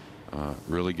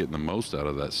 Really getting the most out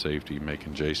of that safety,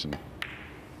 making Jason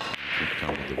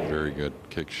come with a very good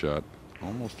kick shot.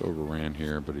 Almost overran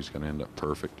here, but he's going to end up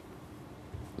perfect.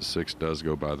 The 6 does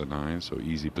go by the 9, so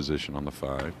easy position on the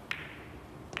 5.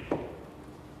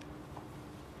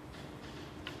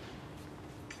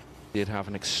 Did have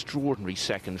an extraordinary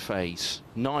second phase.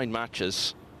 9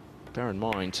 matches. Bear in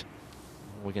mind,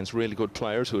 against really good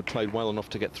players who had played well enough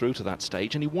to get through to that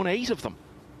stage, and he won 8 of them.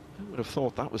 Who would have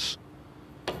thought that was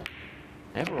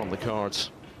ever on the cards?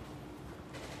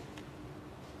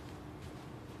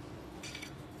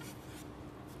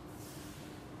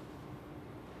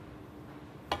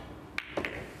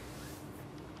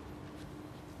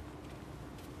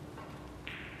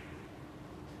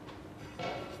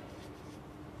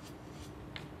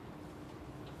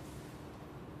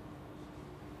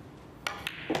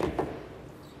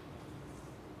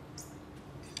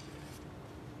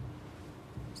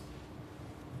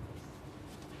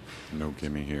 No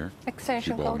gimme here.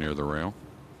 Extension Cue ball code. near the rail.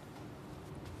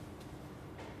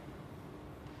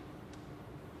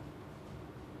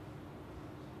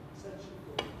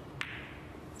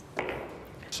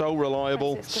 So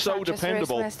reliable, Francisco so Sanchez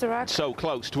dependable, raised Mr. Rack. so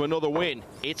close to another win.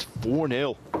 It's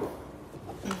 4-0.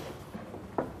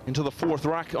 Into the 4th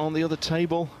rack on the other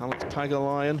table. Alex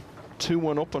Pagulayan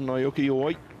 2-1 up on Naoki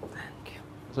Oi.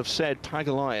 As I've said,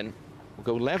 Pagulayan will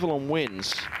go level on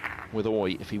wins with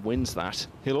Oi if he wins that.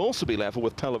 He'll also be level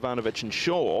with Pelovanovic and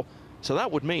Shaw. So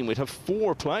that would mean we'd have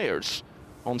 4 players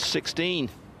on 16.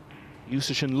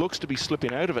 Yusichin looks to be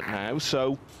slipping out of it now.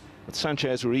 So with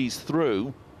Sanchez Ruiz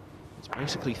through, it's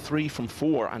basically 3 from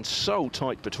 4 and so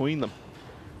tight between them.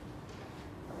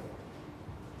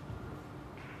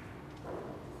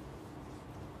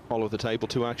 Follow the table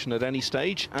 2 action at any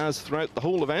stage, as throughout the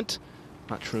whole event.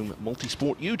 Matchroom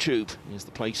Multisport YouTube is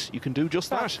the place you can do just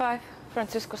that. 5.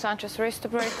 Francisco Sanchez raised the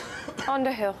break on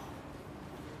the hill.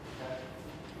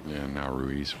 Yeah, now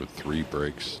Ruiz with 3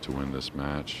 breaks to win this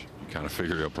match. You kind of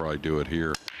figure he'll probably do it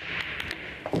here.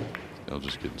 They'll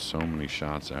just get so many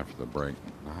shots after the break.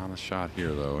 Not a shot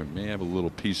here, though. It may have a little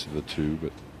piece of the 2,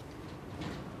 but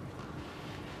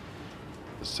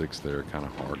the 6 there, kind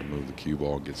of hard to move the cue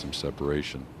ball and get some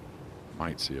separation.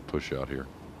 Might see a push out here.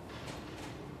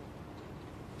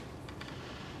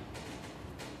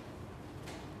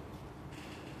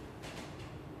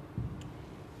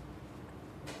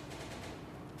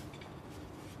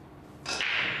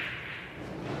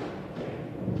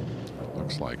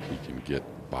 Looks like he can get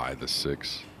by the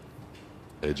 6,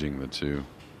 edging the 2.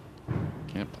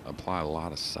 Can't apply a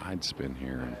lot of side spin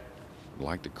here. And I'd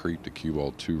like to creep the cue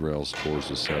ball 2 rails towards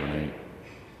the 7-8.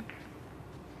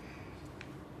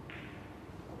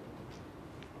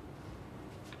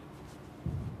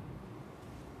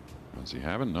 Does he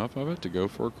have enough of it to go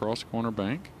for a cross corner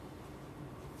bank?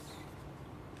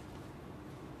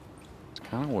 It's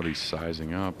kind of what he's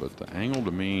sizing up, but the angle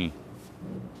to me,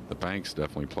 the bank's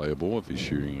definitely playable if he's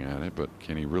shooting at it, but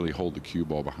can he really hold the cue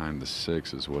ball behind the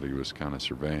 6 is what he was kind of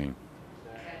surveying.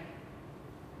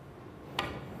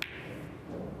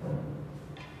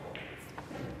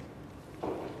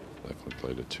 Definitely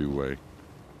played a 2-way.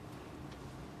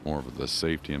 More of the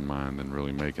safety in mind than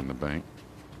really making the bank.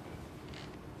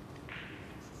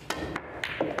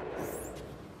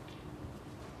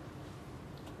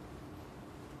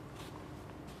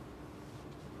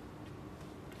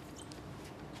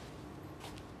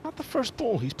 Not the first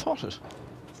ball he's potted.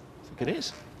 I think it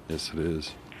is. Yes, it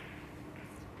is.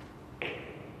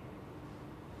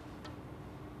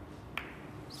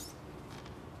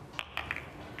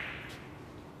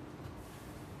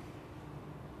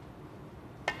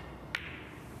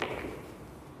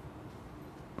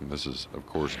 And this is, of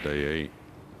course, day 8.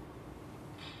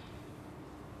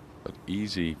 But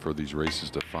easy for these races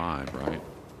to 5, right?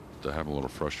 To have a little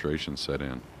frustration set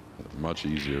in. Much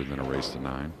easier than a race to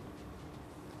 9.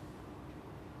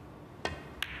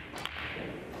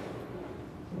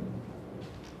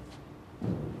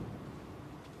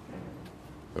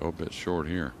 Go a bit short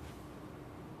here.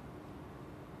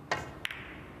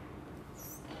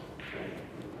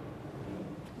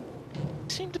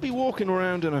 Seemed to be walking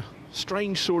around in a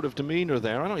strange sort of demeanour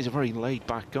there. I know he's a very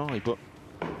laid-back guy, but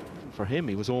for him,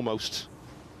 he was almost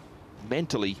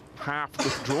mentally half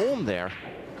withdrawn there.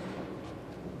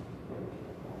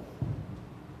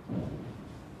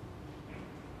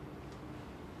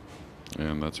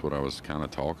 And that's what I was kind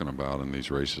of talking about in these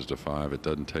races to 5. It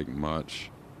doesn't take much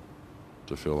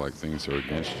to feel like things are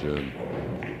against you.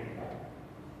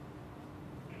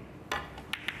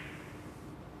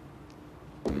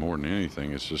 And more than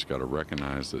anything, it's just got to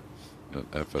recognize that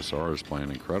FSR is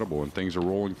playing incredible and things are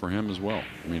rolling for him as well.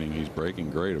 Meaning he's breaking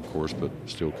great, of course, but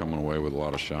still coming away with a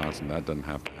lot of shots, and that doesn't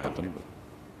have to happen. But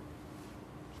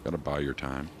you've got to buy your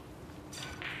time.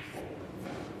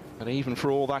 And even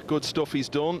for all that good stuff he's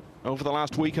done over the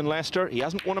last week in Leicester, he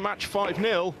hasn't won a match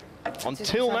 5-0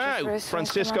 until now.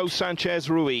 Francisco Sanchez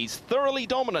Ruiz, thoroughly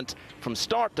dominant from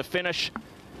start to finish.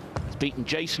 He's beaten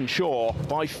Jason Shaw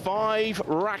by 5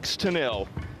 racks to 0.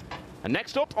 And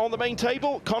next up on the main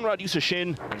table, Konrad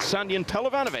Yusashin and Sandin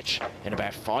Pelovanovic in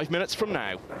about 5 minutes from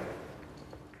now.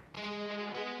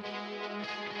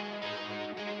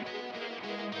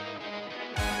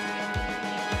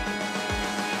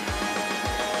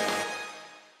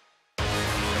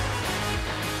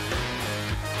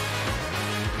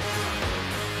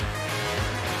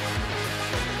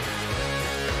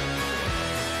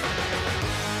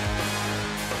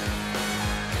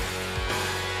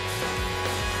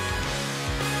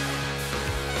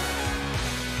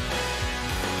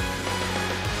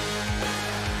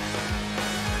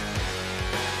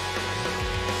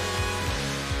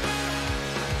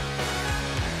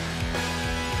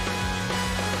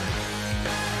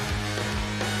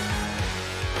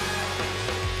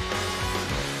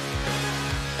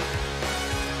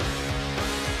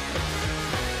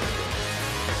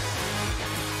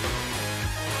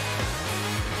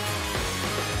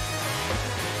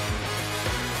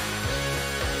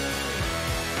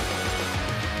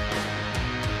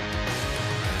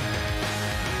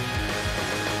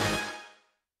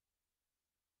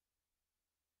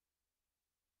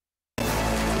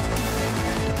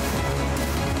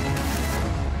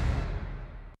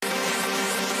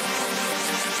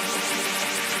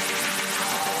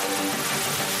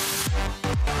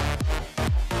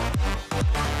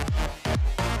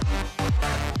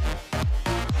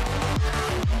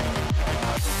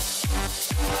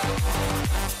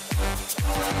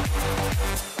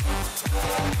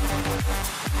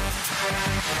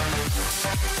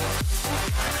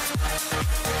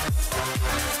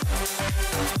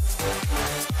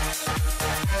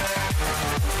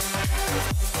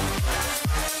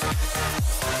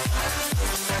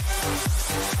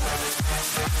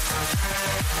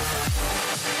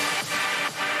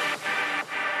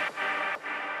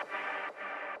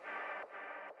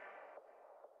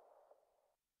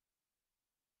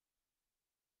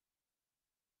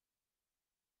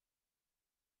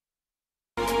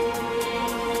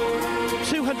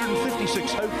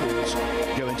 Hopefuls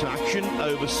go into action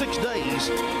over 6 days.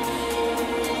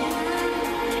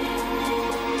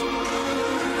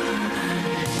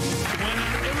 When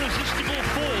an irresistible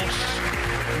force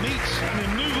meets an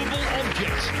immovable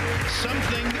object,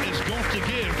 something is got to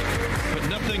give, but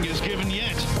nothing is given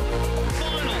yet.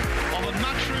 Final of a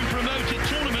Matchroom promoted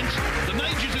tournament, the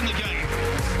majors in the game.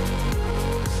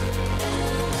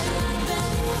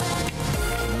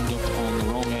 Wound up on the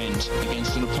wrong end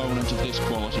against an opponent of this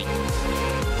quality.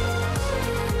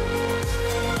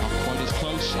 Not quite as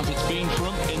close as it's been for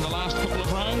him in the last couple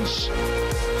of rounds. The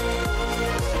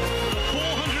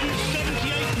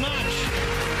 478th match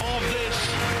of this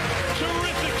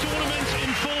terrific tournament in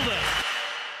Fulda.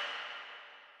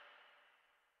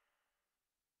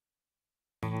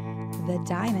 The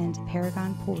Diamond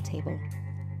Paragon Pool Table.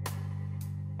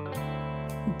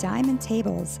 Diamond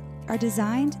tables are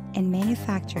designed and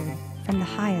manufactured from the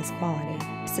highest quality,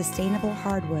 sustainable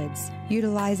hardwoods,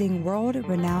 utilizing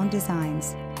world-renowned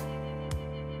designs.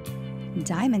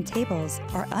 Diamond tables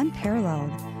are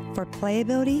unparalleled for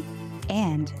playability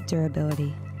and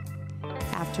durability.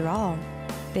 After all,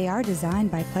 they are designed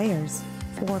by players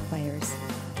for players.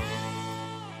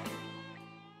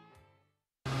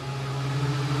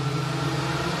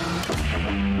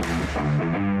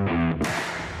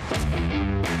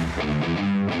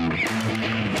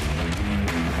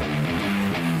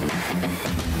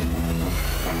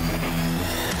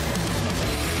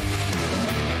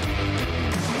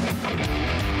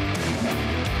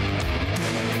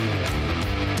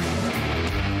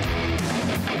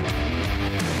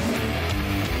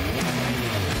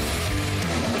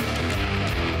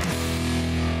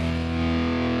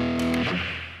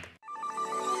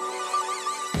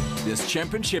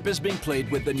 championship is being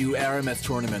played with the new Aramith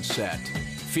tournament set.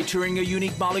 Featuring a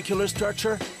unique molecular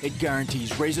structure, it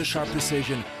guarantees razor-sharp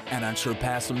precision and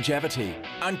unsurpassed longevity.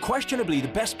 Unquestionably the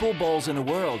best pool balls in the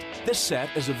world, this set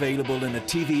is available in a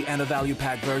TV and a value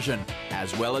pack version,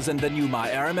 as well as in the new My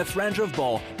Aramith Ranger of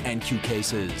Ball and Q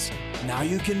cases. Now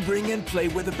you can bring and play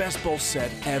with the best ball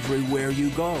set everywhere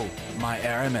you go. My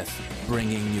Aramith,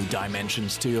 bringing new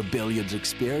dimensions to your billiards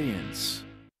experience.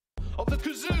 Of the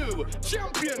Kazoo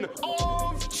Champion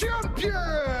of Champions!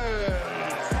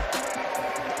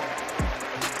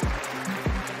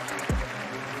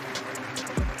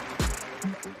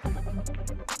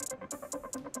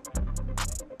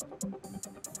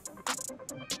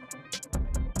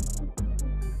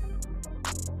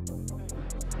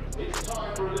 It's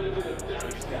time for a little bit of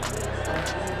damage down.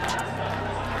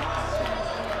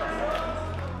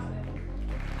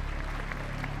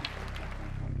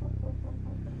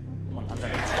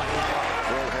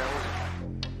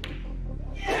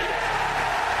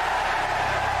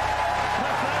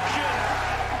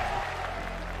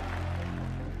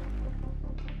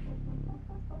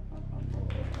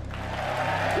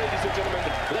 Ladies and gentlemen,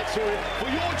 let's hear it for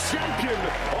your champion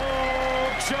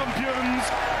of champions,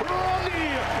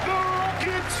 Ronnie the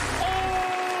Rocket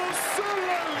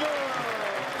O'Sullivan!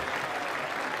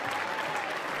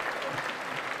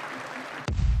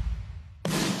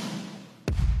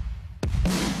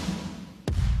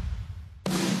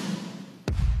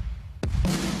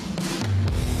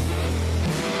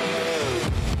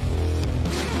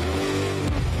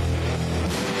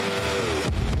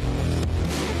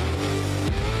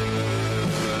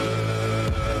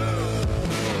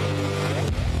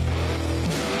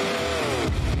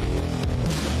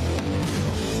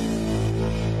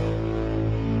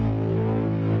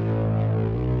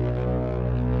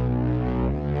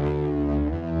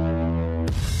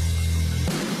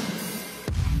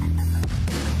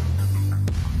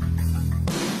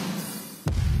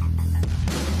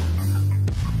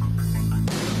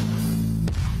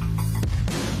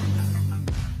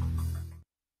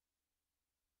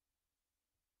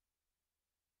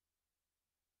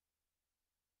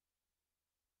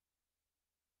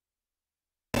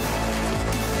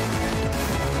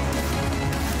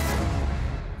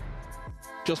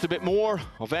 Just a bit more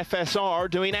of FSR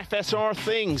doing FSR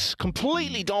things.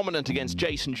 Completely dominant against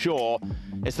Jason Shaw.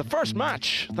 It's the first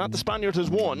match that the Spaniard has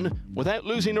won without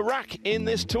losing a rack in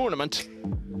this tournament.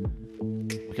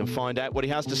 We can find out what he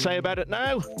has to say about it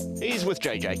now. He's with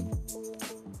JJ.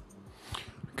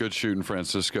 Good shooting,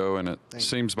 Francisco, and it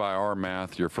seems by our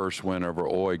math your first win over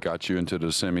Oy got you into the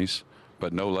semis,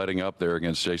 but no letting up there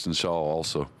against Jason Shaw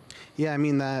also. Yeah, I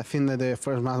mean, I think that the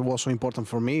first match was so important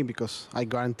for me because I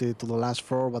guaranteed to the last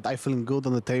four, but I feeling good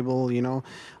on the table, you know.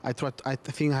 I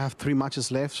think I have 3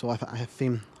 matches left, so I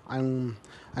think I'm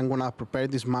gonna prepare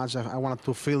this match. I want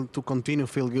to continue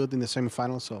feel good in the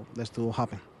semifinals, so let's do it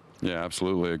happen. Yeah,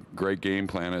 absolutely. A great game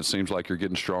plan. It seems like you're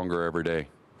getting stronger every day.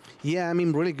 Yeah, I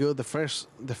mean, really good. The first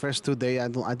 2 days,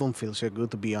 I don't feel so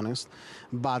good, to be honest.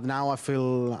 But now I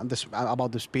feel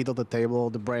about the speed of the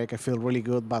table, the break. I feel really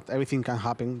good, but everything can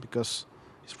happen because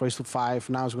it's race to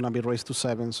 5. Now it's going to be race to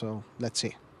 7, so let's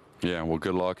see. Yeah, well,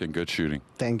 good luck and good shooting.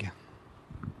 Thank you.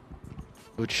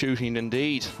 Good shooting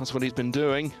indeed. That's what he's been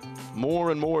doing. More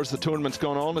and more as the tournament's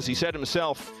gone on. As he said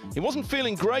himself, he wasn't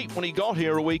feeling great when he got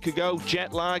here a week ago.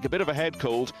 Jet lag, a bit of a head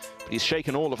cold, but he's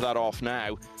shaken all of that off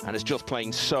now and is just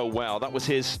playing so well. That was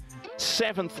his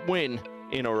 7th win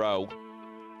in a row.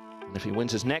 And if he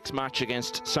wins his next match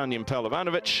against Sanjin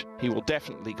Pelovanovic, he will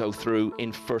definitely go through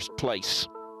in first place.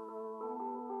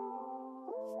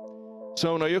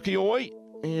 So Naoki Oy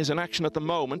is in action at the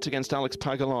moment against Alex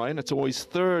Pagulayan. It's Oy's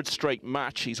 3rd straight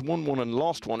match. He's won 1 and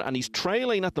lost 1, and he's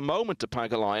trailing at the moment to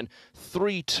Pagulayan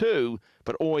 3-2,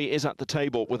 but Oy is at the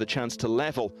table with a chance to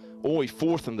level. Oy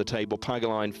 4th in the table,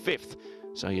 Pagulayan 5th.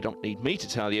 So you don't need me to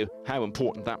tell you how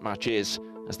important that match is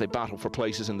as they battle for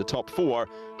places in the top 4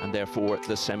 and therefore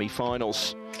the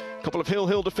semi-finals. A couple of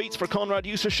hill defeats for Konrad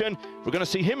Yusushin. We're going to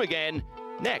see him again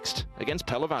next against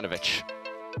Pelovanovic.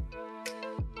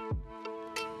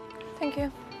 Thank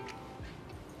you.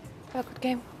 Have a good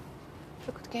game.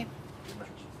 Have a good game.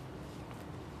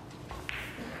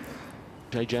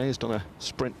 JJ has done a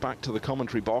sprint back to the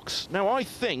commentary box. Now I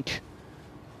think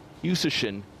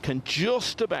Yusushin can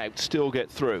just about still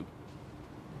get through.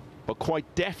 But quite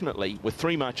definitely, with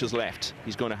 3 matches left,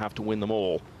 he's going to have to win them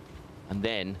all. And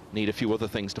then need a few other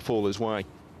things to fall his way.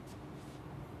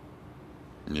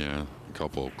 Yeah, a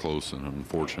couple of close and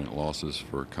unfortunate losses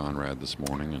for Konrad this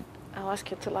morning. And I'll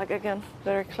ask you to lag again.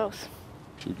 Very close.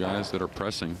 2 guys that are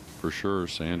pressing for sure.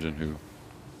 Sanjin, who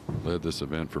led this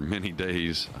event for many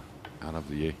days, out of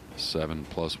the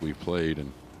 7+ we've played,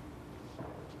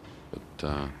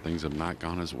 but things have not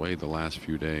gone his way the last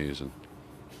few days. And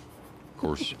of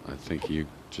course, I think he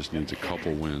just needs a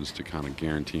couple wins to kind of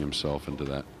guarantee himself into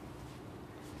that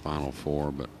Final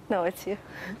Four. But no, it's you.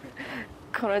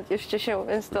 Konrad jeszcze się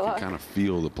instala. You kind of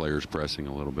feel the players pressing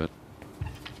a little bit.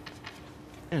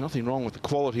 Yeah, nothing wrong with the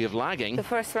quality of lagging. The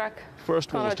first rack.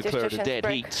 First one was Konrad declared a jeszcze dead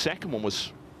break. heat. Second one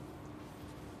was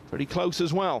pretty close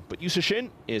as well. But Yushin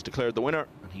is declared the winner,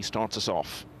 and he starts us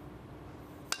off.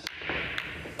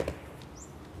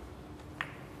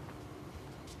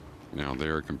 Now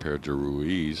there, compared to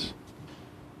Ruiz,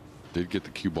 did get the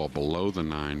cue ball below the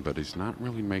 9, but he's not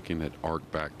really making it arc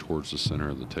back towards the center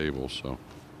of the table. So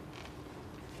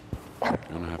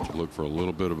gonna have to look for a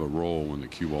little bit of a roll when the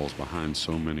cue ball's behind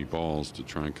so many balls to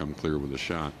try and come clear with a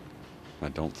shot. I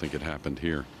don't think it happened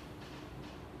here.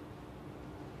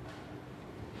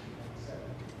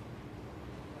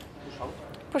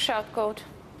 Push out code.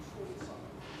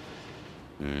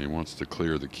 Yeah, he wants to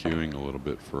clear the cueing a little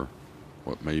bit for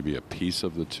what may be a piece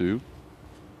of the 2.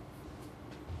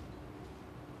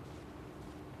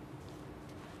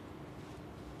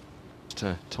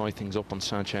 To tie things up on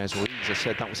Sanchez Ruiz. As I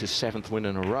said, that was his 7th win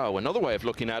in a row. Another way of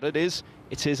looking at it is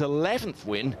it's his 11th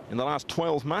win in the last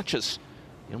 12 matches.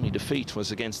 The only defeat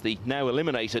was against the now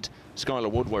eliminated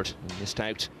Skylar Woodward, who missed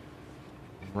out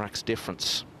on Rack's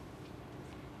difference.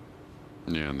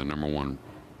 Yeah, and the #1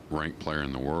 ranked player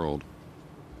in the world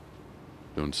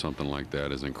doing something like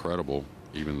that is incredible,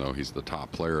 even though he's the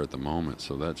top player at the moment.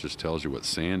 So that just tells you what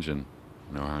Sanjin,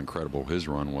 how incredible his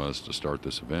run was to start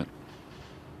this event.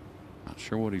 Not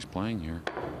sure what he's playing here.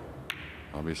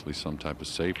 Obviously some type of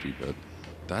safety, but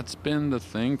that's been the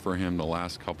thing for him the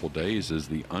last couple days, is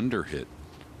the under hit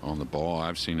on the ball.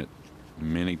 I've seen it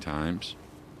many times.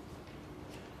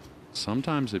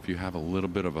 Sometimes if you have a little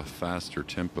bit of a faster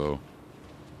tempo,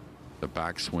 the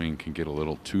backswing can get a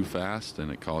little too fast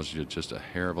and it causes you just a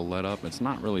hair of a let up. It's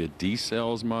not really a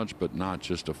decel as much, but not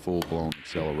just a full-blown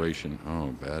acceleration. Oh,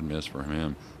 bad miss for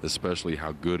him, especially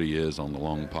how good he is on the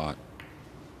long pot.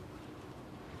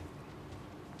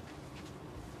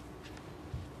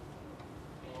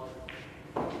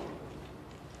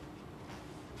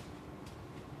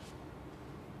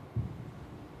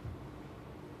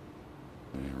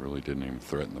 Didn't even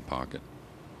threaten the pocket.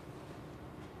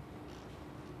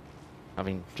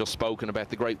 Having just spoken about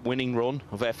the great winning run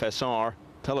of FSR,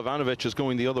 Televanovic is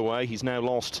going the other way. He's now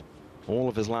lost all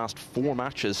of his last 4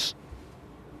 matches.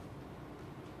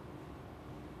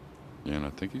 Yeah, and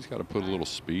I think he's got to put a little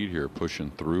speed here,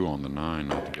 pushing through on the 9,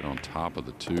 not to get on top of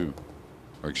the 2,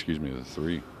 or excuse me, the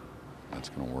 3. That's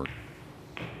going to work.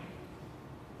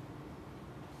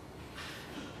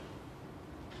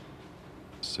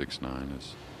 Six, 9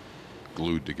 is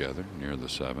glued together near the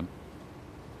 7.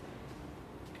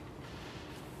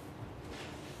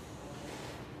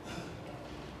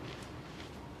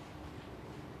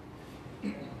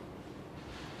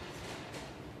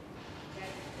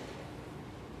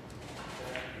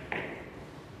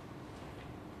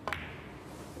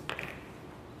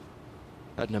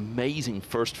 Had an amazing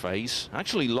first phase.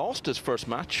 Actually lost his first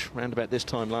match around about this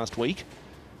time last week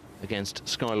against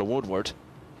Skylar Woodward.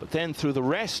 But then through the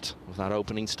rest of that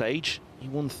opening stage, he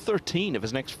won 13 of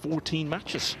his next 14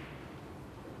 matches.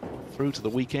 Through to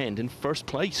the weekend in first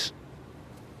place.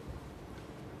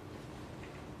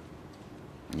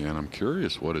 Yeah, and I'm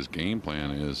curious what his game plan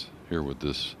is here with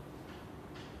this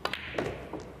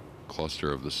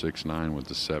cluster of the 6-9 with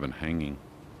the 7 hanging.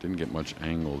 Didn't get much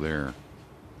angle there.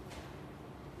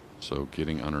 So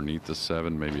getting underneath the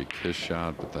 7, maybe a kiss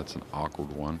shot, but that's an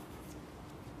awkward one.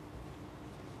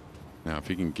 Now, if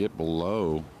he can get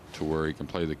below to where he can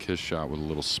play the kiss shot with a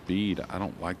little speed, I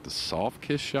don't like the soft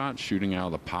kiss shot shooting out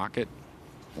of the pocket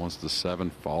once the 7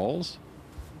 falls.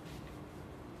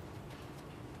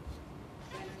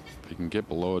 If he can get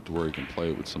below it to where he can play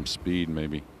it with some speed,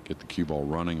 maybe get the cue ball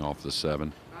running off the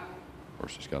 7. Of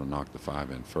course, he's got to knock the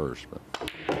 5 in first, but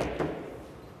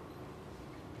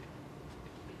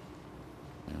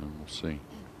yeah, we'll see.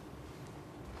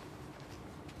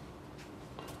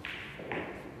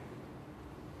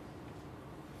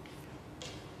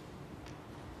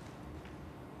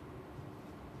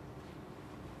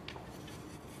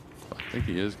 I think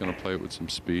he is going to play it with some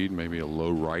speed, maybe a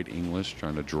low right English,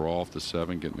 trying to draw off the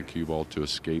 7, getting the cue ball to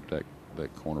escape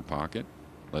that corner pocket,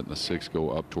 letting the 6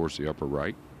 go up towards the upper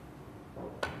right.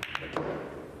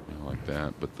 Like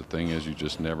that. But the thing is, you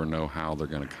just never know how they're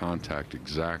going to contact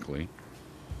exactly.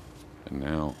 And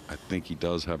now I think he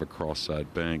does have a cross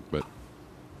side bank, but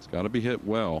it's got to be hit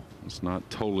well. It's not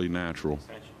totally natural.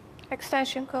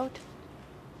 Extension code.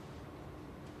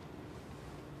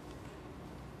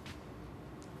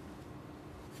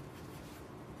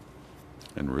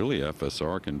 And really,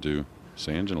 FSR can do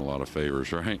Sanjin a lot of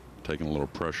favors, right? Taking a little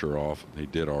pressure off. He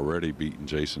did already beating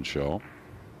Jason Shaw.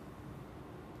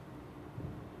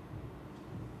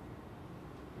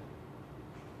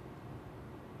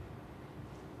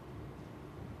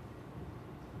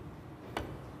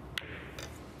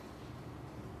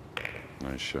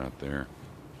 Nice shot there.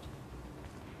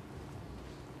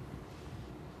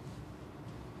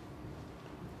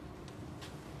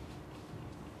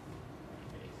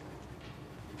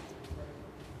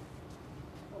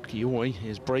 Kioi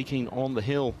is breaking on the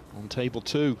hill on table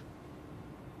 2.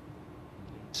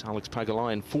 It's Alex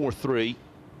Pagulayan 4-3.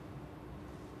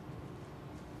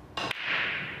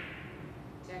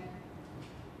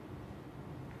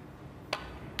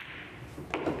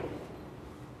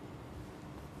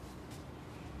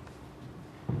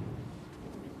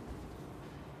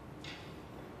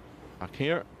 Back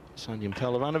here, Sanjin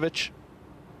Pelovanovic.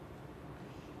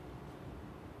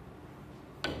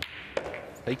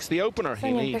 Takes the opener.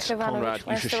 He leads Konrad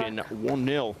Yushishin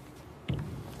 1-0.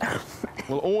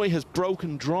 Well, Oy has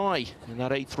broken dry in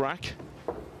that 8th rack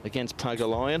against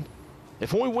Pagulayan.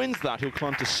 If Oy wins that, he'll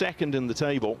climb to 2nd in the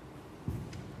table.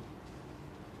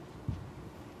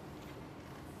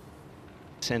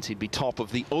 Since he'd be top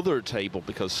of the other table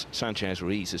because Sanchez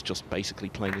Ruiz is just basically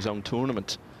playing his own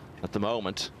tournament at the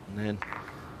moment. And then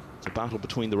it's a battle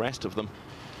between the rest of them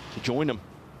to join him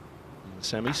in the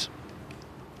semis.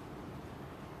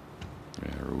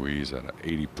 Yeah, Ruiz at an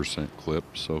 80% clip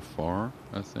so far,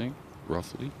 I think,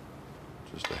 roughly.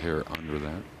 Just a hair under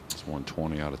that. It's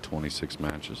 120 out of 26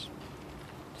 matches.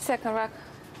 Second rack,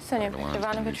 Sanjin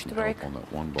Pelovanovic to break. On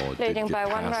that one ball, it leading did get by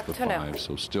 1 past rack the to 5,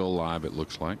 so still alive, it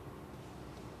looks like.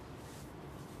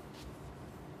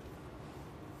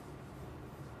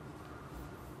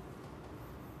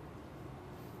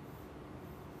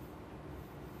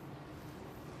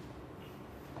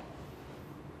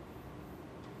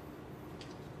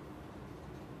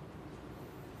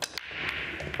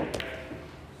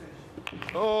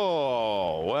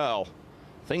 Oh, well,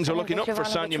 things are looking up for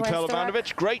Sanjin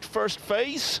Pelovanovic. Great first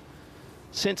phase.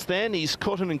 Since then, he's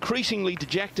cut an increasingly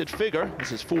dejected figure as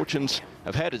his fortunes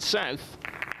have headed south.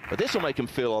 But this will make him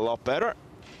feel a lot better.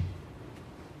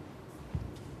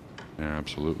 Yeah,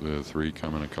 absolutely. The 3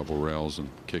 coming a couple rails and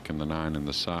kicking the 9 in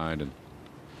the side. And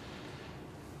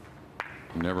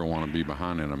you never want to be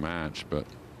behind in a match, but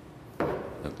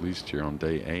at least here on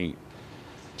day 8,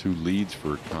 2 leads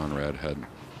for Konrad hadn't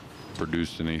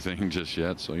produced anything just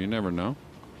yet, so you never know.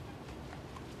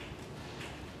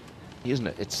 Isn't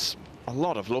it? It's a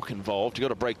lot of luck involved. You got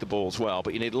to break the balls well,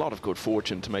 but you need a lot of good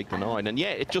fortune to make the 9. And yeah,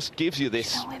 it just gives you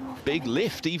this big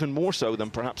lift, even more so than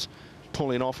perhaps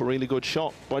pulling off a really good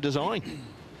shot by design.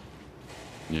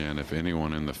 Yeah, and if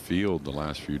anyone in the field the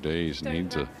last few days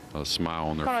needs a smile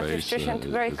on their face,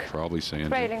 it's probably Sanjin.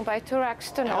 Trailing by 2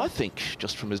 racks to 0. I think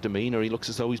just from his demeanour, he looks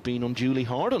as though he's been unduly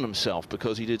hard on himself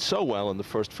because he did so well in the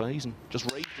first phase and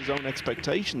just raised his own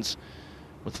expectations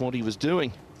with what he was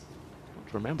doing.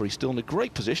 Remember, he's still in a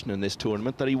great position in this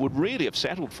tournament that he would really have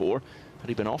settled for had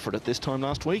he been offered it this time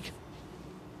last week.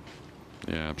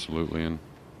 Yeah, absolutely, and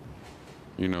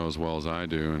you know as well as I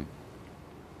do, and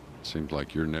it seems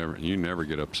like you never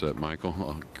get upset, Michael.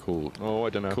 Oh, cool. Oh,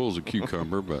 I don't know. Cool as a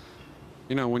cucumber, but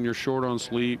you know when you're short on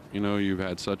sleep, you know you've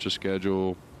had such a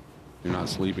schedule, you're not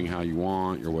sleeping how you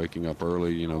want, you're waking up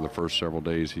early. You know the first several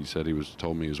days he said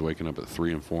told me he was waking up at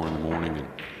 3 and 4 in the morning, and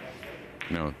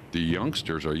you know, the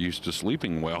youngsters are used to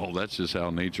sleeping well. That's just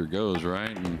how nature goes, right?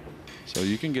 And so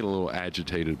you can get a little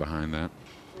agitated behind that.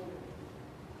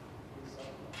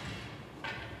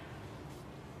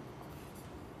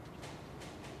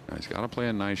 Now he's got to play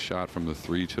a nice shot from the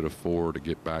 3 to the 4 to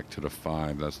get back to the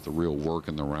 5. That's the real work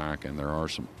in the rack, and there are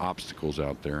some obstacles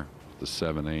out there. The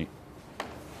 7-8.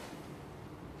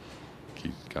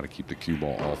 Got to keep the cue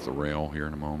ball off the rail here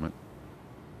in a moment.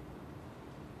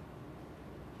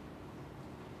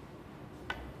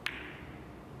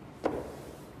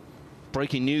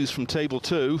 Breaking news from table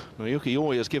 2. Naoki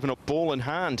Oi has given up ball in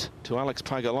hand to Alex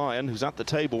Pagulayan, who's at the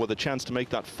table with a chance to make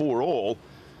that 4-all.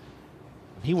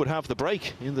 He would have the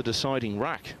break in the deciding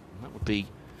rack. That would be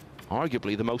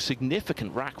arguably the most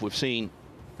significant rack we've seen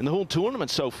in the whole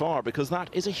tournament so far, because that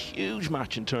is a huge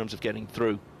match in terms of getting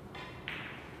through.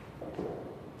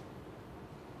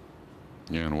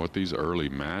 Yeah, and what these early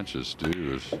matches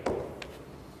do is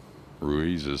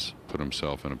Ruiz has put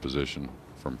himself in a position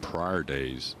from prior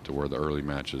days to where the early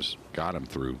matches got him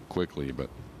through quickly, but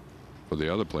for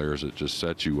the other players it just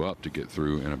sets you up to get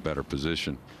through in a better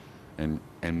position and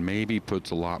maybe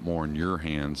puts a lot more in your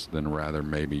hands than rather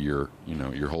maybe you're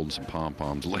holding some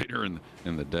pom-poms later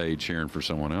in the day cheering for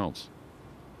someone else.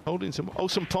 Holding some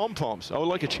pom-poms. Oh,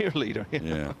 like a cheerleader.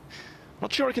 Yeah.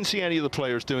 Not sure I can see any of the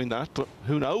players doing that, but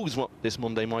who knows what this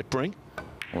Monday might bring.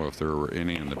 Or if there were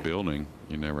any in the building,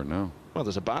 you never know. Well,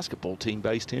 there's a basketball team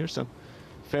based here, so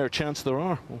fair chance there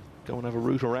are. We'll go and have a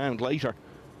route around later.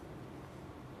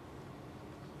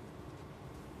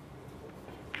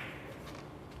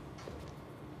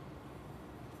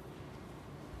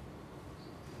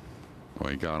 Well,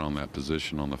 he got on that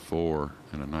position on the 4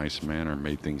 in a nice manner,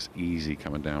 made things easy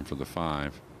coming down for the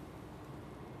 5.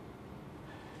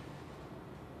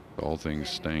 All things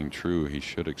staying true, he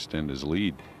should extend his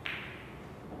lead.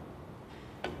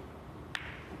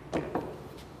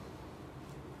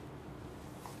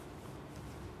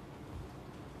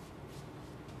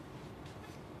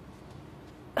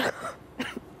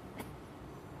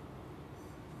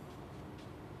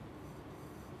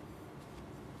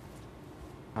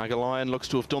 Pagulayan looks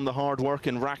to have done the hard work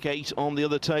in rack 8 on the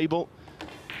other table.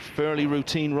 Fairly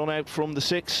routine run out from the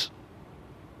 6.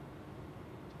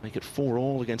 Make it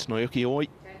 4-all against Naoki Oi.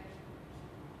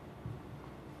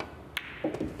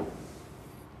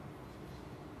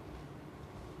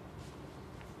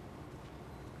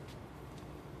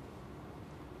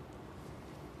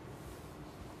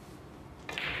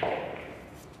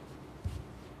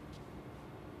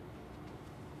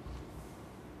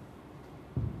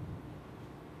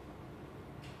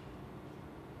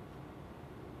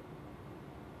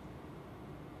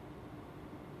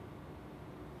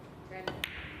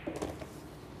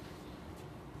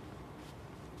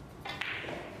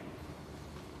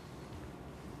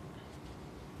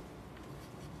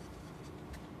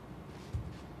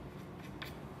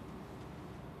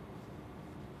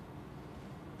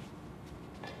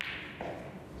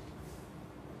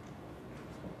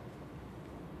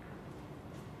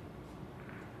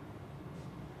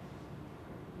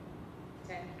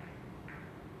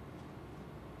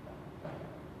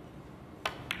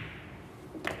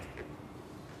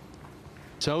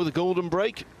 So the golden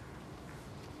break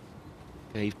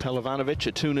gave Pelovanovic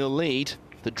a 2-0 lead.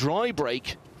 The dry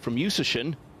break from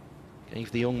Jusicin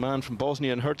gave the young man from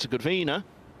Bosnia and Herzegovina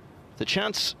the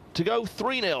chance to go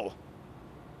 3-0.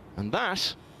 And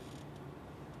that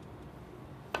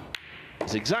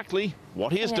is exactly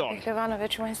what he has done.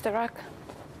 Pelovanovic wins the rack.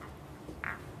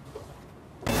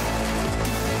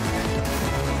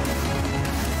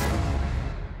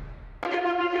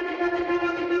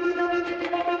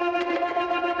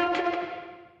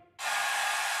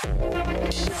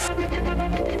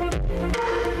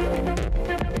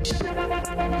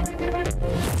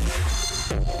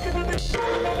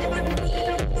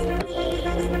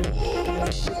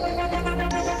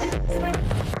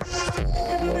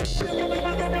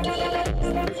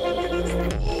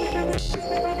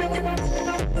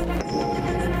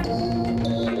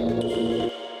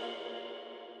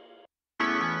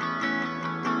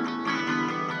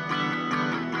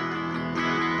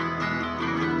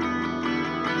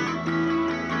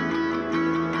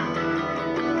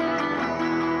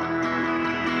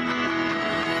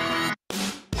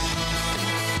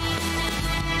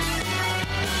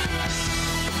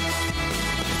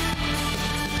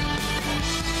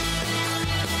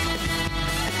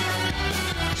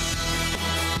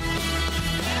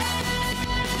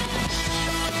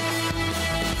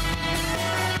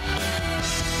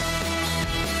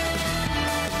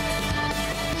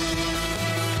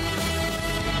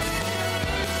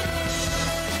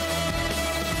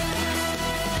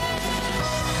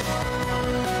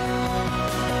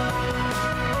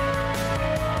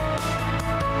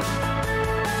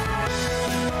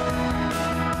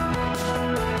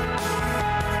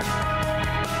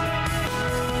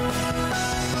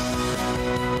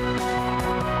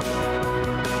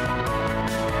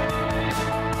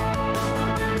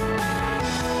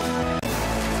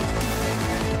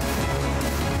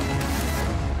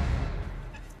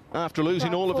 After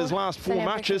losing all of his last 4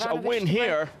 matches, a win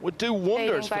here would do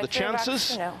wonders for the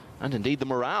chances and indeed the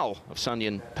morale of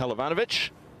Sanyan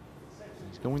Pelovanovic.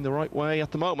 He's going the right way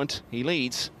at the moment. He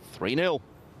leads 3-0.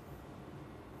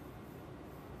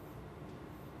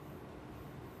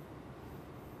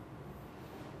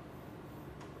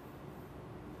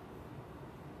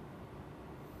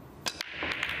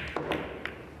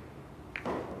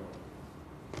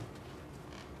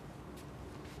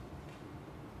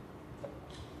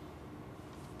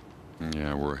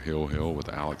 Yeah, we're hill with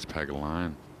Alex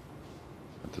Pagulayan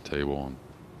at the table on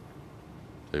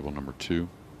table number 2.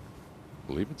 I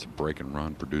believe it's a break and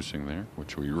run producing there,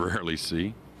 which we rarely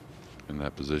see in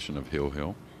that position of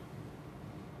hill.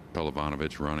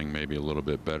 Pelovanovic running maybe a little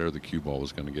bit better. The cue ball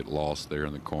was going to get lost there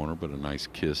in the corner, but a nice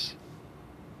kiss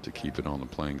to keep it on the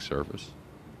playing surface.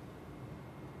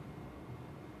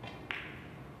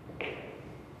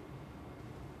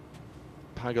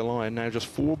 Pagulayan now just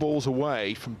 4 balls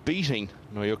away from beating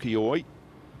Naoki Oi.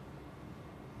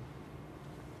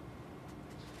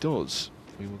 Does.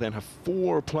 We will then have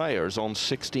 4 players on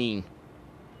 16.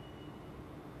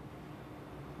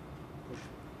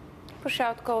 Push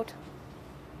out, Goat.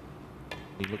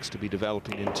 He looks to be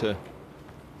developing into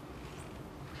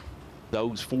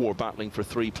those 4 battling for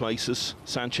 3 places.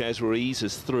 Sanchez Ruiz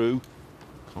is through.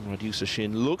 Conrad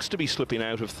Yusashin looks to be slipping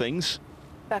out of things.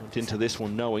 Went into this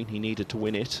one knowing he needed to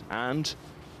win it, and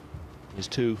his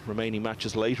 2 remaining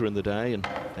matches later in the day, and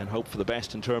then hope for the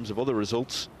best in terms of other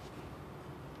results.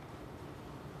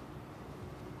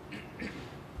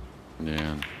 Yeah,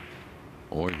 and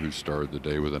Oi, who started the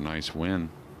day with a nice win,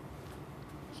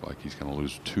 it's like he's going to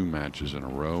lose 2 matches in a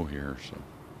row here, so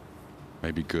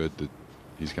maybe good that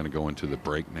he's going to go into the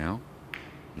break now.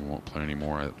 He won't play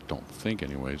anymore, I don't think,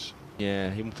 anyways.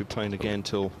 Yeah, he won't be playing again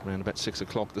till around about 6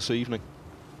 o'clock this evening.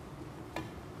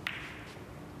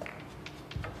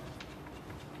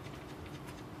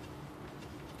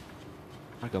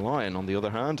 Pagulayan, on the other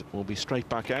hand, will be straight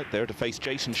back out there to face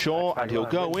Jason Shaw, and he'll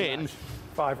go in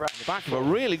on the back of a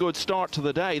really good start to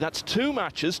the day. That's 2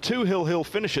 matches, 2 Hill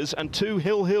finishes, and 2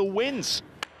 Hill wins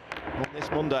on this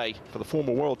Monday for the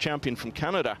former world champion from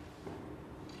Canada.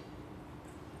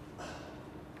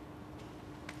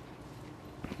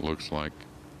 Looks like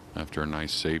after a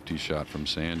nice safety shot from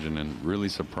Sanjin, and really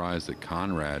surprised that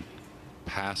Conrad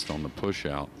passed on the push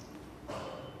out.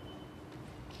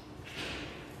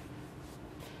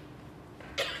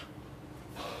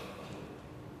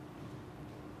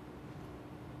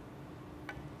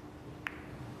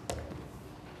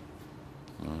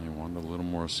 He wanted a little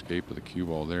more escape of the cue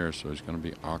ball there, so he's going to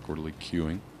be awkwardly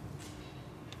cueing.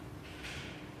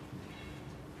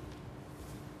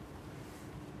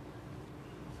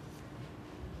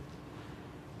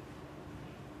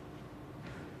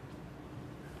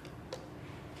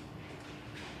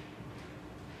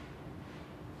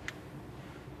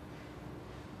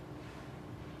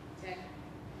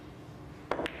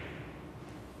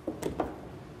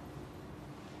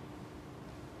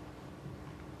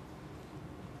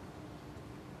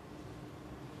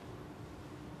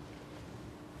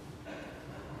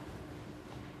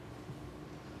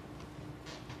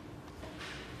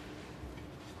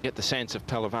 Get the sense if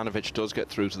Pelovanovic does get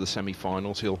through to the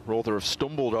semi-finals, he'll rather have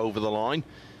stumbled over the line,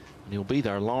 and he'll be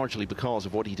there largely because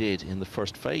of what he did in the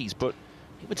first phase, but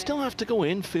he would still have to go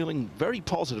in feeling very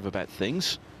positive about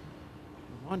things.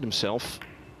 Remind himself,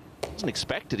 wasn't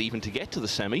expected even to get to the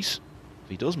semis, if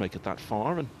he does make it that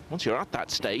far, and once you're at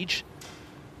that stage,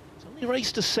 it's only a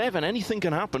race to 7, anything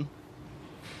can happen.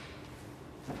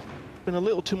 Been a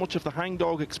little too much of the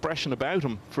hangdog expression about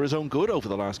him for his own good over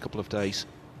the last couple of days.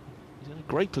 He's in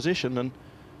a great position, and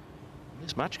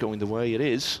this match going the way it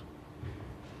is,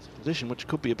 it's a position which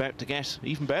could be about to get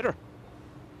even better.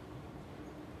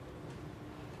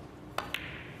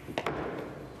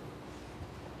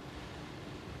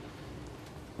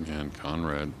 And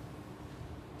Conrad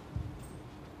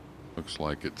looks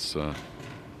like it's heading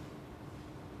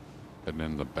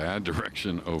in the bad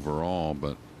direction overall,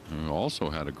 but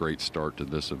also had a great start to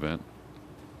this event.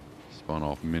 Spun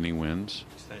off many wins.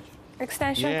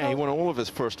 Extension. Yeah, he won all of his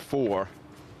first 4,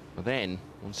 but then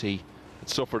once he had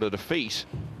suffered a defeat,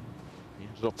 he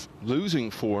ended up losing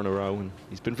 4 in a row, and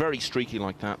he's been very streaky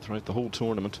like that throughout the whole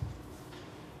tournament.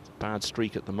 It's a bad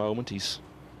streak at the moment. He's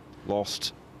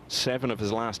lost 7 of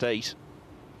his last 8.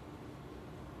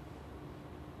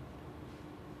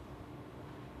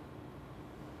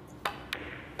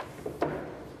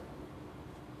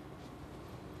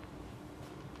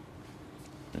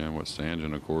 And with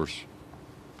Sanjin, of course,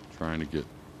 trying to get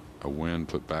a win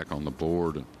put back on the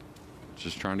board, and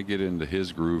just trying to get into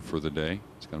his groove for the day.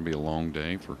 It's going to be a long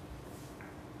day for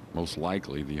most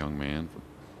likely the young man from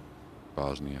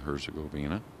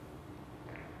Bosnia-Herzegovina.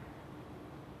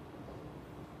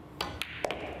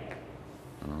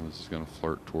 This is going to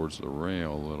flirt towards the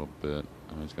rail a little bit.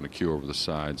 He's going to cue over the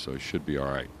side, so he should be all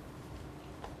right.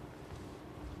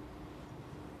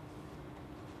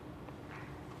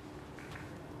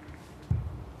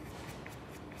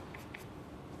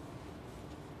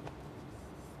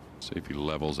 See if he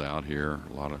levels out here.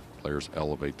 A lot of players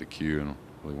elevate the cue and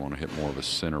really want to hit more of a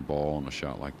center ball on a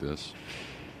shot like this.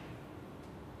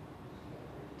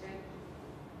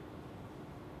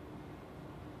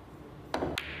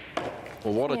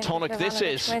 Well, what a tonic this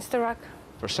is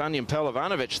for Sanjin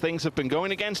Pelovanovic. Things have been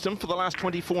going against him for the last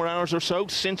 24 hours or so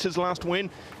since his last win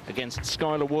against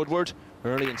Skylar Woodward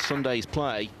early in Sunday's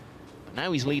play. But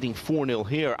now he's leading 4-0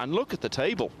 here. And look at the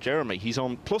table, Jeremy. He's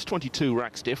on plus 22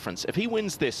 racks difference. If he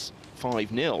wins this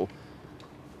 5-0,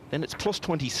 then it's plus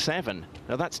 27.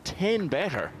 Now that's 10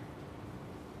 better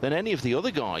than any of the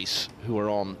other guys who are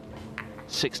on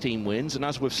 16 wins. And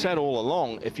as we've said all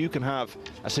along, if you can have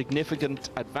a significant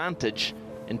advantage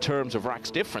in terms of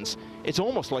racks difference, it's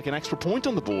almost like an extra point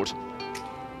on the board.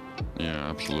 Yeah,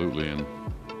 absolutely, and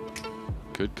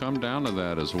could come down to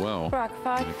that as well. Rack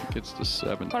 5. If it gets to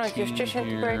 17 Corner to Jushin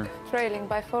to break, trailing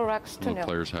by 4 racks to the 0.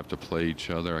 players have to play each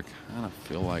other. I kind of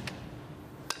feel like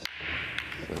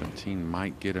 17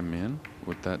 might get him in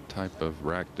with that type of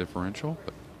rack differential,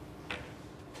 but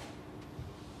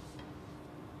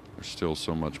there's still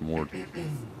so much more to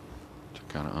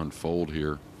kind of unfold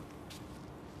here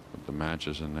with the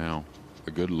matches. And now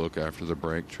a good look after the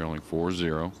break, trailing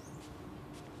 4-0.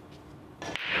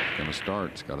 Gonna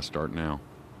start. It's got to start now.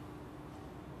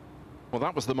 Well,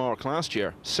 that was the mark last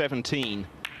year, 17,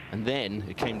 and then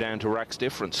it came down to racks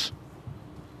difference.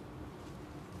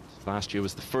 Last year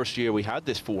was the first year we had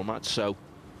this format, so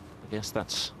I guess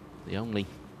that's the only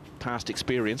past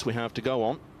experience we have to go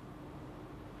on.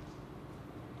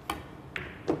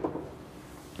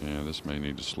 Yeah, this may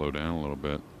need to slow down a little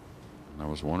bit. And I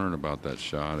was wondering about that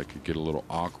shot. It could get a little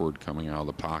awkward coming out of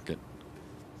the pocket.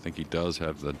 I think he does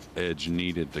have the edge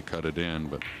needed to cut it in,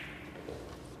 but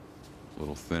a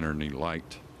little thinner than he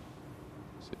liked.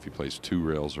 See if he plays 2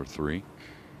 rails or 3.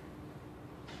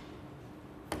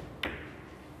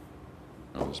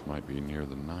 Oh, this might be near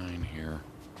the 9 here.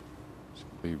 It's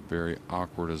going to be very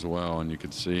awkward as well, and you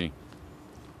can see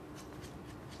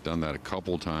done that a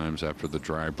couple times after the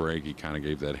dry break. He kind of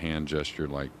gave that hand gesture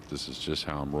like, this is just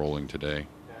how I'm rolling today.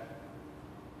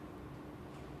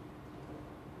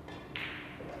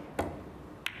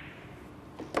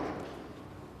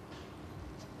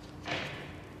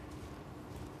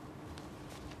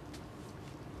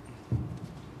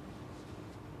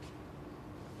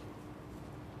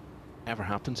 Ever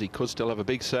happens, he could still have a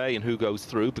big say in who goes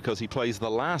through, because he plays the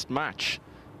last match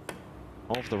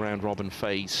of the round robin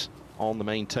phase on the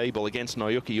main table against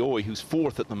Naoki Oi, who's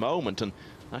 4th at the moment, and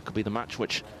that could be the match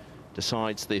which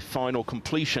decides the final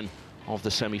completion of the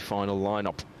semi-final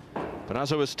lineup. But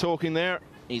as I was talking there,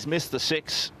 he's missed the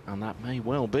 6, and that may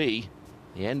well be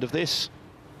the end of this.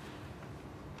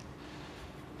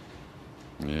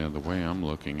 Yeah, the way I'm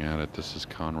looking at it, this is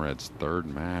Conrad's 3rd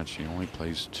match. He only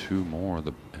plays 2 more.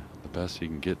 The best he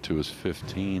can get to is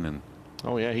 15, and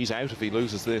oh yeah, he's out if he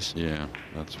loses this. Yeah,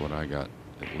 that's what I got.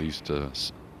 At least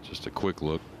just a quick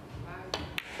look.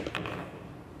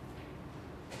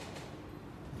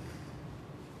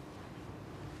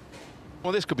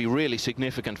 Well, this could be really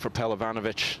significant for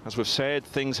Pelovanovic. As we've said,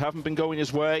 things haven't been going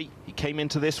his way. He came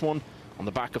into this one on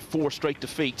the back of 4 straight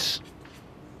defeats.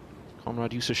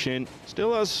 Conrad Yusashin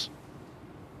still has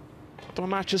a couple of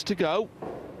matches to go,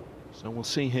 so we'll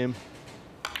see him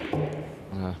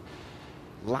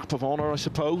lap of honor, I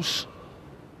suppose,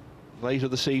 later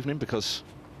this evening, because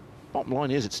bottom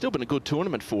line is it's still been a good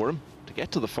tournament for him to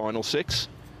get to the final 6.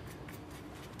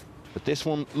 But this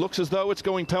one looks as though it's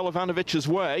going Pelovanovic's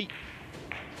way.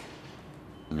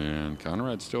 And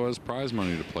Conrad still has prize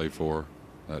money to play for.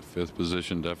 That 5th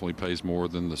position definitely pays more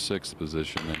than the 6th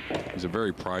position, and he's a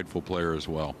very prideful player as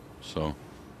well. So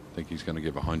I think he's going to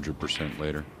give 100%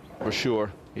 later. For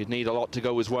sure. He'd need a lot to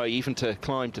go his way even to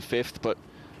climb to 5th, but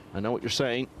I know what you're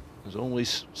saying. There's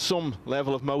always some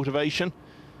level of motivation.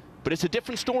 But it's a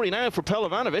different story now for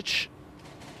Pelovanovic.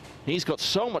 He's got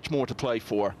so much more to play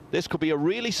for. This could be a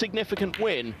really significant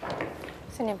win.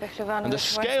 And the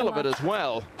scale of it as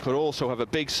well could also have a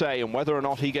big say in whether or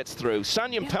not he gets through.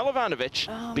 Sanyan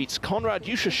Pelovanovic beats Conrad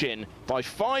Yusashin by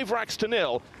 5 racks to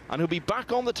 0, and he'll be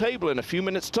back on the table in a few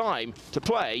minutes' time to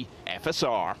play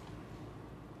FSR.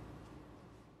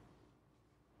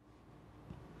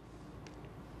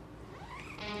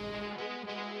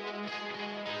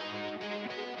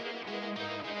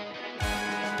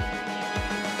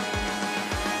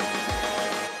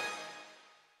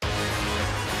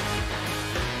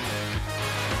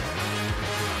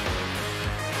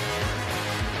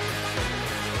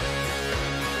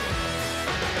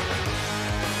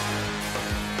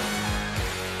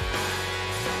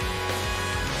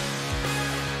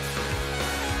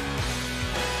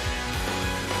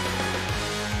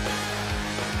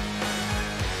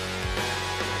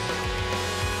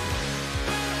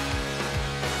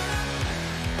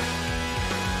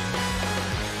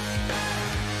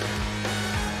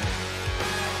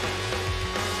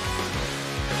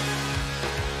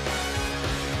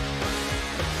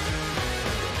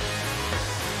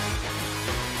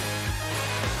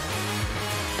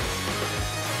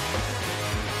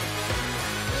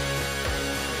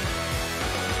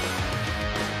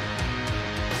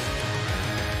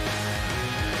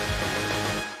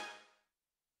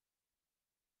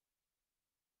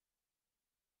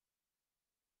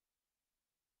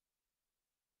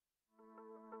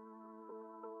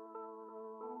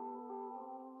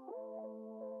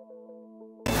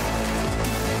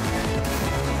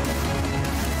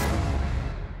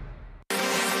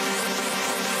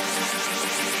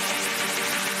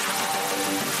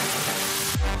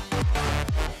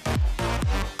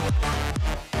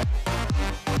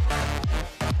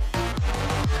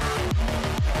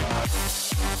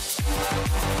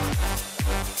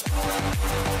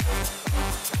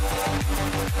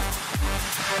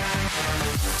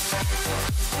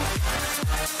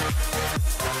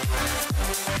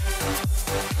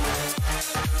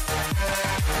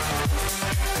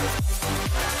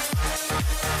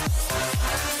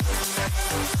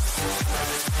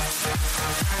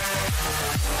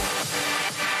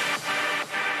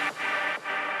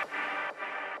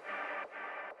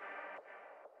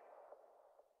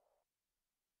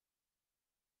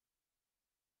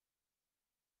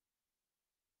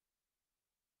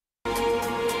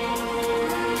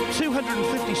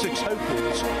 456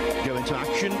 hopefuls go into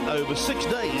action over 6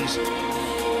 days.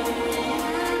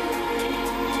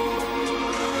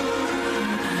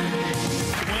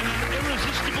 When an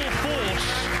irresistible force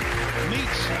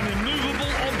meets an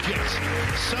immovable object,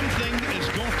 something is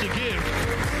got to give,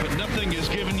 but nothing is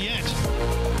given yet.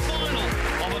 Final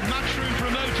of a Matchroom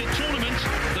promoted tournament,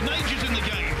 the majors in the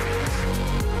game.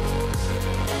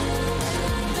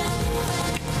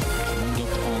 Wound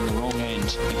up on the wrong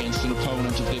end against an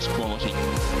opponent of this quality.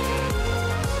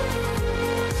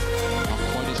 Not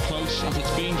quite as close as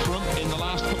it's been for him in the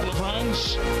last couple of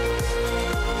rounds. The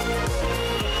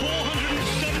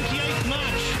 478th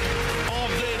match of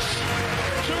this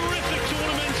terrific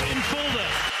tournament in Fulda.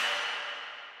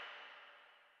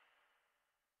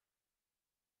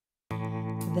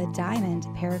 The Diamond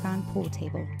Paragon Pool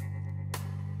Table.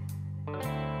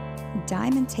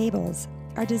 Diamond tables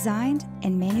are designed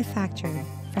and manufactured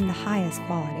from the highest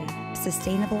quality,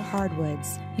 sustainable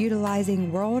hardwoods,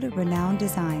 utilizing world-renowned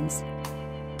designs.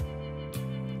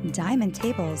 Diamond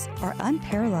tables are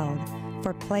unparalleled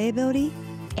for playability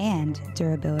and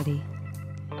durability.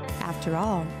 After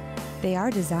all, they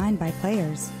are designed by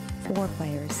players for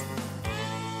players.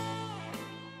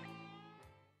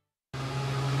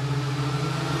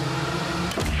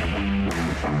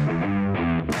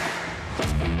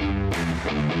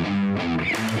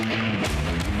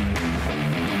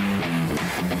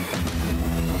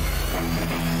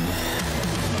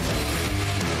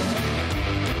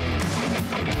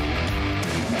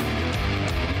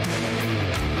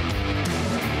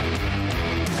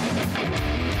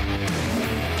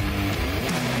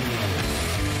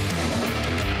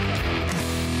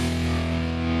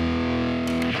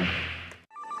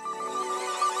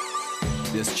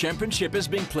 This championship is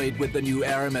being played with the new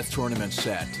Aramith tournament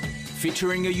set.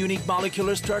 Featuring a unique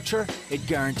molecular structure, it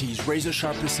guarantees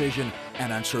razor-sharp precision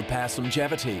and unsurpassed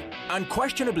longevity.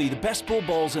 Unquestionably the best pool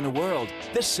balls in the world,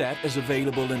 this set is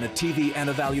available in a TV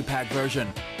and a value pack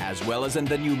version, as well as in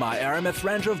the new My Aramith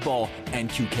range of ball and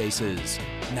cue cases.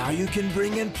 Now you can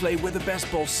bring and play with the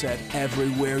best ball set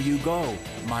everywhere you go.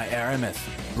 My Aramith,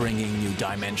 bringing new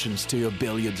dimensions to your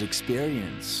billiards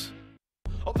experience.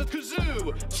 Of the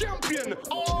Kazoo Champion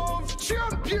of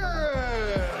Champions!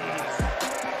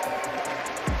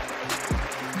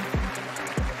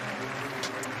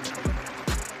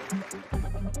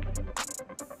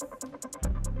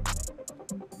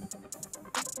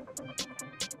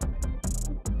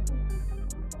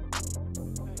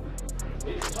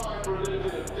 It's time for a little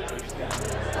bit of damage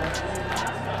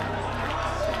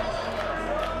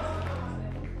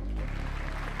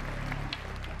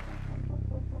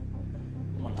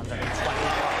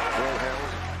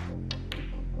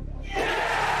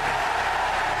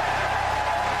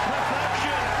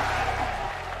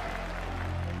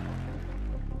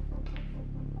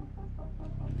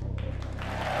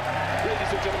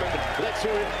Let's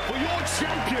hear it for your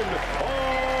champion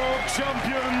of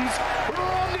champions,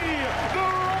 Ronnie the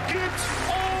Rocket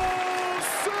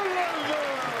O'Sullivan!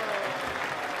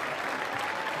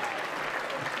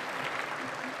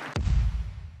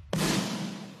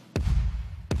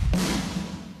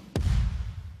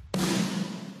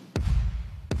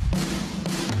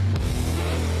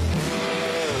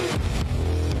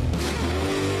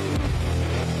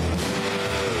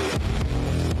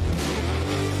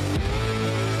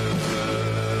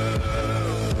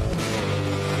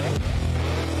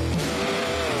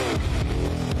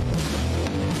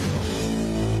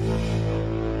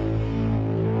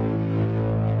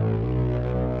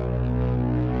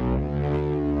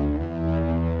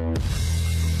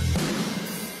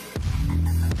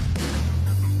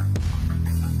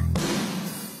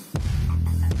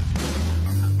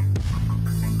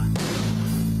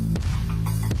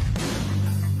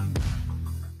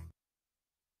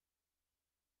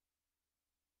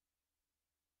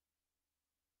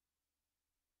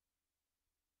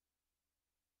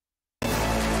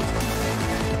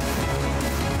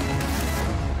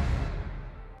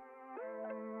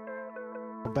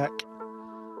 Back.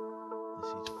 This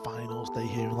is finals day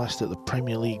here in Leicester at the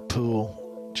Premier League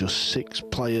pool. Just 6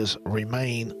 players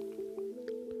remain.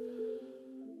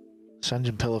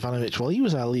 Sanjin Pilovanovic, well, he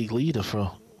was our league leader for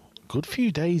a good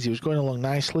few days. He was going along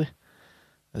nicely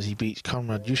as he beats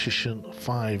Conrad Yushashin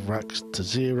 5 racks to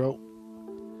 0.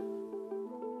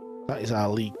 That is our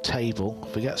league table.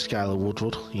 Forget Skylar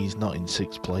Woodward, he's not in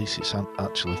 6th place. It's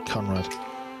actually Conrad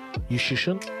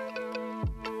Yushashin.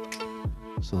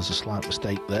 So there's a slight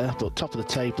mistake there, but top of the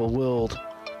table, world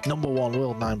number 1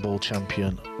 world 9-ball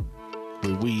champion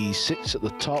Louise sits at the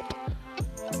top.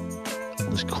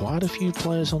 There's quite a few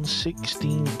players on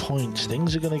 16 points.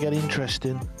 Things are going to get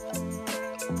interesting.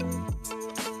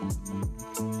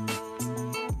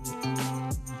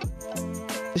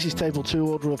 This is table 2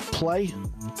 order of play.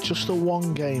 Just the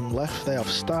one game left. They have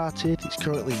started. It's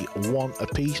currently 1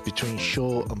 apiece between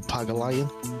Shaw and Pagalayan.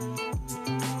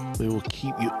 We will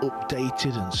keep you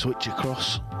updated and switch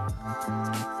across.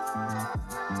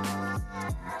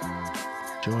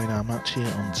 Join our match here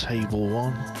on table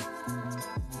 1.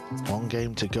 1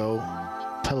 game to go.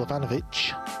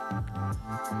 Pelovanovic.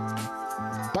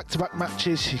 Back-to-back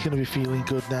matches. He's going to be feeling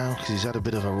good now because he's had a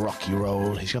bit of a rocky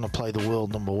road. He's going to play the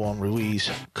world number 1 Ruiz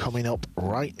coming up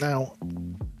right now.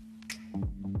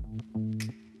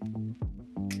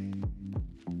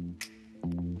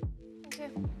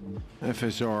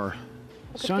 FSR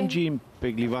Sanjim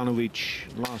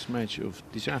Peglivanovic, last match of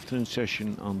this afternoon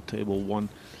session on table 1.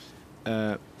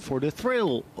 For the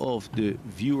thrill of the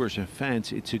viewers and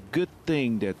fans, it's a good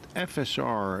thing that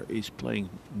FSR is playing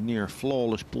near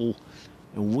flawless pool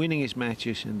and winning his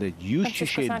matches, and that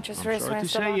Justin, I'm sorry to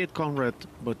say it, Conrad,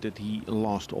 but that he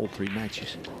lost all 3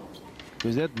 matches.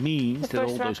 Because that means that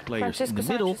all those players in the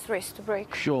middle,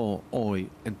 Shaw, Oy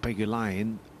and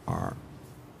Pagalayan, are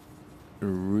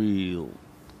real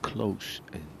close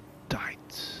and tight.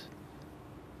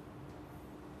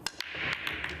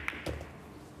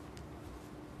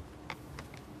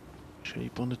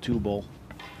 Shape on the 2 ball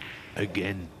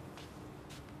again.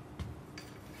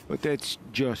 But that's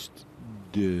just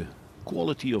the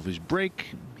quality of his break.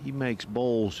 He makes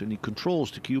balls and he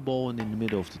controls the cue ball, and in the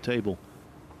middle of the table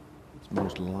it's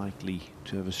most likely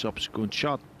to have a subsequent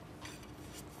shot.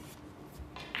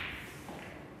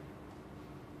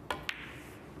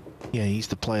 Yeah, he's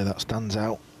the player that stands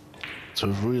out to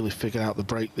have really figured out the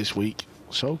break this week.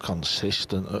 So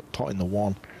consistent at potting the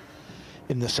 1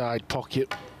 in the side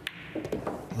pocket.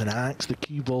 I'm going to axe the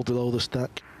cue ball below the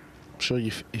stack. I'm sure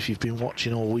if you've been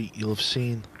watching all week, you'll have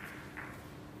seen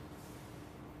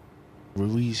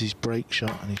Ruiz's break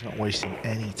shot, and he's not wasting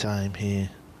any time here.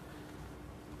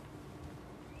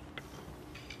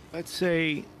 Let's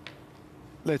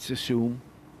assume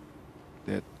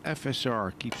that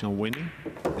FSR keeps on winning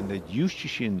and that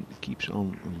Justin keeps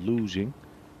on losing.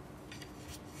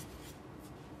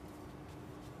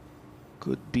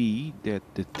 Could be that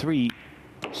the 3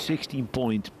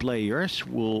 16-point players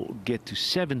will get to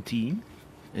 17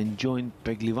 and join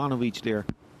Peglivanovic there.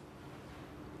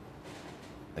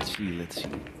 Let's see.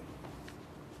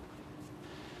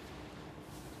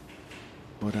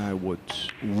 But I would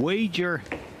wager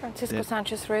Francisco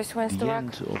Sanchez Ruiz wins the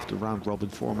end of the round robin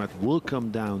format will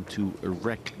come down to a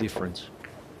rack difference.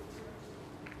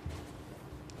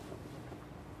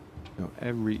 So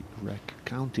every rack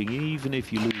counting, even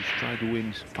if you lose, try to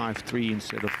win 5-3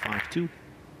 instead of 5-2.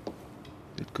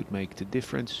 It could make the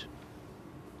difference.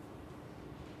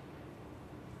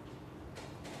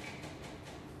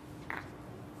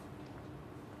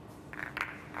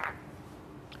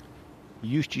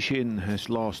 Justin has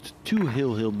lost 2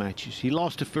 Hill matches. He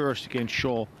lost the first against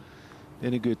Shaw,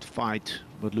 then a good fight,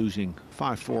 but losing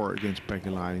 5-4 against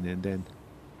Pagalayan, and then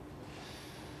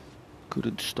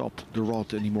couldn't stop the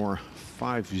rod anymore.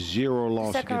 5-0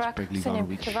 loss against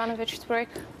Peglivanovic. Peglivanovic's break,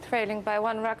 trailing by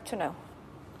 1 rack to 0.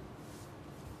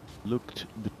 Looked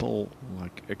the pole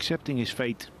like accepting his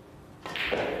fate.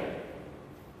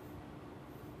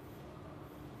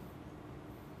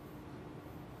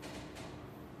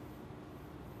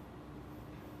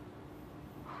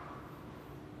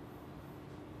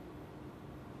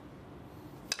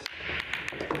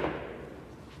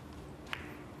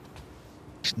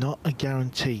 It's not a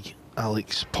guarantee,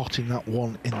 Alex, potting that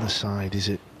 1 in the side, is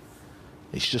it?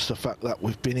 It's just the fact that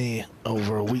we've been here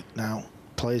over a week now.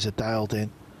 Players are dialed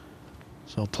in,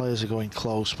 so players are going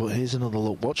close. But here's another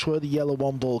look. Watch where the yellow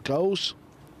 1 ball goes.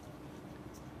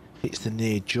 Hits the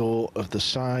near jaw of the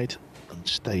side and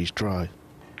stays dry.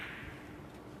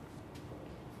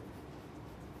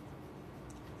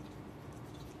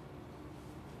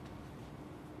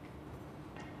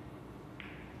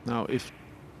 Now, if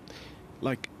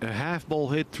like a half ball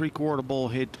hit, 3/4 ball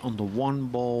hit on the 1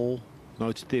 ball, no,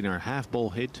 it's thinner, half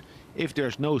ball hit. If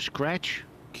there's no scratch,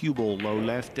 cue ball low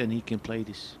left, then he can play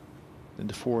this. Then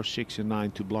the 4, 6 and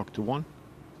 9 to block the 1.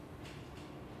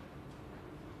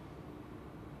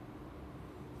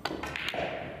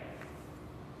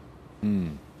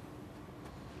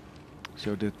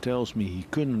 So that tells me he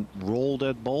couldn't roll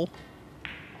that ball.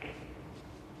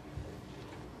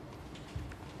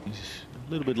 He's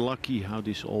a little bit lucky how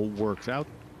this all worked out.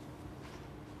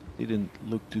 Didn't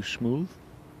look too smooth.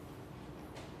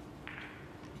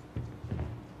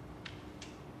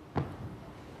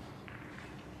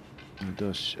 Now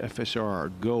does FSR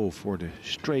go for the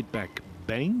straight back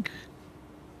bank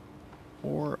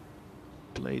or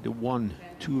play the 1,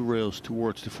 2 rails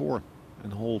towards the 4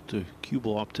 and hold the cue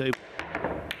ball up table?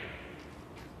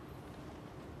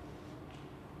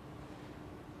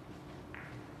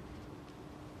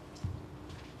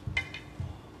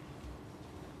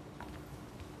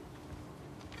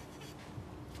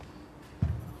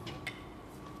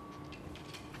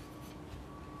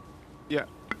 Yeah,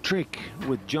 trick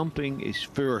with jumping is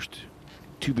first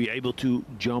to be able to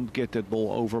jump, get that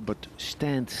ball over, but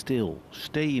stand still,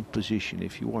 stay in position.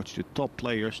 If you watch the top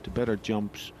players, the better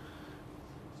jumps,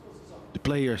 the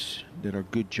players that are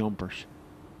good jumpers,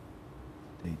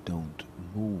 they don't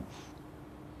move.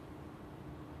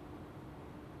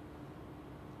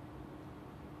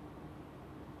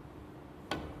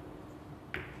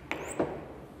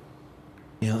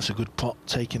 Yeah, that's a good pot,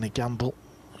 taking a gamble.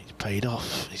 He's paid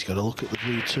off. He's got to look at the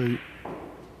blue too.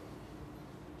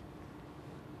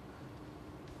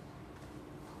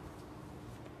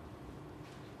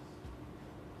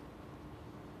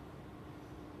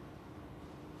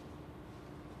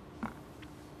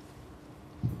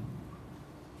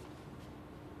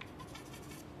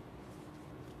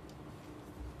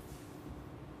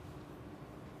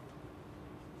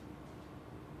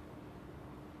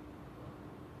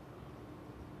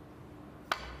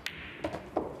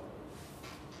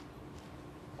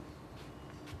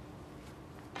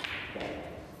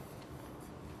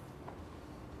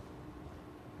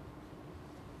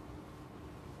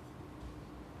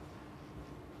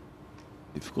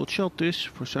 Difficult shot this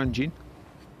for Sanjin.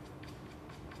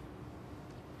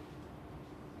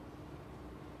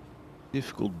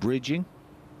 Difficult bridging.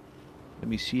 Let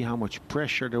me see how much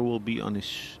pressure there will be on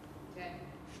his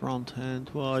front hand.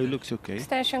 Well, he looks okay.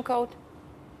 Extension code.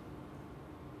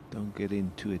 Don't get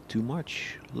into it too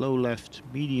much. Low left,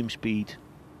 medium speed.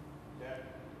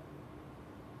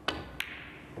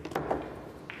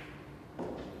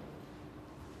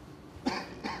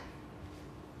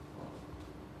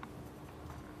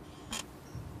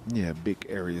 Yeah, big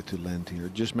area to land here.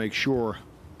 Just make sure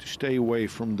to stay away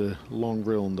from the long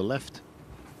rail on the left.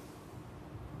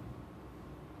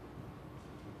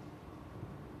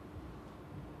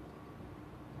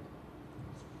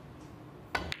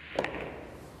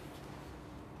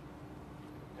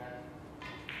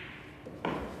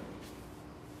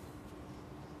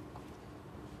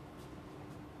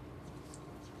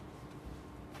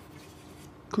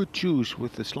 Could choose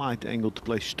with the slight angle to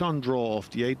play stun draw off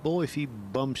the 8 ball. If he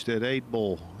bumps that 8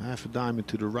 ball half a diamond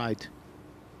to the right.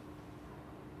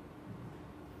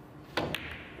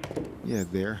 Yeah,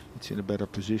 there, it's in a better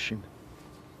position.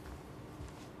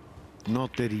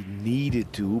 Not that he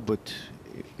needed to, but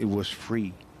it was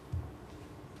free.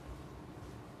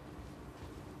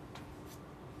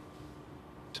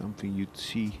 Something you'd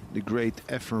see the great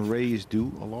Efren Reyes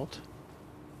do a lot.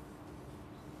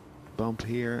 Bump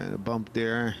here and a bump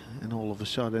there, and all of a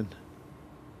sudden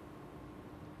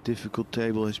difficult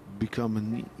table has become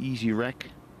an easy rack.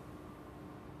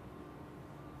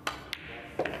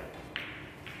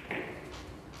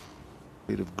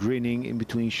 Bit of grinning in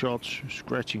between shots,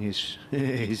 scratching his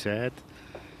his head.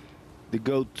 The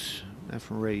GOAT,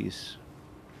 Efren Reyes.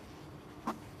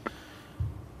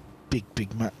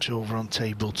 Big match over on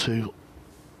table 2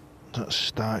 that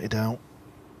started out.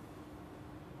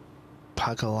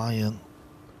 Pagalayan,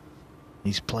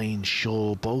 he's playing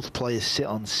Shaw. Both players sit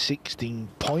on 16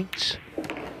 points.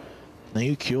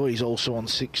 Naukio is also on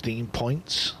 16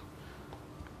 points.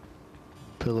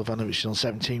 Pilovanovic is on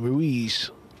 17.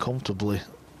 Ruiz comfortably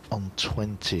on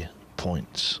 20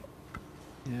 points.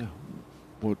 Yeah,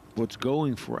 what's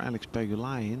going for Alex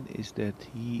Pagalayan is that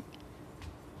he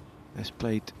has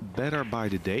played better by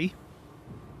the day.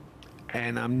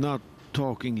 And I'm not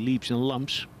talking leaps and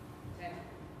lumps.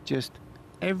 Just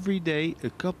every day a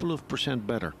couple of %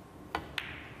 better.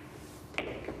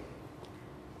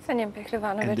 And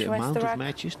the amount of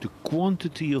matches, the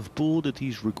quantity of pool that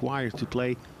he's required to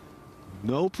play,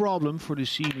 no problem for the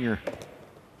senior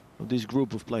of this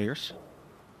group of players.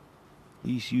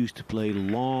 He's used to play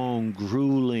long,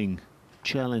 grueling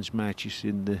challenge matches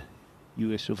in the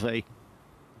US of A.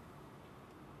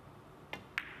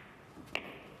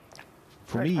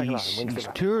 For me, he's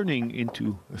turning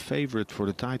into a favorite for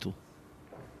the title.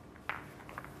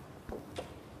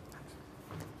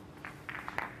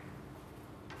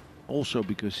 Also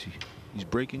because he's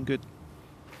breaking good.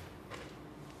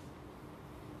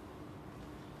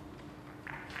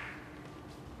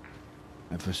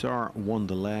 FSR won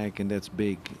the leg, and that's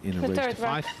big in a race to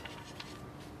 5.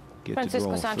 Get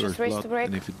Francisco to draw Sanchez first race blood, to break.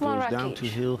 and if it One goes rack down each. to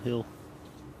Hill,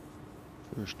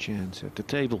 first chance at the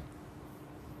table.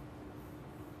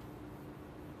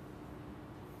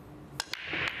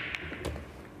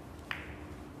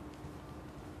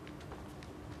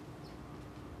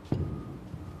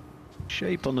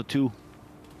 shape on the 2.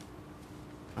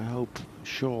 I hope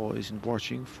Shaw isn't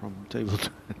watching from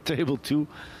table 2.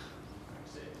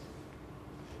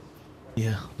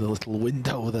 Yeah, the little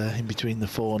window there in between the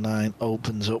 4-9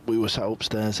 opens up. We were sat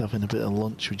upstairs having a bit of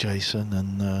lunch with Jason,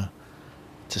 and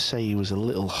to say he was a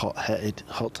little hot-headed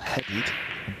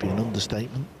would be an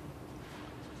understatement.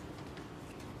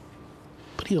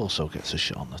 But he also gets a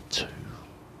shot on the 2.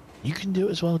 You can do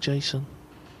it as well, Jason.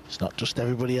 It's not just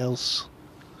everybody else.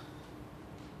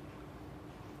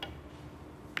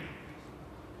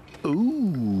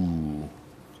 Ooh.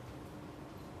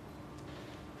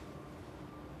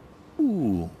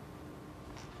 Ooh.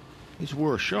 His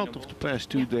worst shot of the past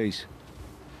 2 days.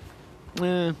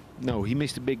 No, he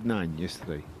missed a big 9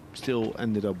 yesterday. Still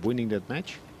ended up winning that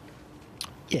match.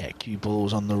 Yeah, cue ball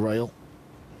was on the rail.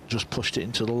 Just pushed it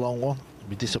into the long one.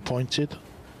 Be disappointed.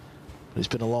 But it's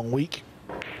been a long week.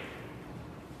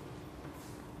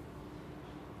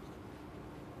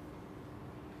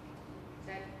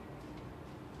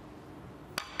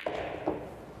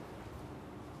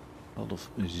 A lot of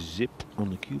zip on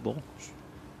the cue ball.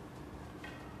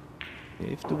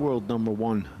 If the world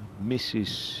 #1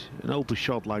 misses an open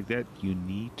shot like that, you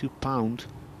need to pound.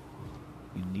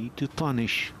 You need to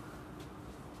punish.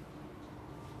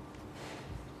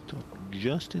 Stop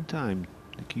just in time,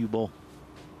 the cue ball.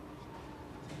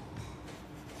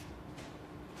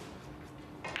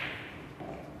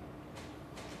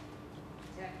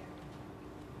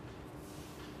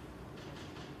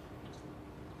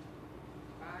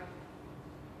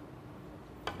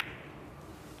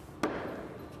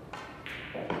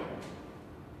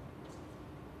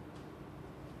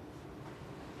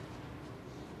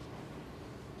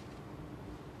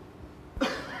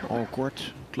 Awkward,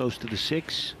 close to the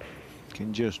 6,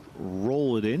 can just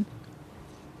roll it in.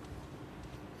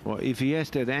 Well, if he has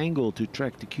that angle to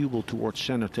track the cue ball towards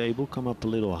center table, come up a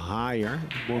little higher,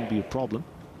 it won't be a problem.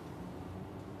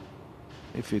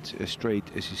 If it's as straight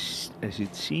as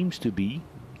it seems to be,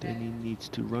 then he needs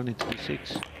to run into the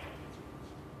 6.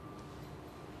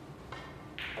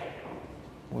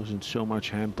 Wasn't so much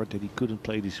hampered that he couldn't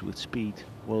play this with speed.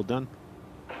 Well done.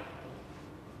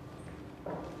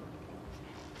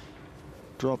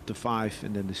 Drop the 5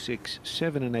 and then the 6,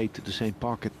 7 and 8 to the same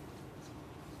pocket.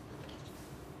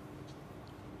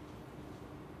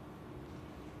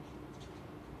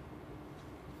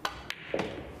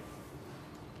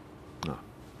 No.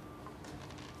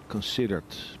 Considered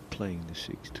playing the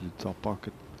 6 to the top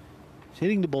pocket. He's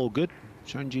hitting the ball good,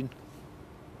 Sanjin.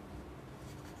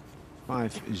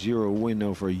 5-0 win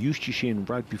over Justishin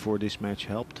right before this match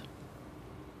helped.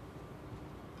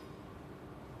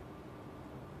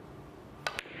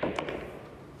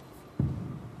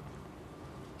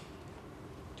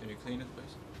 Clean it,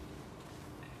 please.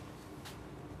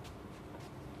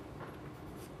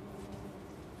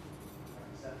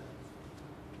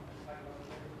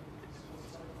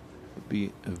 Would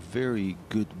be a very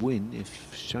good win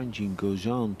if Sanjin goes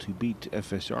on to beat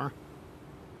FSR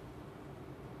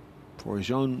for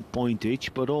his own pointage,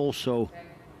 but also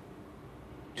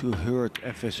to hurt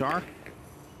FSR.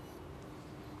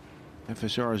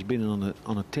 FSR has been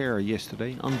on a tear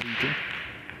yesterday, unbeaten.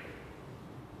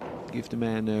 Give the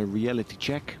man a reality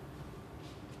check.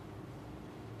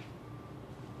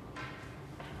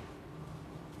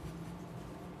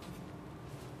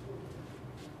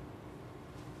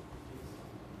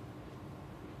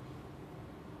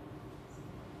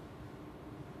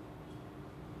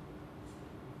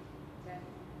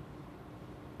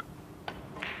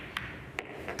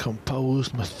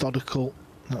 Composed, methodical.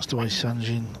 That's the way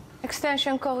Sanjin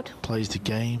Extension code. plays the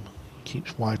game.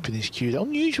 Keeps wiping his cue down.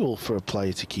 Unusual for a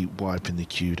player to keep wiping the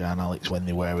cue down, Alex, when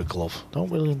they wear a glove.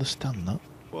 Don't really understand that.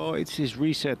 Well, it's his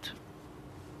reset.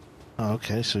 Oh,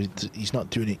 okay, so he's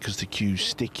not doing it because the cue's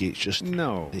sticky. It's just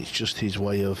It's just his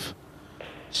way of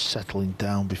settling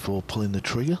down before pulling the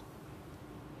trigger.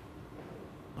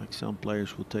 Like some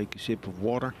players will take a sip of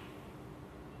water.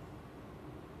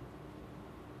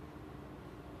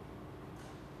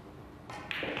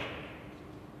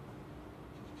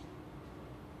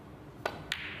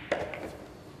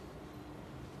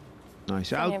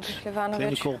 Nice out,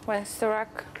 clinical,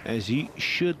 as he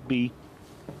should be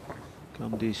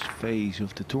come this phase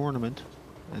of the tournament,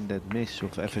 and that miss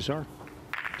of FSR.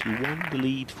 2-1 the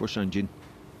lead for Sanjin.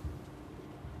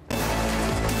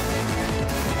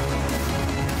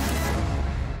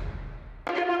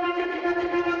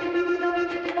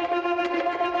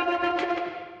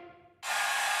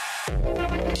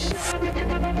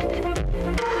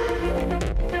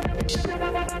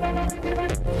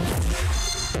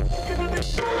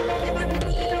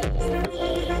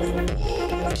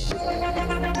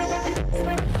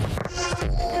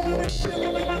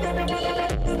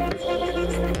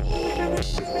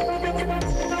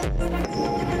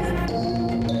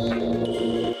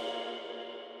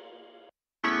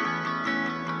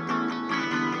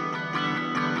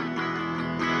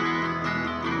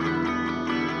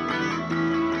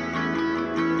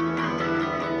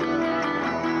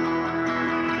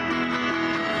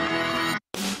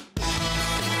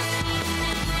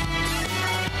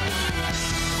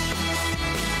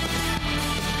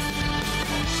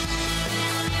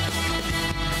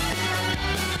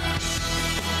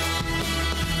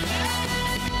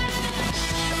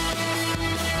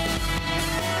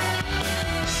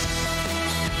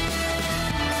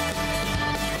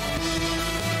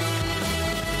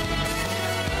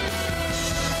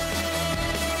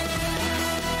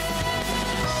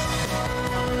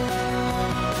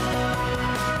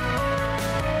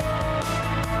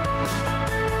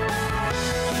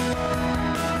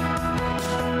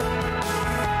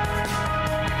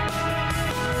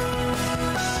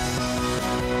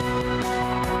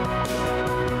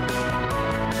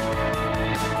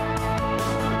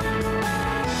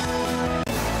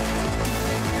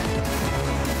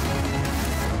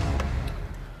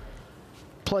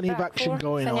 plenty of action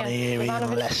going on here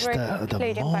in Leicester at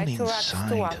the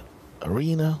Morningside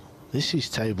Arena. This is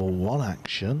table 1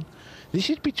 action. This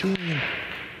is between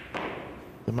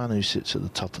the man who sits at the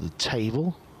top of the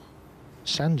table.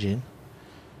 Sanjin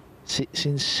sits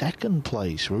in 2nd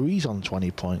place. Ruiz on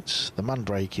 20 points. The man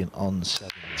breaking on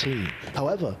 17.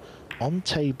 However, on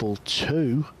table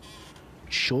 2,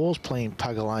 Shaw's playing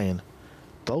Pagulayan.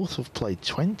 Both have played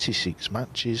 26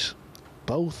 matches.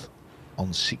 Both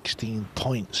on 16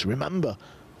 points. Remember,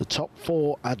 the top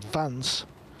 4 advance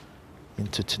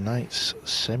into tonight's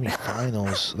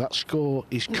semi-finals. That score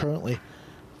is currently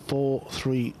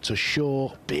 4-3 to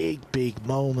Shaw. Big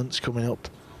moments coming up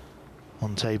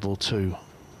on table 2.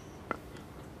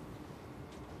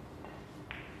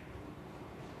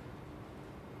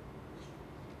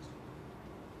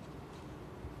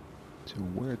 So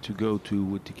where to go to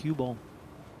with the cue ball?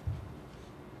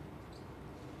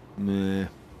 Meh.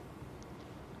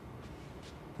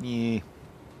 Yeah.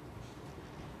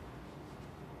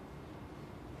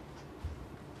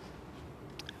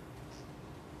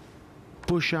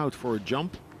 Push out for a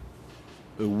jump.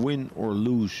 A win or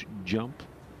lose jump.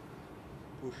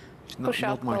 It's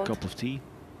not my cup of tea.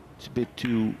 It's a bit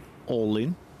too all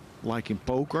in. Like in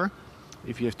poker.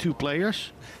 If you have 2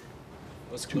 players,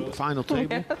 to the final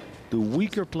table, the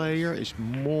weaker player is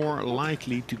more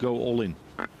likely to go all in.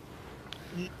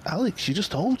 Alex, you're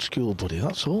just old school, buddy.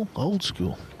 That's all. Old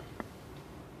school.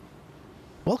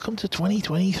 Welcome to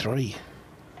 2023.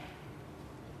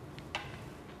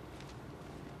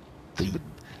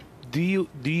 Do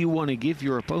you want to give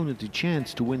your opponent a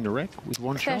chance to win the rec with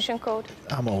 1 shot? Extension code.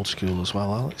 I'm old school as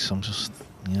well, Alex. I'm just,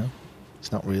 you know,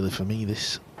 it's not really for me,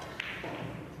 this.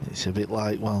 It's a bit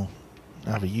like, well,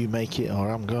 either you make it or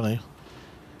I'm gonna.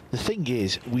 The thing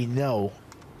is, we know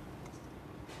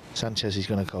Sanchez is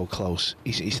going to go close.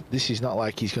 This is not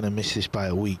like he's going to miss this by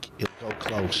a week. He'll go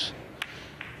close.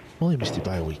 Well, he missed it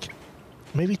by a week.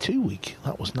 Maybe 2 weeks.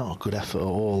 That was not a good effort at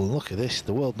all. And look at this,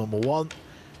 the world number 1.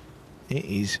 It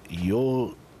is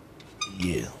your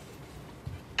year.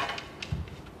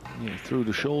 Yeah, through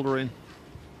the shoulder in.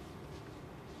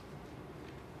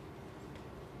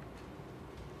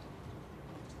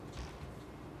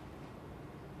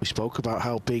 We spoke about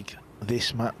how big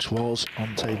this match was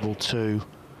on table 2.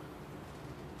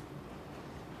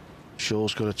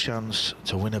 Shaw's got a chance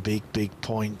to win a big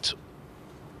point.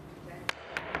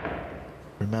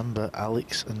 Remember,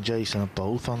 Alex and Jason are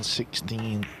both on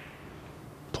 16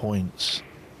 points.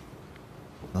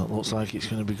 That looks like it's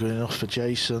going to be good enough for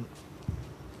Jason.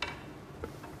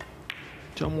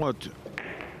 Somewhat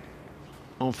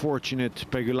unfortunate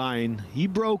Pagulayan. He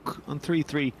broke on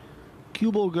 3-3.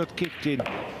 Cue ball got kicked in.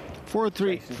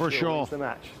 4-3 for Shaw.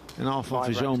 And off of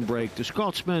his own break, the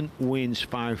Scotsman wins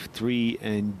 5-3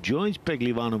 and joins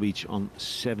Peglivanovic on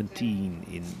 17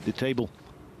 in the table.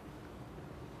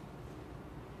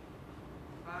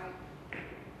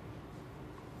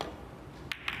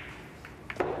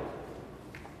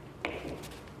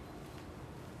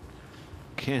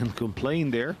 Can't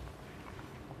complain there.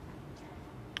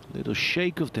 Little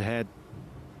shake of the head.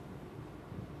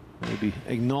 Maybe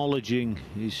acknowledging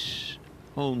his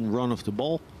own run of the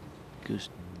ball, because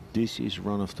this is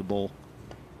run of the ball.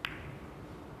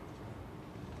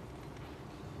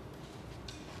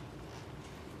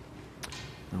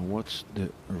 Now what's the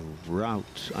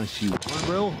route? I see 1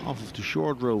 rail off of the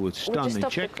short row with stun and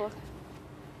check.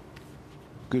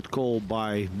 Good call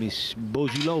by Miss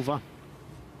Bozilova.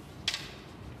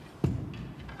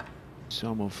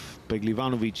 Some of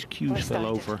Peglivanovic's cues fell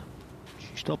over.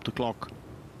 She stopped the clock.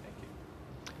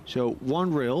 So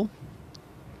 1 rail.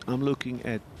 I'm looking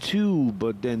at 2,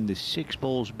 but then the 6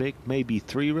 ball's big. Maybe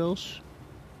 3 rails.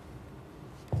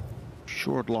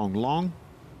 Short, long, long.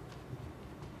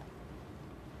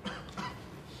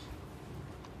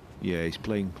 Yeah, he's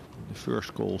playing the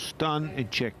first call. Stun and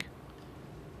check.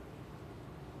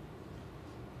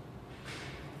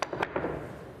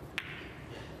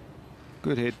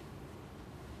 Good hit.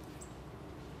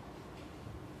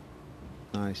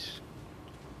 Nice.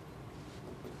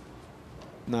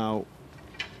 Now,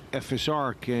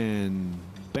 FSR can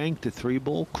bank the 3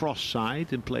 ball cross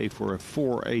side and play for a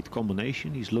 4-8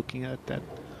 combination. He's looking at that.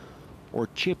 Or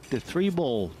chip the 3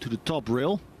 ball to the top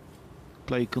rail.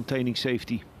 Play containing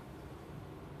safety.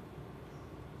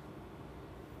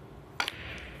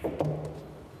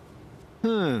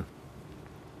 Huh.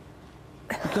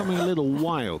 Becoming a little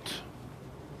wild.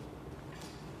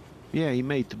 Yeah, he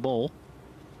made the ball.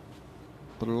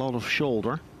 But a lot of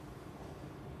shoulder.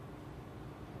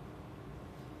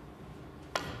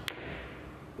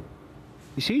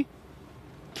 You see?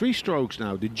 3 strokes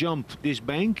now. The jump, this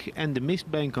bank, and the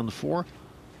missed bank on the 4.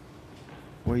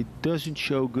 where he doesn't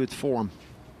show good form.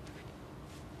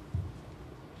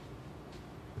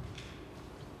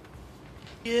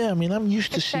 Yeah, I mean, I'm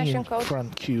used to seeing Extension code. Fran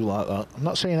Q like that. I'm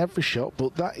not saying every shot,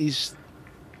 but that is...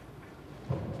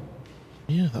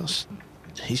 Yeah, that's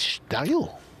his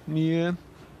style. Yeah,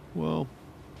 well...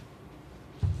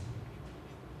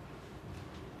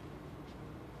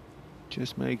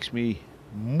 Just makes me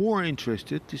more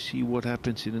interested to see what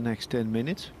happens in the next 10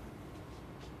 minutes.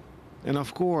 And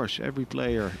of course, every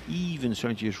player, even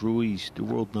Sanchez Ruiz, the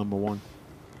world #1,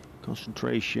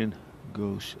 concentration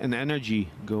goes and energy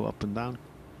go up and down.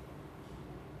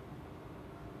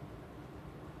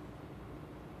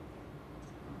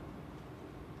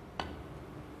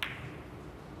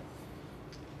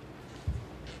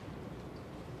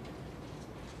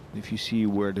 If you see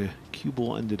where the cue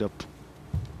ball ended up,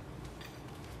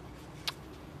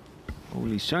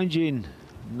 only Sanjin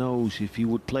knows if he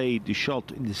would play the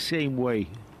shot in the same way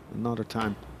another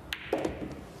time.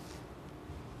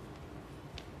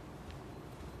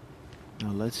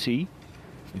 Now let's see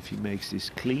if he makes this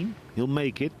clean. He'll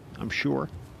make it, I'm sure.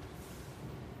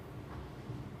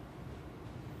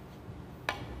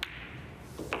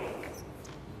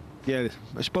 Yeah,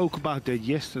 I spoke about that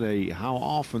yesterday, how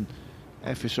often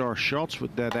FSR shots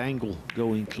with that angle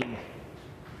going clean.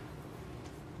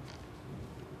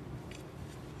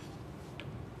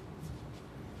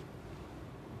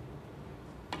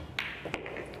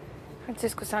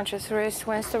 Francisco Sanchez Ruiz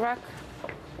wins the rack.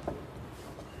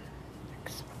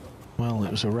 Well,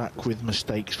 it was a rack with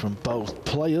mistakes from both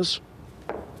players.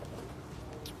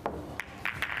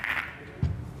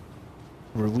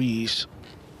 Ruiz,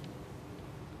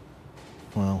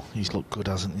 well, he's looked good,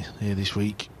 hasn't he, here this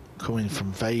week? Coming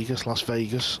from Vegas, Las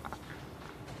Vegas.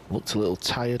 Looked a little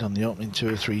tired on the opening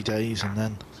 2 or 3 days, and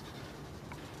then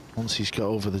once he's got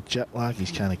over the jet lag,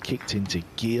 he's kind of kicked into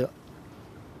gear.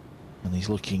 And he's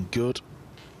looking good.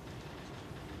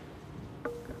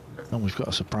 And we've got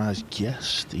a surprise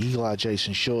guest. Eagle Eye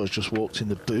Jason Shaw has just walked in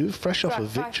the booth, fresh off a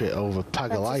victory over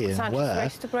Pagalayan, where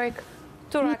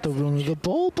you had the run of the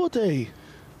ball, buddy.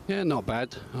 Yeah, not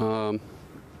bad.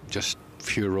 Just a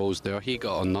few rolls there. He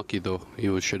got unlucky though.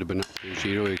 He should have been up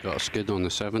 2-0. He got a skid on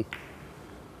the 7.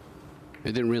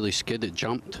 It didn't really skid, it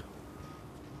jumped.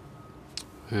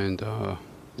 And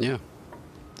yeah.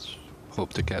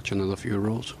 Hope to catch another few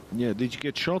rolls. Yeah, did you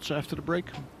get shots after the break?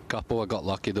 Couple. I got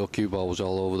lucky though. Cue ball was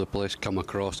all over the place. Come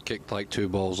across, kicked like 2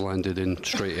 balls, landed in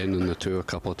straight in the 2 a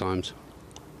couple of times.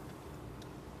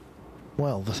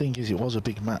 Well, the thing is, it was a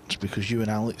big match because you and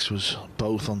Alex was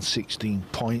both on 16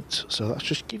 points. So that's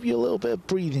just give you a little bit of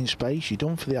breathing space. You're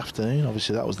done for the afternoon.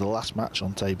 Obviously, that was the last match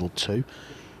on table 2.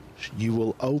 You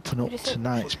will open up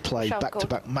tonight's play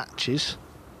back-to-back matches.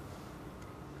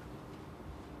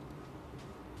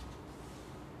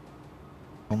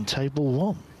 On table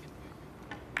 1.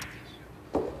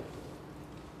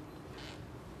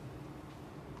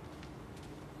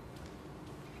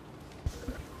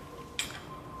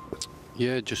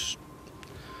 Yeah, just,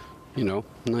 you know,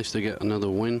 nice to get another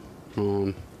win.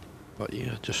 But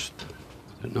yeah, just,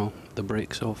 I don't know, the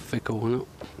break's all fickle, isn't it?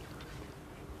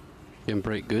 You can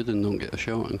break good and don't get a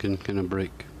shot, and can kind of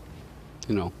break,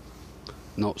 you know,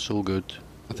 not so good.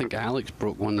 I think Alex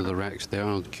broke one of the racks there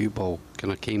on the cue ball.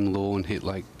 Kind of came low and hit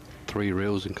like 3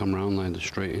 rails and come round, landed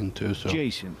straight into. So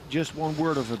Jason, just one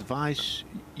word of advice.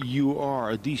 You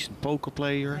are a decent poker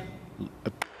player.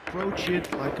 Approach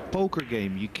it like a poker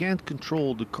game. You can't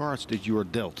control the cards that you are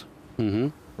dealt.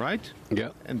 Right? Yeah.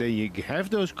 And then you have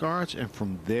those cards, and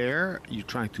from there you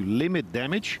try to limit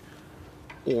damage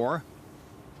or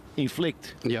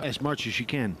inflict as much as you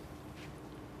can.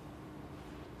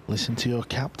 Listen to your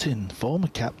captain, former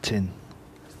captain.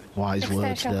 Wise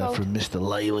words there from Mr.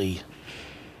 Laley.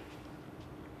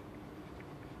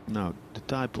 Now, the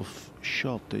type of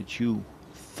shot that you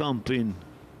thump in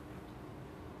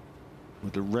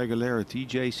with the regularity,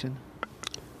 Jason?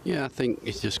 yeah, I think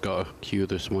he's just got to cue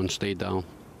this one, stay down.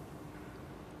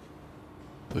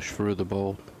 Push through the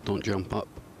ball, don't jump up.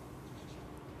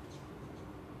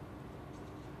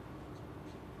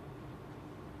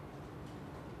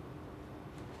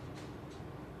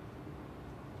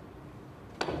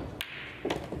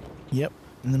 Yep,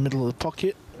 in the middle of the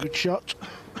pocket. Good shot.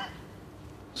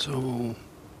 So,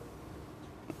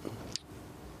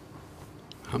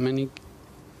 how many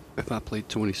have I played?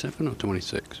 27 or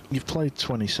 26? You've played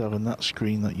 27. That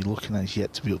screen that you're looking at is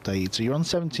yet to be updated. So you're on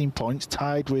 17 points,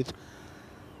 tied with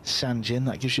Sanjin.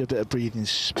 That gives you a bit of breathing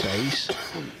space.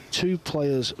 2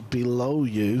 players below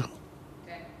you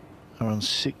are on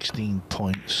 16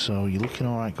 points. So you're looking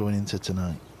all right going into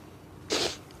tonight.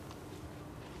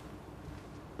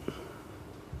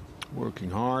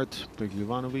 Working hard.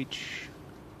 Peklivanovic.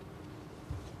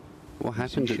 What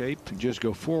happened? In shape. Just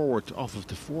go forward off of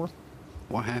the 4.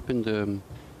 What happened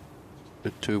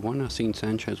at 2-1? I seen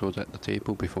Sanchez was at the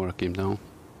table before I came down.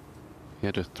 He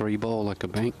had a 3-ball like a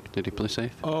bank. Did he play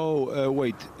safe? Oh,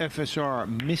 wait.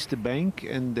 FSR missed the bank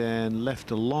and then left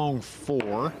a long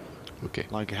 4. Okay.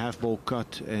 Like a half ball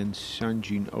cut, and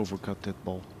Sanjin overcut that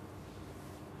ball.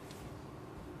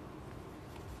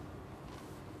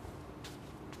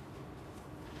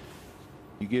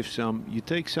 You give some, you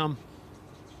take some.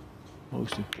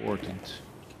 Most important.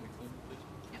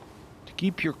 To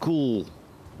keep your cool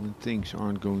when things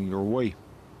aren't going your way.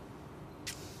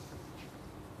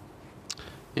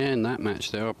 Yeah, in that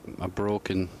match there, I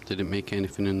broke and didn't make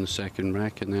anything in the second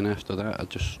rack, and then after that, I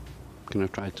just kind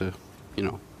of tried to, you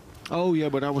know. Oh yeah,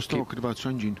 but I was talking about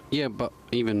Sanjin. Yeah, but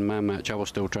even my match, I was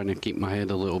still trying to keep my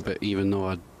head a little bit, even though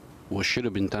I should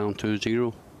have been down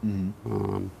 2-0.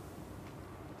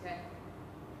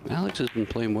 Alex has been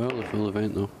playing well the full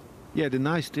event, though. Yeah, the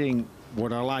nice thing,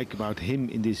 what I like about him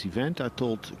in this event, I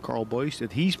told Carl Boyce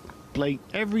that he's playing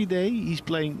every day. He's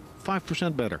playing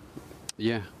 5% better.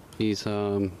 Yeah. He's,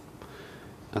 I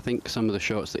think some of the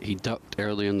shots that he ducked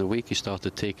early in the week, he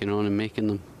started taking on and making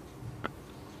them.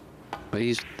 But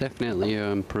he's definitely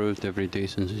improved every day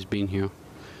since he's been here.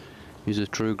 He's a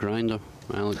true grinder,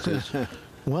 Alex is.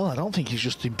 Well, I don't think he's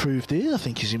just improved here. I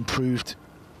think he's improved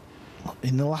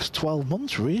in the last 12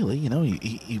 months, really. You know,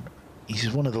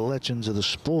 he's one of the legends of the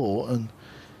sport, and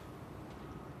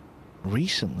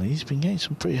recently he's been getting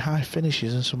some pretty high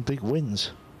finishes and some big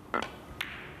wins.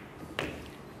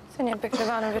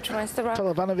 Peklivanovic wins the rack.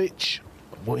 Peklivanovic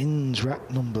wins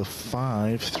rack number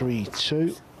 5,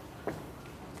 3-2.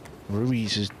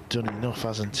 Ruiz has done enough,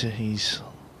 hasn't he?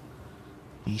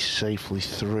 He's safely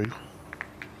through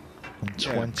on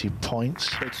 20 points.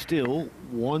 But still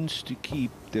wants to keep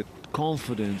that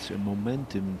confidence and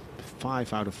momentum.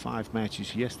 5 out of 5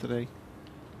 matches yesterday.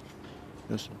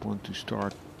 Doesn't want to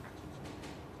start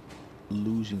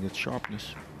losing that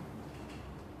sharpness.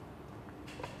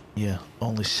 Yeah,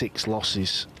 only 6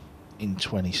 losses in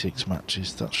 26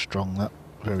 matches. That's strong, that.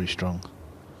 Very strong.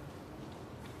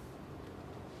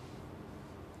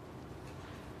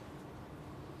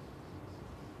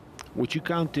 Would you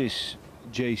count this,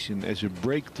 Jason, as a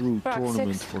breakthrough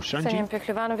tournament for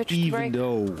Sanjin? Even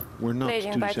though we're not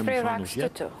to the semi-finals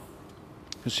yet?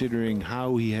 Considering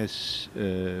how he has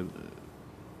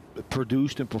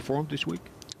produced and performed this week?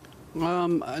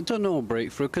 I don't know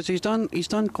breakthrough, because he's done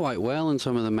quite well in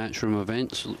some of the Matchroom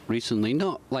events recently.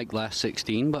 Not like last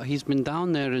 16, but he's been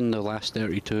down there in the last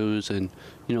 32s, and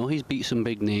you know he's beat some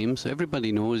big names.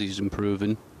 Everybody knows he's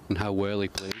improving and how well he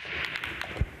plays.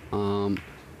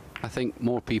 I think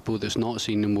more people that's not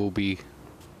seen him will be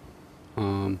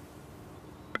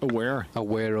aware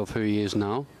of who he is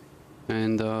now.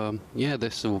 And yeah,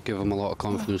 this will give him a lot of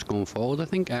confidence going forward. I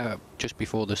think just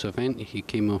before this event, he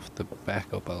came off the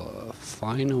back of a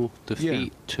final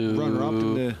defeat to runner-up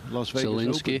in the Las Vegas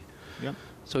Zielinski. Open. Yep.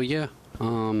 So yeah,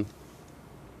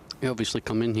 he obviously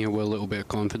come in here with a little bit of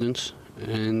confidence,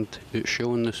 and it's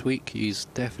showing this week. He's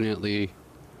definitely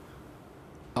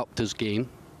upped his game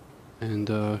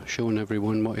and showing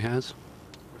everyone what he has.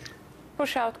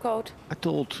 Push out code. I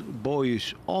told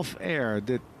Boyce off air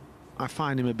that I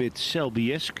find him a bit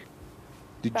Selby-esque.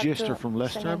 The jester from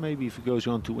Leicester. Maybe if he goes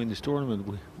on to win this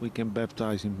tournament, we can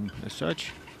baptize him as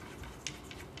such.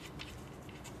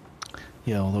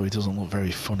 Yeah, although he doesn't look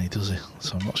very funny, does he?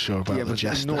 So I'm not sure about the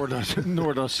jester.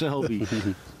 Nor does Selby.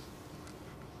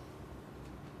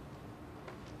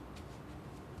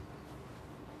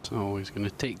 So he's going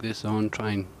to take this on,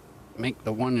 try and make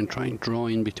the 1 and try and draw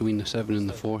in between the 7 and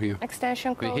the 4 here.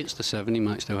 Extension code. If he hits the 7, he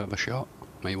might still have a shot.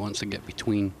 But he wants to get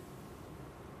between.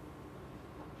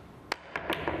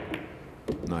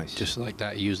 Nice. Just like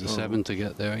that, he used the 7 to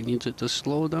get there. He needs it to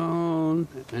slow down,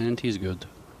 and he's good.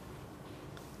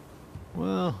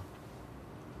 Well,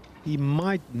 he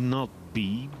might not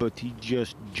be, but he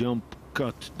just jump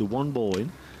cut the 1 ball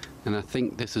in. And I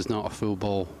think this is not a full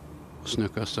ball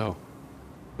snooker, so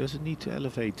doesn't need to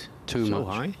elevate too so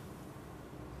much. high.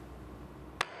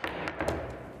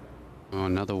 Oh,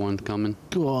 another one coming.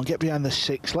 Go on, get behind the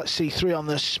 6. Let's see 3 on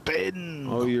the spin.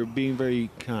 Oh, you're being very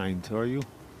kind, are you?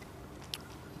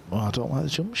 Well, I don't like the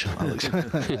jump shot, Alex.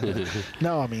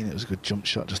 No, I mean, it was a good jump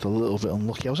shot, just a little bit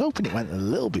unlucky. I was hoping it went a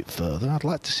little bit further. I'd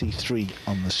like to see 3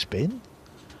 on the spin,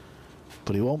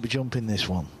 but he won't be jumping this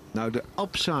one. Now, the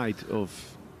upside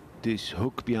of this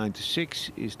hook behind the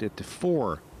 6 is that the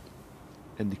 4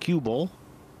 and the cue ball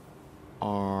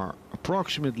are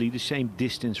approximately the same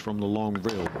distance from the long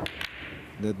rail.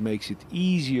 That makes it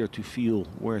easier to feel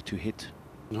where to hit.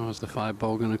 No, is the 5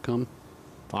 ball going to come?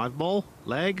 5 ball?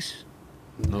 Legs?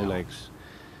 No legs.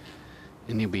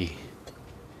 And he'll be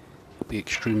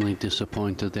extremely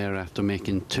disappointed there after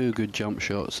making 2 good jump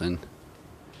shots, and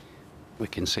we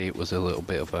can say it was a little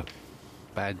bit of a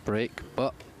bad break,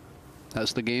 but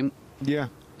that's the game. Yeah.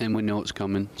 And we know it's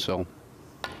coming, so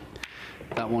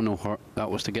that one will hurt. That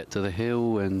was to get to the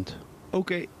hill, and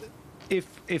okay,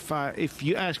 if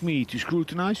you ask me to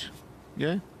scrutinize,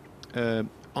 yeah,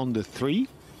 on the 3,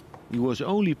 he was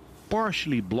only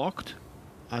partially blocked.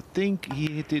 I think he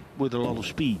hit it with a lot of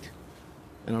speed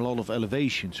and a lot of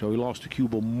elevation, so he lost the cue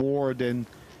ball more than,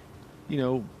 you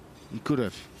know, he could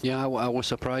have. Yeah, I was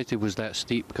surprised it was that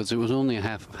steep, because it was only a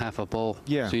half a ball.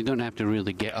 Yeah. So you don't have to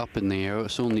really get up in the air.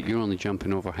 It's only, you're only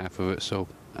jumping over half of it. So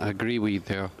I agree with you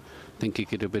there. I think he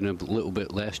could have been a little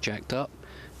bit less jacked up,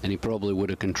 and he probably would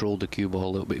have controlled the cue ball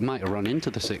a little bit. He might have run into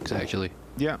the 6 actually.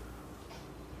 Yeah.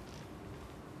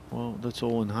 Well, that's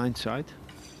all in hindsight.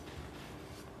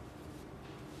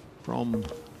 From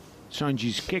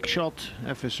Sanji's kick shot,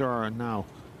 FSR now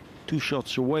 2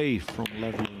 shots away from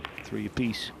leveling 3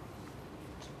 apiece.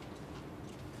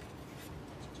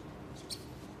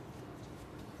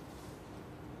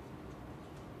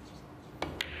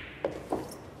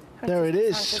 There it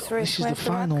is. This is the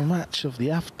final match of the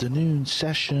afternoon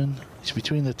session. It's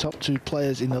between the top 2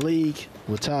 players in the league.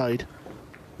 We're tied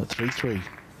at 3-3.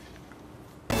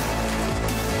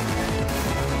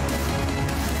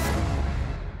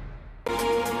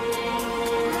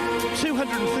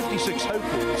 .256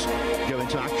 hopefuls go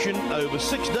into action over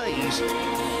 6 days.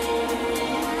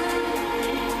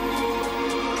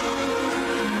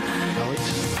 Alex?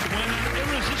 When an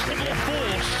irresistible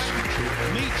force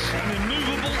meets an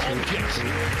immovable object,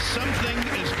 something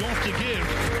has got to give,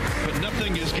 but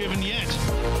nothing is given yet.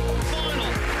 Final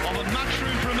of a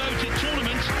Matchroom promoted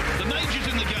tournament, the majors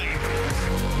in the game.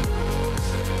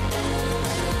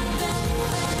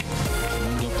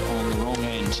 Wound up on the wrong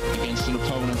end against an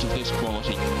opponent of this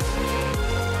quality.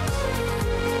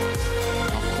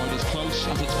 Not quite as close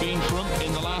as it's been from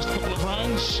in the last couple of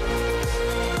rounds.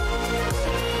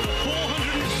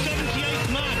 478th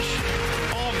match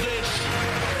of this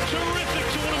terrific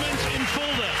tournament in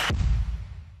Fulda.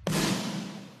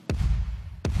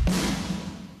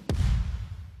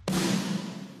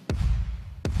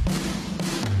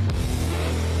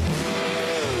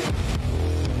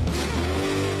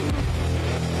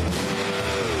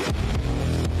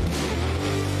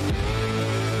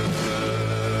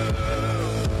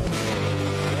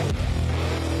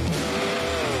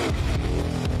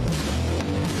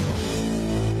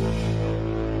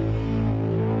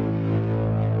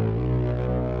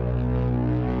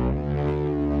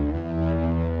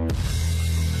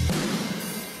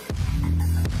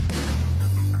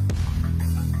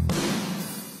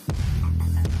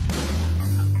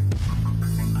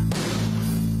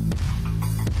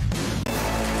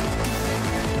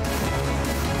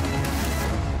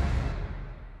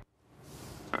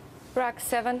 Rack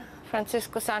 7,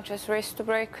 Francisco Sanchez race to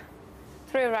break.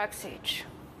 3 racks each.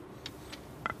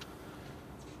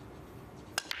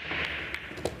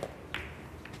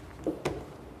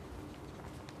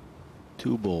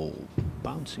 Two ball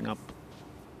bouncing up.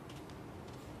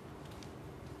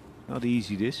 Not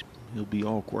easy this. He'll be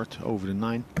awkward over the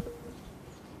 9.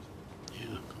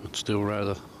 Yeah, I'd still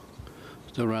rather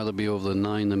be over the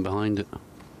 9 than behind it.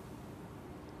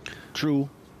 True.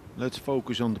 Let's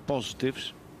focus on the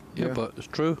positives. Yeah, but it's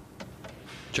true.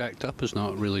 Jacked up is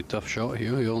not a really tough shot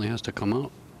here. He only has to come out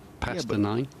past the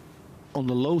 9. On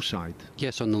the low side.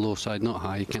 Yes, on the low side, not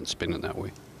high. You can't spin it that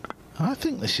way. I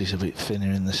think this is a bit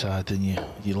thinner in the side than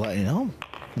you're letting on.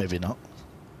 Maybe not.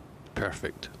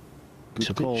 Perfect. Good it's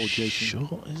a call, bit Jason.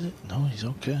 short, is it? No, he's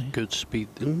okay. Good speed.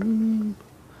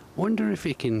 Wonder if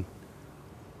he can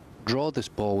draw this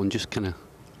ball and just kind of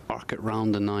arc it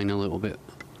round the 9 a little bit.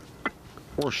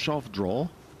 Or soft draw.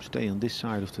 Stay on this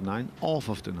side of the 9, off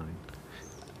of the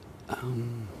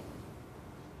 9.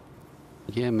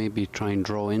 Yeah, maybe try and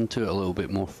draw into it a little bit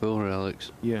more fuller,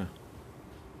 Alex. Yeah.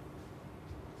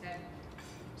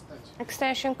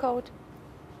 Extension code.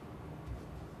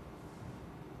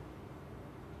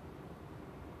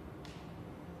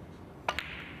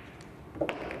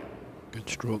 Good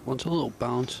stroke. Wants a little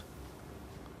bounce.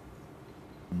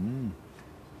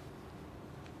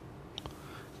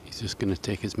 He's just going to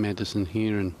take his medicine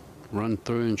here and run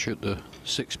through and shoot the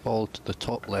 6 ball to the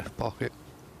top left pocket.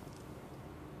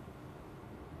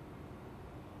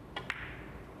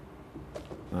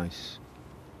 Nice.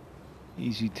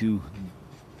 Easy to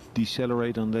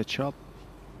decelerate on that shot.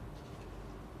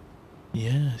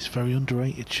 Yeah, it's a very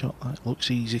underrated shot. That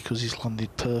looks easy because he's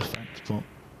landed perfect, but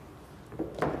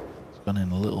Gone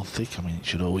in a little thick. I mean, it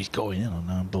should always go in on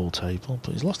a 9-ball table,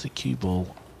 but he's lost the cue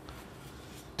ball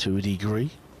to a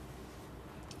degree.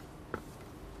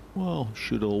 Well,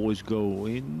 should always go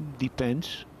in.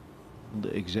 Depends on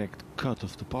the exact cut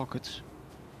of the pockets.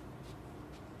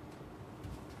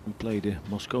 We played the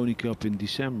Mosconi Cup in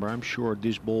December. I'm sure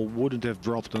this ball wouldn't have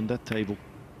dropped on that table.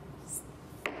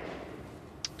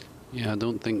 Yeah, I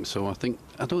don't think so.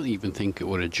 I don't even think it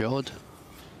would have jawed.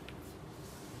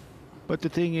 But the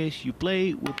thing is, you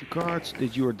play with the cards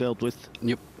that you are dealt with.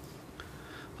 Yep.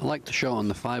 I like the shot on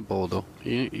the 5-ball though.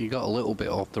 You got a little bit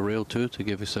off the rail too to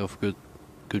give yourself good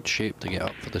shape to get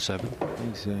up for the 7.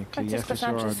 Exactly. Francisco FSR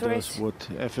Sanchez does race. what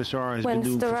FSR has been Wins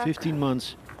doing the for rack. 15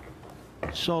 months.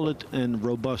 Solid and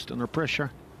robust under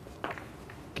pressure.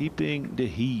 Keeping the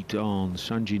heat on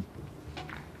Sanjin.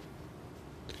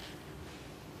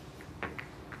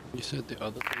 You said the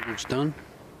other table's done?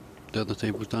 The other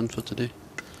table's done for today?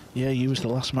 Yeah, you was the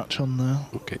last match on there.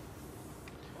 Okay.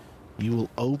 You will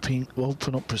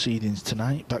open up proceedings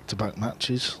tonight, back-to-back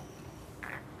matches.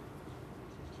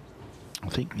 I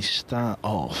think you start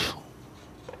off.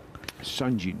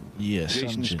 Sanjin. Yes,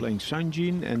 Jason is Sanjin. playing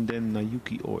Sanjin and then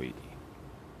Nayuki Oi.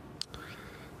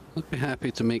 I'd be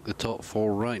happy to make the top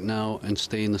 4 right now and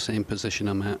stay in the same position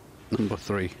I'm at, number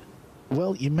 3.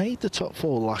 Well, you made the top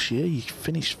 4 last year. You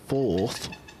finished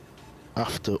 4th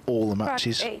after all the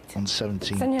matches Eight. on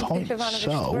 17 Senor points. Ivanovic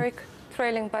So, break,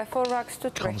 trailing by 4 racks to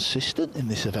 3. consistent in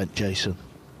this event, Jason.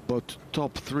 But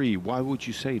top 3, why would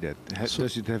you say that?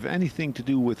 Does it have anything to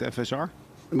do with FSR?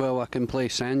 Well, I can play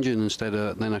Sanjin instead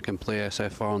of, then I can play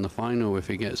SFR in the final if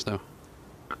he gets there.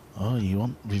 Oh, you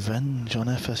want revenge on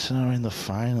FSR in the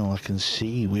final, I can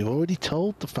see. We've already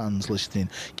told the fans listening,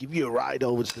 give you a ride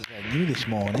over to the venue this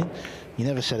morning. You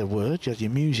never said a word, you had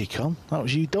your music on. That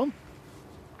was you done.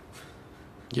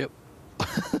 Yep.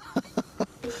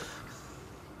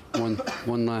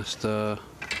 one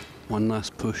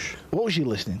last push. What was you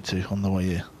listening to on the way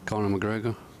here? Conor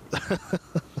McGregor.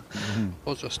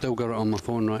 Also, I still got it on my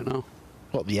phone right now.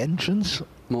 What, the entrance?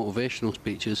 Motivational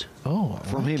speeches. Oh, I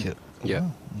From like him? it. Yeah.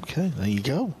 Oh, okay, there you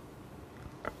go.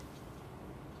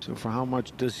 So for how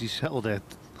much does he sell that?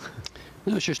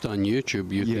 No, it's just on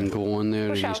YouTube. You can go on there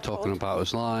and Push he's out talking hold. about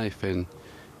his life and,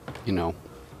 you know,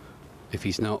 if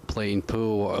he's not playing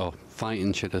pool or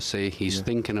fighting, should I say, he's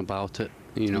thinking about it,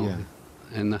 you know. Yeah.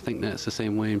 And I think that's the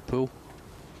same way in pool.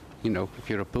 You know, if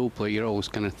you're a pool player, you're always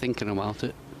kind of thinking about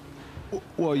it.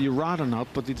 Well, you'd rather not,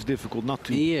 but it's difficult not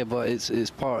to. Yeah, but it's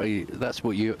part of, that's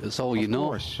what you, it's all you know,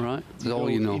 course. right? It's You all go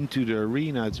you know. into the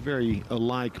arena, it's very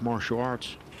alike martial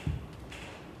arts.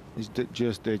 It's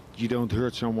just that you don't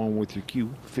hurt someone with your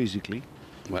cue physically.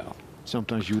 Well,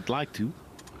 sometimes you would like to.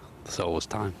 It's always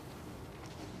time.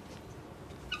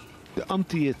 The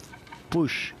umpteenth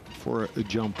push for a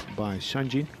jump by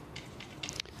Sanjin.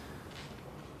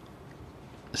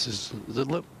 This is a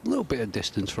little bit of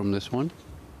distance from this one.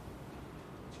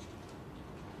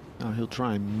 Now he'll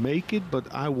try and make it, but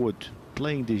I would,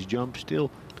 playing this jump,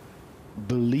 still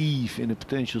believe in a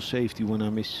potential safety when I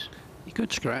miss. You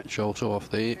could scratch also off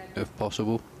the 8 if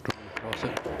possible. Try and cross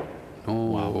it.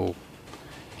 Oh, wow.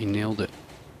 He nailed it.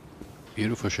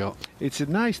 Beautiful shot. It's a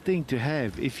nice thing to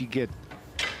have if you get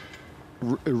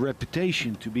a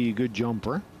reputation to be a good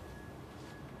jumper.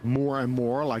 More and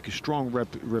more, like a strong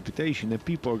reputation, and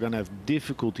people are going to have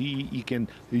difficulty. You can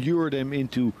lure them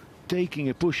into taking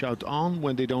a push out on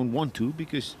when they don't want to,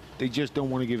 because they just don't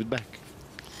want to give it back.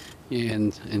 Yeah,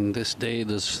 and in this day,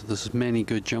 there's many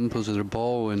good jumpers of the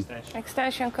ball, and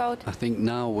Extension code. I think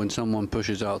now when someone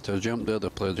pushes out to a jump, the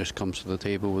other player just comes to the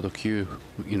table with a cue,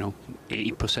 you know,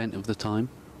 80% of the time.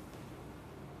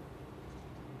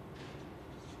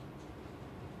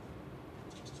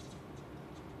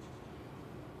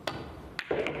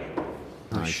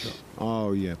 Nice.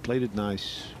 Oh yeah, played it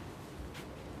nice.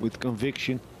 With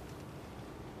conviction.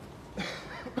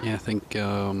 Yeah, I think,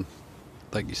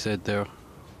 like you said there,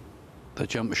 the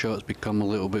jump shot's become a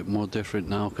little bit more different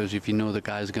now, because if you know the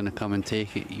guy's going to come and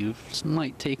take it, you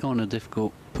might take on a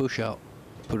difficult push out,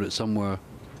 put it somewhere,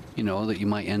 you know, that you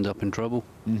might end up in trouble.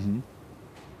 Mm-hmm.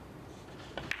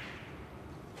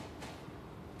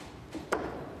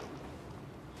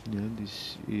 Yeah,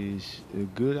 this is a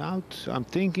good out. I'm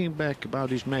thinking back about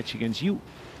his match against you.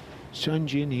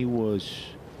 Sanjin, he was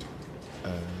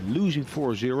losing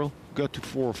 4-0, got to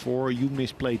 4-4. You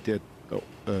misplayed that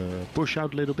push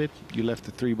out a little bit. You left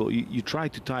the 3-ball. You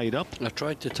tried to tie it up. I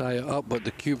tried to tie it up, but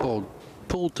the cue ball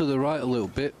pulled to the right a little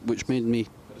bit, which made me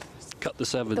cut the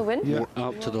 7 more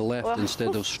out to the left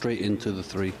instead of straight into the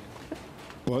 3.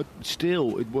 But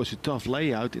still, it was a tough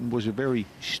layout and was a very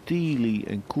steely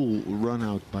and cool run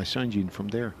out by Sanjin from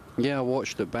there. Yeah, I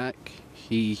watched it back.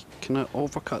 He kind of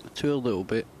overcut the 2 a little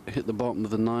bit, hit the bottom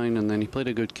of the 9, and then he played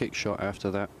a good kick shot after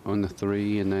that on the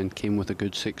 3, and then came with a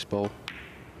good 6 ball.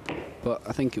 But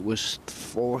I think it was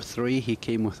 4-3. He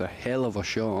came with a hell of a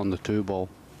shot on the 2 ball.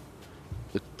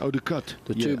 The cut.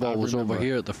 The 2 ball was over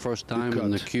here at the first time,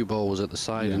 and the cue ball was at the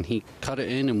side, and he cut it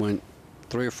in and went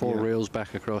 3 or 4 rails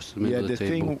back across the middle of the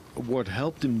table. Yeah, the thing, what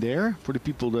helped him there, for the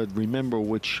people that remember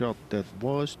which shot that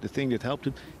was, the thing that helped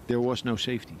him, there was no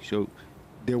safety. So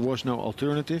there was no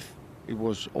alternative. It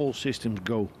was all systems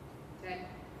go.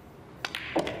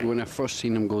 When I first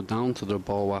seen him go down to the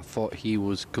ball, I thought he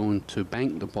was going to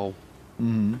bank the ball.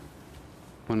 Mm-hmm.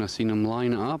 When I seen him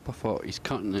line it up, I thought he's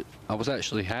cutting it. I was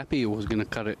actually happy he was going to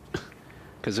cut it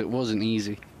because it wasn't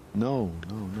easy. No.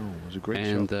 It was a great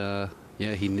shot. And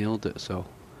yeah, he nailed it, so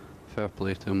fair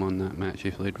play to him on that match.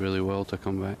 He played really well to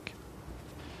come back.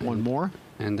 One more.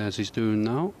 And as he's doing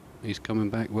now, he's coming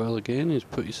back well again. He's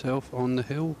put himself on the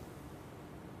hill.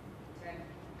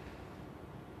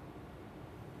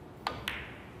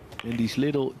 And these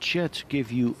little chats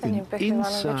give you an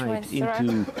insight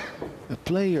into a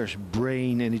player's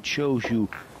brain, and it shows you,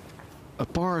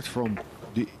 apart from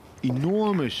the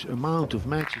enormous amount of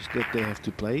matches that they have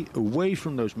to play, away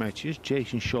from those matches,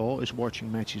 Jason Shaw is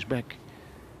watching matches back.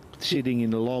 Sitting in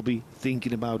the lobby,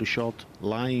 thinking about a shot,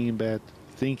 lying in bed,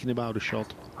 thinking about a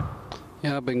shot.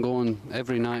 Yeah, I've been going,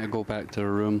 every night I go back to the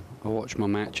room, I watch my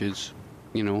matches,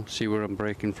 you know, see where I'm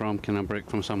breaking from. Can I break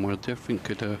from somewhere different?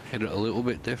 Could I hit it a little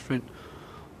bit different?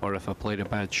 Or if I played a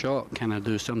bad shot, can I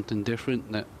do something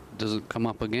different that doesn't come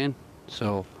up again?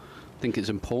 So I think it's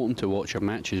important to watch your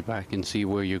matches back and see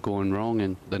where you're going wrong,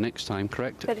 and the next time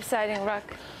correct it. The deciding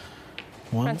rack.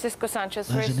 Well, Francisco Sanchez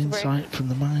there's raised an to break. insight from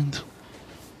the mind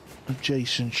of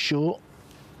Jason Shaw.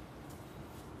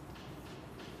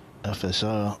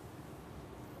 FSR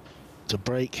to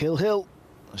break Hill.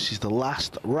 This is the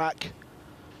last rack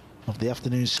of the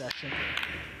afternoon session.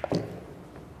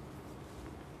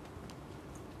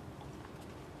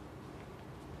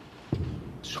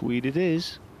 Sweet it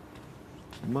is.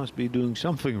 Must be doing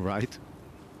something right.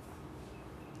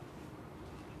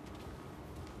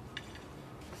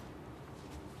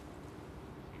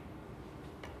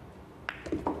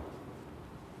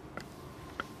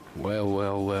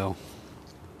 Well.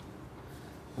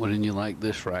 Wouldn't you like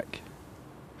this rack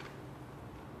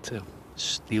to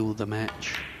steal the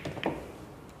match?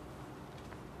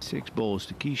 6 balls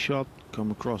the key shot,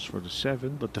 come across for the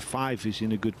 7, but the 5 is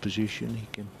in a good position. He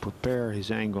can prepare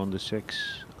his angle on the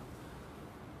 6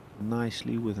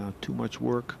 nicely without too much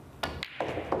work.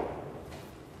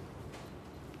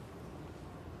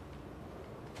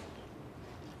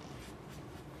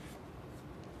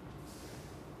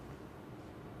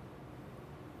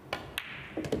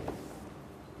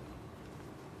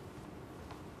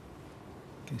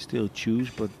 Can still choose,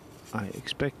 but I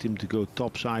expect him to go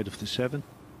top side of the 7.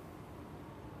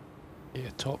 Yeah,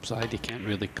 top side, he can't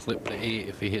really clip the 8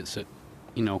 if he hits it,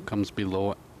 you know, comes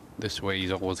below it. This way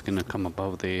he's always going to come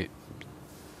above the 8.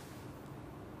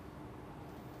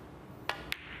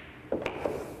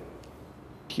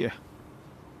 Yeah.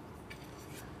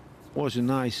 Was a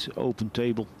nice open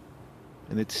table.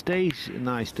 And it stays a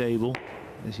nice table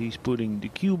as he's putting the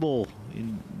cue ball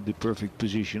in the perfect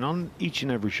position on each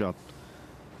and every shot.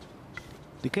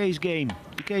 The case game,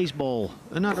 the case ball,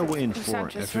 another win for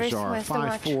Sanchez FSR,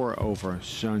 5-4 over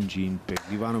Sanjin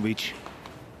Pekrivanovic.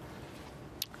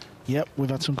 Yep, we've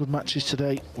had some good matches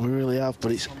today, we really have,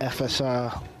 but it's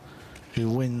FSR who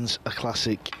wins a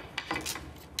classic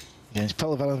against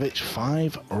Pekrivanovic,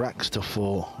 5 racks to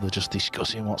 4. They're just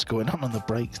discussing what's going on the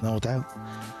breaks, no doubt.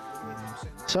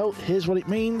 So here's what it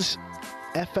means.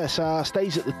 FSR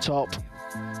stays at the top,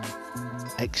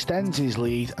 extends his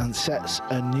lead and sets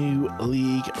a new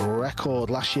league record.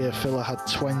 Last year Filler had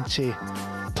 20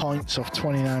 points off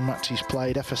 29 matches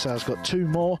played. FSR's got 2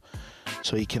 more,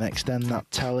 so he can extend that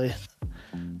tally.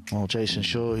 Well, Jason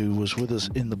Shaw, who was with us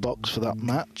in the box for that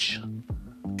match,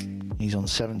 he's on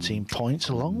 17 points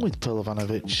along with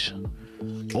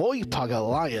Pekrivanovic. Boy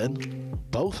Pagalayan,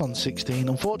 both on 16.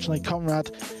 Unfortunately,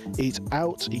 Conrad is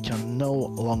out. He can no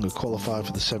longer qualify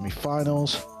for the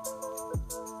semi-finals.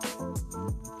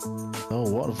 Oh,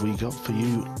 what have we got for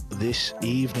you this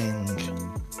evening?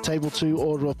 Table 2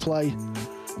 order of play.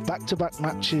 Back-to-back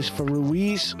matches for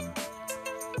Ruiz.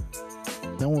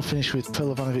 Then we'll finish with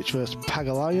Pekrivanovic versus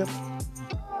Pagalayan.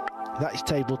 That is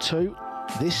table 2.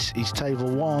 This is table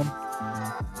 1.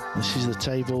 This is the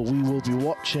table we will be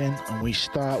watching, and we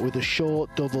start with a short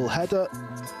double header,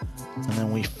 and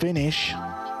then we finish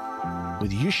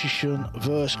with Yushishin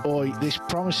versus Oi. This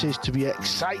promises to be an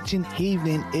exciting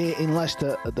evening here in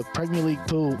Leicester at the Premier League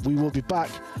pool. We will be back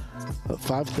at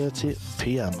 5:30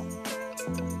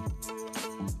 p.m.